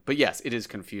doing. But yes, it is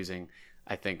confusing,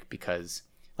 I think, because,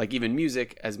 like, even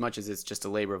music, as much as it's just a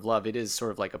labor of love, it is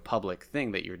sort of like a public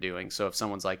thing that you're doing. So if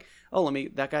someone's like, oh,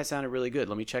 that guy sounded really good,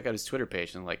 let me check out his Twitter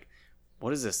page, and, like,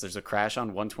 what is this? There's a crash on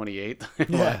 128?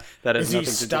 Yeah. That has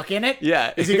is he stuck in it?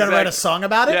 Yeah. Is he going to write a song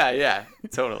about it? Yeah,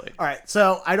 totally. All right,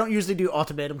 so I don't usually do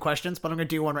ultimatum questions, but I'm going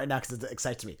to do one right now because it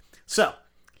excites me. So,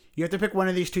 you have to pick one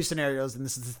of these two scenarios, and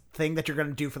this is the thing that you're going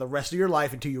to do for the rest of your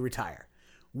life until you retire.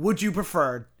 Would you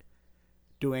prefer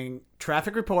doing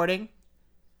traffic reporting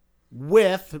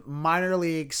with minor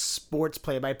league sports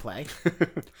play-by-play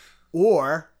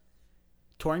or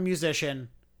touring musician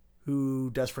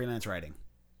who does freelance writing?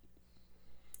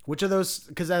 Which of those,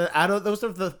 because those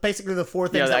are basically the four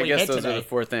things that we hit today. Yeah, I guess those are the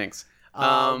four things.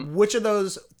 Which of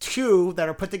those two that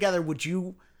are put together would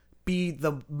you be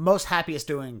the most happiest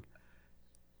doing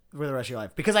for the rest of your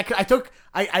life? Because I think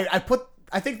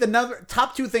the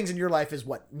top two things in your life is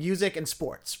what? Music and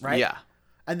sports, right? Yeah.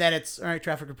 And then it's, all right,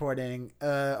 traffic reporting.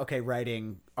 Okay,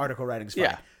 article writing's fine.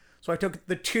 Yeah. So I took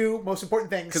the two most important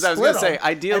things. Because I was going to say,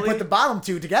 ideally, and put the bottom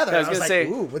two together. I was going to say,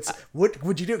 ooh, what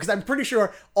would you do? Because I'm pretty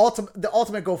sure the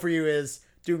ultimate goal for you is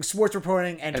doing sports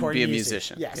reporting and touring be a music.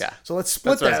 musician. Yes. Yeah. So let's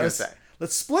split That's what I those. was gonna say.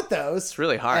 Let's split those. It's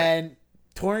really hard. And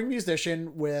touring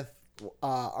musician with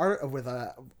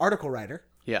article writer.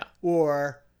 Yeah.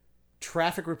 Or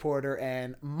traffic reporter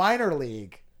and minor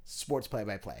league sports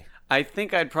play-by-play. I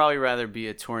think I'd probably rather be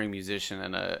a touring musician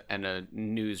and a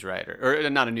news writer, or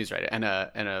not a news writer, and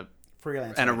a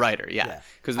freelance and a writer. Yeah.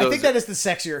 Because I think that is the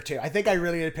sexier too. I think I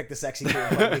really did pick the sexy two and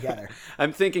put them together.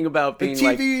 I'm thinking about being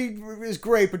TV is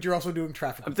great, but you're also doing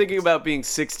traffic. I'm thinking about being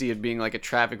 60 and being like a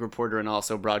traffic reporter and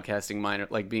also broadcasting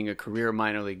being a career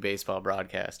minor league baseball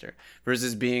broadcaster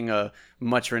versus being a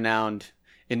much renowned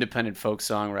independent folk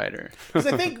songwriter. Because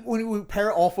I think when we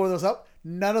pair all four of those up,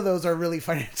 none of those are really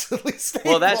financially stable.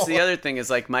 Well, that's the other thing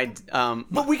is like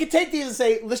but we could take these and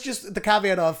say, let's just the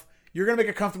caveat of you're going to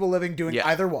make a comfortable living doing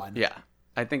either one. Yeah.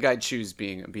 I think I'd choose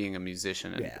being a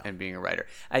musician and being a writer.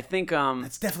 I think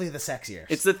that's definitely the sexier.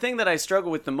 It's the thing that I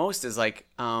struggle with the most is like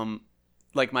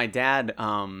my dad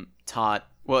taught.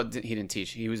 Well, he didn't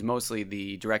teach. He was mostly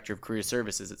the director of career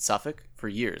services at Suffolk for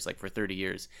years, like for 30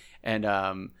 years. And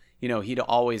he'd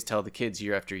always tell the kids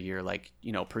year after year, like,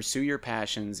 pursue your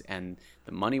passions and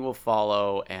the money will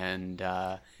follow. And,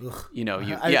 I've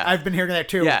been hearing that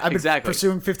too. Yeah, I've been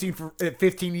pursuing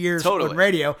 15 years on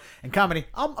radio and comedy.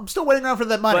 I'm still waiting around for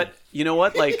that money. But you know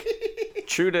what? Like,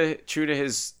 true to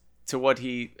what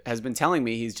he has been telling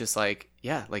me, he's just like,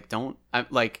 yeah,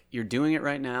 like you're doing it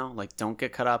right now. Like, don't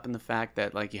get caught up in the fact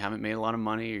that like you haven't made a lot of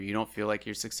money or you don't feel like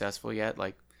you're successful yet.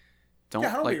 Like, I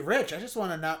don't be rich. I just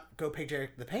want to not go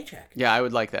paycheck to paycheck. Yeah, I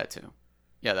would like that too.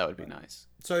 Yeah, that would be nice.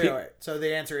 So so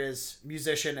the answer is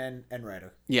musician and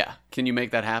writer. Yeah. Can you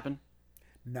make that happen?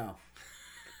 No.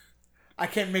 I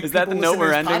can't make. Is that the note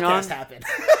we're ending on? Happen.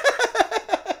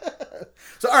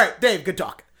 So all right, Dave, good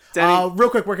talk. Denny, real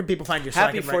quick, where can people find you?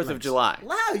 Happy 4th of July.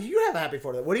 Wow, you have a happy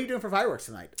 4th. What are you doing for fireworks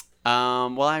tonight?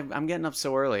 Well, I'm getting up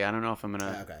so early. I don't know if I'm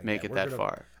gonna make it that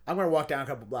far. I'm gonna walk down a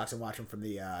couple blocks and watch them from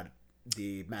the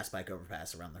Mass Bike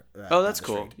overpass around the. Oh, that's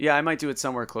cool. Street. Yeah, I might do it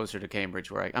somewhere closer to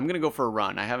Cambridge where I'm gonna go for a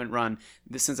run. I haven't run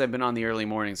this since I've been on the early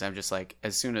mornings. I'm just like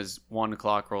as soon as 1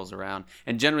 o'clock rolls around,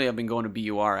 and generally I've been going to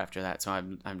BUR after that. So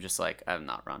I'm just like I'm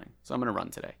not running. So I'm gonna run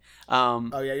today.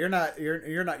 Oh yeah, you're not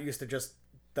used to just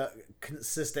the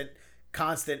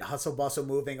constant hustle bustle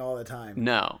moving all the time.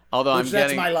 No, although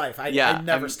that's my life. I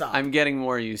never stop. I'm getting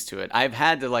more used to it. I've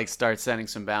had to like start setting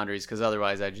some boundaries because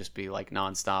otherwise I'd just be like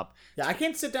nonstop. Yeah, I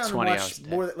can't sit down and watch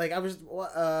more. Like I was,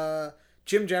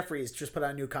 Jim Jeffries just put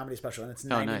out a new comedy special and it's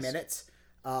 90 minutes.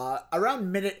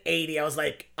 Around minute 80, I was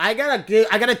like, I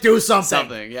gotta do something.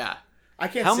 Something, yeah. I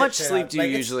can't. How much sleep do you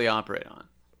usually operate on?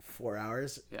 4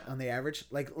 hours on the average.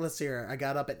 Like let's see here. I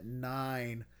got up at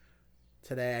 9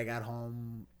 today. I got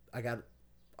home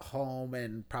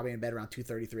and probably in bed around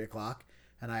 2:30, 3 o'clock,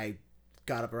 and I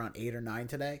got up around 8 or 9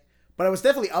 today. But I was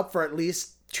definitely up for at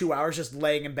least 2 hours just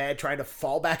laying in bed trying to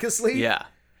fall back asleep. Yeah.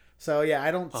 So yeah,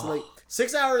 I don't sleep.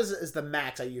 6 hours is the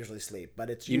max I usually sleep, but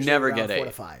it's usually never around get 4 8.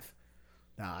 to 5.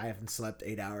 No, I haven't slept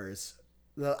 8 hours.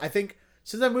 I think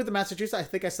since I moved to Massachusetts, I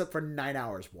think I slept for 9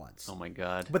 hours once. Oh my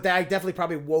god. But I definitely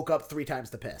probably woke up 3 times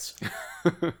to piss.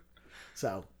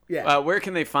 So yeah. Where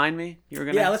can they find me?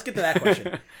 Let's get to that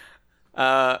question.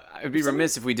 I'd be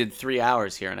remiss if we did 3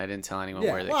 hours here and I didn't tell anyone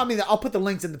where they. Well, I mean, I'll put the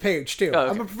links in the page too. Oh,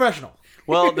 okay. I'm a professional.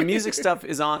 Well, the music stuff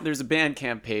is on. There's a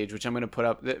Bandcamp page which I'm going to put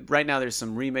up. Right now, there's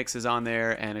some remixes on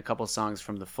there and a couple songs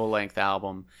from the full-length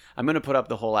album. I'm going to put up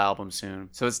the whole album soon.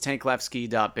 So it's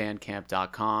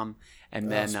tanklefsky.bandcamp.com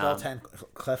and then spell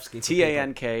Tanklefsky.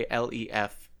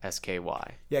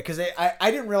 Tanklefsky. Yeah, because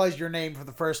I didn't realize your name for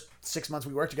the first 6 months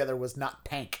we worked together was not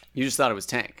Tank. You just thought it was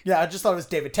Tank. Yeah, I just thought it was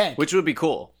David Tank. Which would be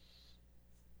cool.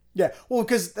 Yeah, well,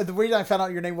 because the reason I found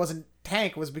out your name wasn't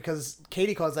Tank was because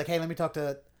Katie called. Like, hey, let me talk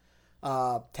to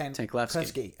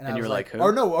Tanklefsky. And you were like, who?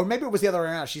 Or maybe it was the other way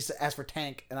around. She asked for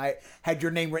Tank, and I had your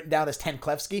name written down as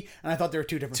Tanklefsky, and I thought there were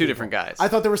two different guys. I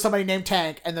thought there was somebody named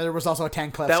Tank, and then there was also a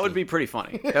Tanklefsky. That would be pretty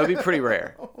funny. That would be pretty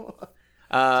rare.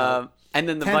 And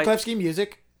then the Tanklefsky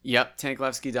music. Yep,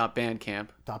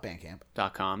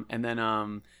 tanklefsky.bandcamp.com. And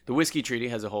then the Whiskey Treaty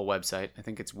has a whole website. I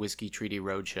think it's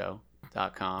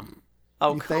whiskeytreatyroadshow.com.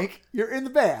 Oh, you think? You're in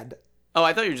the band. Oh,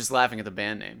 I thought you were just laughing at the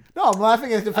band name. No, I'm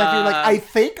laughing at the fact you're like, I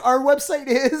think our website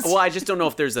is. Well, I just don't know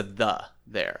if there's a the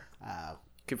there.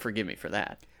 Could forgive me for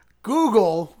that.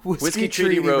 Google Whiskey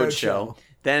Treaty Roadshow.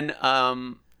 Then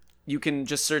you can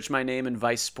just search my name in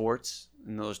Vice Sports,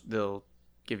 and they'll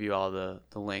give you all the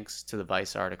links to the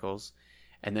Vice articles.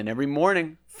 and then every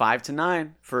morning 5 to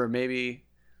 9 for maybe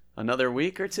another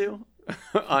week or two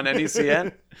on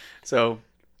NECN. So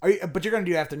but you're going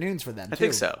to do afternoons for them, too. I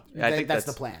think so. I think that's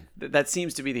the plan. That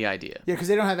seems to be the idea. Yeah, because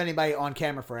they don't have anybody on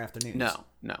camera for afternoons.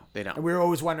 No, they don't. And we were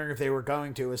always wondering if they were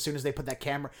going to, as soon as they put that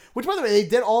camera. Which, by the way, they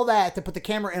did all that to put the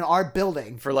camera in our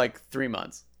building. For like 3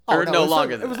 months. Oh, or no,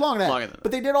 longer than that. It was longer than that.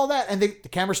 But they did all that, and the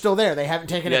camera's still there. They haven't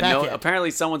taken it back yet.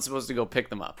 Apparently someone's supposed to go pick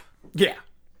them up. Yeah.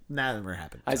 That never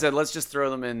happened. I said, let's just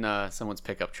throw them in someone's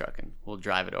pickup truck, and we'll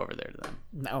drive it over there to them.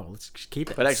 No, let's just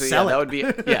keep it. But actually, that would be...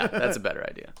 Yeah, that's a better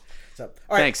idea. So,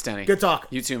 all right. Thanks, Tenny. Good talk.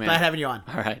 You too, man. Glad having you on.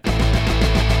 All right.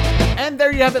 And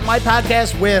there you have it, my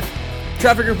podcast with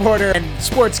traffic reporter and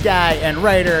sports guy and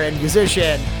writer and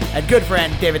musician and good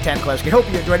friend David Tanklefsky. Hope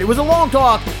you enjoyed it. It was a long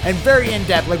talk and very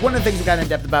in-depth. Like, one of the things we got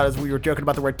in-depth about is we were joking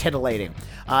about the word titillating.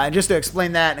 And just to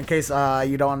explain that, in case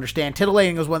you don't understand,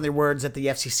 titillating is one of the words that the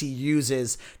FCC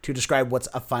uses to describe what's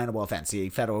a finable offense. The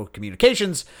Federal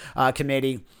Communications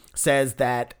Committee says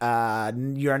that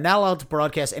you're not allowed to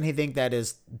broadcast anything that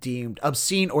is deemed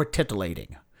obscene or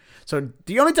titillating. So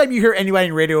the only time you hear anybody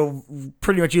in radio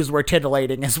pretty much use the word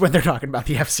titillating is when they're talking about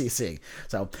the FCC.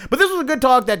 So, but this was a good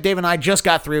talk that Dave and I just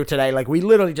got through today. Like, we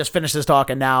literally just finished this talk,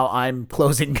 and now I'm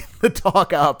closing the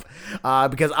talk up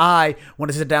because I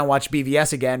want to sit down and watch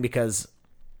BVS again, because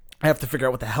I have to figure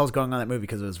out what the hell's going on in that movie,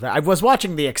 because I was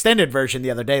watching the extended version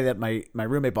the other day that my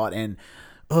roommate bought, and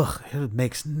it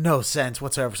makes no sense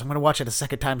whatsoever. So I'm going to watch it a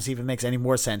second time to see if it makes any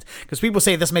more sense. Because people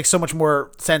say this makes so much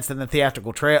more sense than the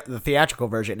theatrical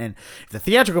version. And if the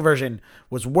theatrical version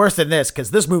was worse than this,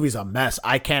 because this movie's a mess,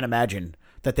 I can't imagine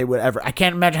that they would ever... I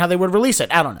can't imagine how they would release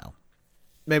it. I don't know.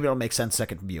 Maybe it'll make sense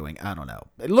second viewing. I don't know.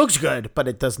 It looks good, but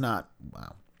it does not...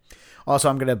 Wow. Also,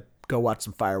 I'm going to go watch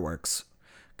some fireworks,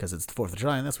 because it's the 4th of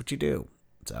July, and that's what you do.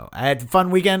 So I had a fun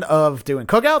weekend of doing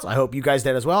cookouts. I hope you guys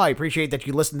did as well. I appreciate that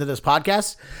you listened to this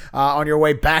podcast on your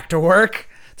way back to work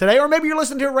today, or maybe you're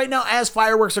listening to it right now as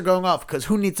fireworks are going off, because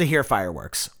who needs to hear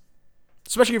fireworks?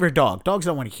 Especially if you're a dog. Dogs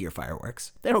don't want to hear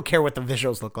fireworks. They don't care what the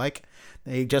visuals look like.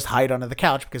 They just hide under the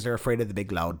couch because they're afraid of the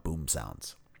big loud boom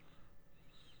sounds.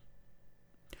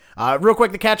 Real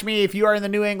quick to catch me, if you are in the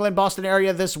New England, Boston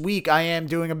area this week, I am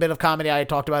doing a bit of comedy. I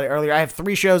talked about it earlier. I have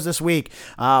 3 shows this week.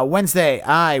 Wednesday,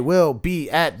 I will be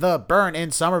at The Burn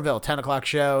in Somerville, 10 o'clock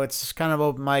show. It's kind of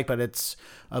open mic, but it's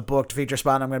a booked feature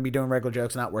spot. I'm going to be doing regular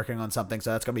jokes, not working on something,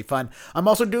 so that's going to be fun. I'm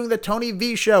also doing the Tony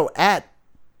V show at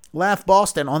Laugh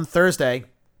Boston on Thursday,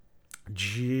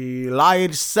 July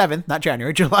 7th, not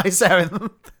January, July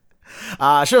 7th.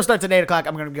 Show starts at 8 o'clock.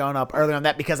 I'm going to be going up early on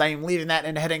that because I am leaving that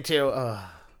and heading to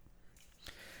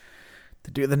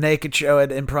do the Naked Show at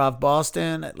Improv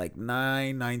Boston at like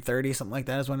 9:30, something like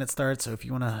that is when it starts. So if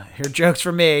you want to hear jokes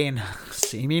from me and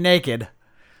see me naked,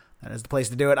 that is the place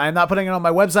to do it. I am not putting it on my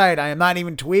website. I am not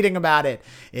even tweeting about it.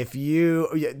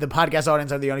 The podcast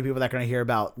audience are the only people that are going to hear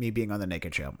about me being on the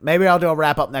Naked Show. Maybe I'll do a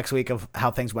wrap up next week of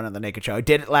how things went on the Naked Show. I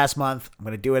did it last month. I'm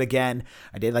going to do it again.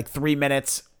 I did like 3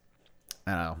 minutes.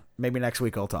 I don't know. Maybe next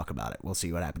week I'll talk about it. We'll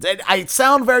see what happens. I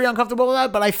sound very uncomfortable with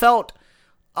that, but I felt...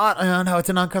 no, it's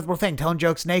an uncomfortable thing. Telling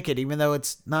jokes naked, even though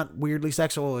it's not weirdly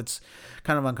sexual, it's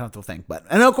kind of an uncomfortable thing.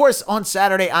 And of course, on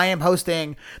Saturday, I am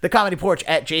hosting the Comedy Porch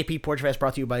at JP Porch Fest,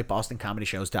 brought to you by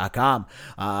BostonComedyShows.com.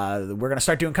 We're going to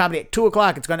start doing comedy at 2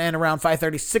 o'clock. It's going to end around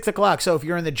 5:30, 6 o'clock. So if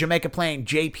you're in the Jamaica Plain,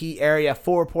 JP area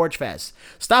for Porch Fest,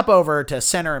 stop over to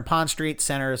Center and Pond Street.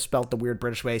 Center is spelled the weird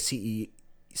British way,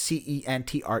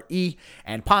 CENTRE,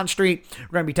 and Pond Street. We're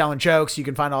going to be telling jokes. You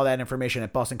can find all that information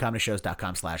at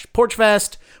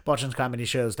BostonComedyShows.com/PorchFest,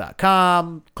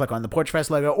 BostonComedyShows.com. Click on the Porchfest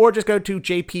logo, or just go to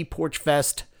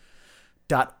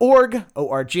jpporchfest.org,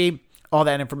 O-R-G. All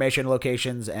that information,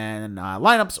 locations, and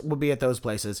lineups will be at those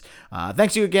places.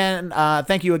 Thank you again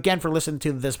for listening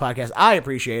to this podcast. I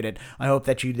appreciate it. I hope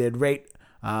that you did rate,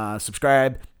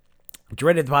 subscribe, that you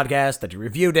rated the podcast, that you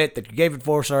reviewed it, that you gave it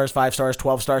 4 stars, 5 stars,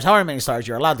 12 stars, however many stars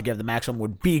you're allowed to give. The maximum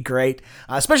would be great,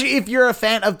 especially if you're a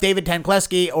fan of David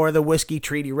Tanklefsky or the Whiskey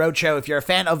Treaty Roadshow. If you're a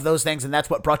fan of those things and that's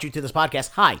what brought you to this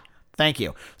podcast, hi, thank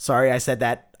you. Sorry I said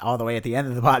that all the way at the end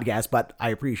of the podcast, but I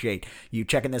appreciate you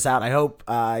checking this out. I hope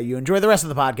you enjoy the rest of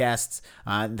the podcasts,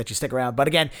 that you stick around. But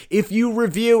again, if you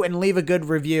review and leave a good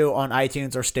review on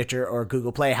iTunes or Stitcher or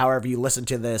Google Play, however you listen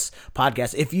to this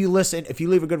podcast, if you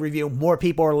leave a good review, more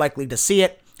people are likely to see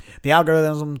it. The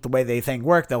algorithm, the way they think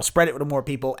work, they'll spread it to more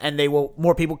people, and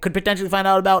more people could potentially find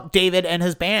out about David and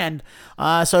his band.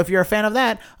 So if you're a fan of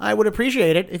that, I would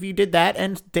appreciate it if you did that,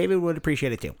 and David would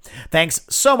appreciate it too. Thanks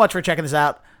so much for checking this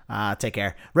out. Take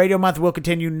care. Radio Month will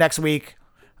continue next week.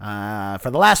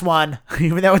 For the last one,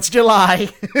 even though it's July,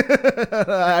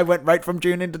 I went right from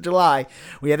June into July.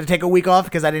 We had to take a week off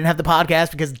because I didn't have the podcast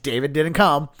because David didn't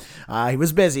come. He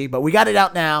was busy, but we got it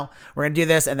out now. We're going to do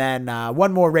this and then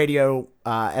one more radio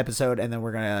episode, and then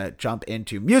we're going to jump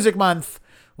into Music Month,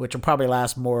 which will probably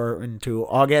last more into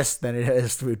August than it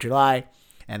is through July.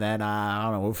 And then, I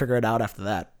don't know, we'll figure it out after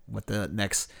that what the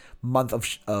next month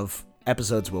of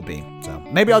episodes will be. So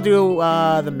maybe I'll do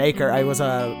the Maker. I was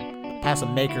past a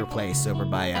Maker place over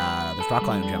by the rock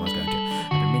climbing gym I was going to. I've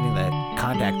been meaning to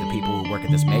contact the people who work at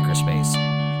this Maker space.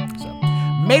 So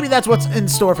maybe that's what's in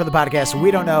store for the podcast. We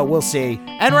don't know. We'll see.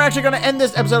 And we're actually going to end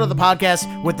this episode of the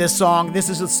podcast with this song. This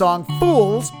is the song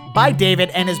Fools by David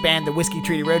and his band, the Whiskey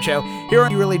Treaty Roadshow. Here on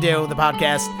You Really Do, the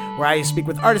podcast where I speak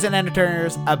with artists and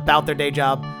entertainers about their day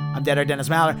job. I'm Dead Air Dennis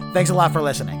Maller. Thanks a lot for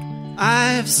listening.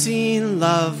 I've seen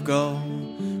love go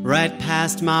right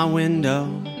past my window,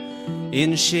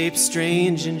 in shapes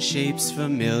strange and shapes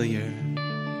familiar.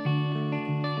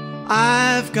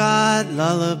 I've got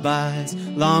lullabies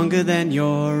longer than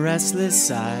your restless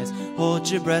sighs. Hold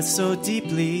your breath so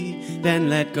deeply, then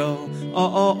let go.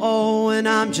 Oh, oh, oh, and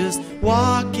I'm just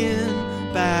walking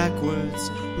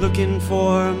backwards, looking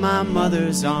for my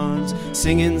mother's arms,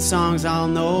 singing songs I'll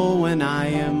know when I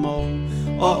am old.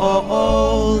 Oh, oh,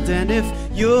 old, and if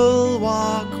you'll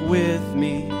walk with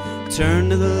me, turn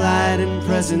to the light and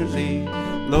presently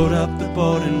load up the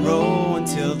boat and row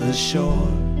until the shore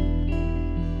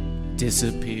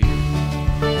disappears.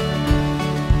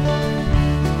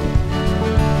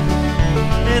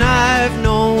 And I've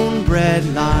known bread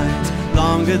lines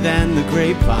longer than the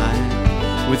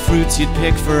grapevine, with fruits you'd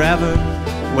pick forever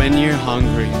when you're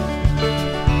hungry.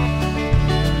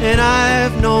 And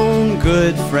I've known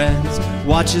good friends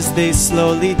watch as they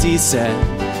slowly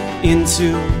descend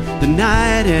into the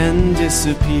night and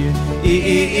disappear.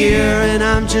 And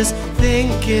I'm just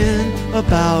thinking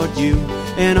about you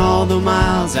and all the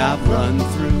miles I've run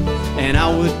through, and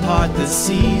I would part the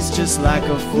seas just like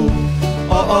a fool.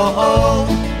 Oh, oh, oh,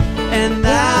 and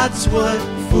that's what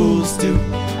fools do.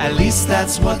 At least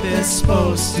that's what they're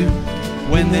supposed to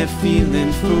when they're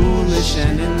feeling foolish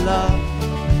and in love.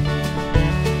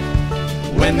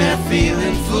 When they're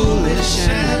feeling foolish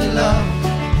and in love.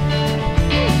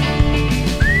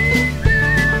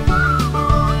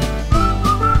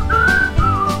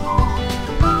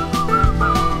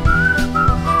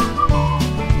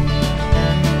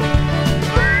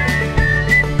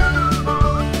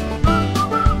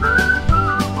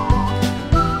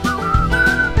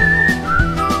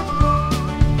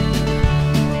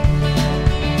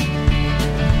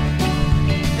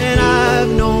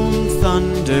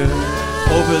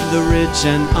 Over the ridge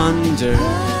and under,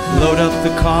 load up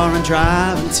the car and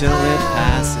drive until it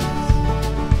passes.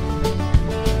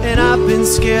 And I've been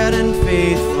scared and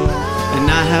faithful,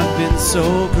 and I have been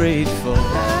so grateful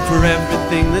for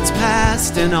everything that's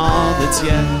past and all that's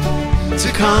yet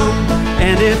to come.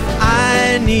 And if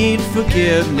I need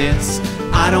forgiveness,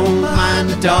 I don't mind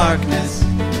the darkness.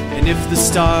 And if the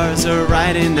stars are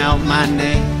writing out my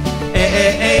name,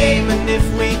 and if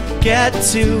we get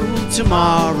to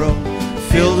tomorrow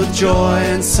filled with joy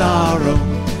and sorrow,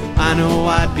 I know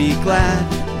I'd be glad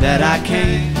that I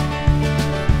came.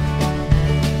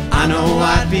 I know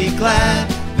I'd be glad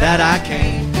that I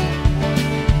came.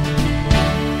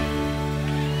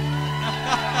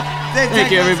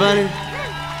 Thank you, everybody.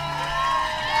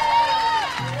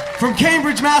 From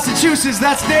Cambridge, Massachusetts,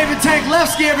 that's David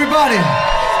Tanklefsky, everybody.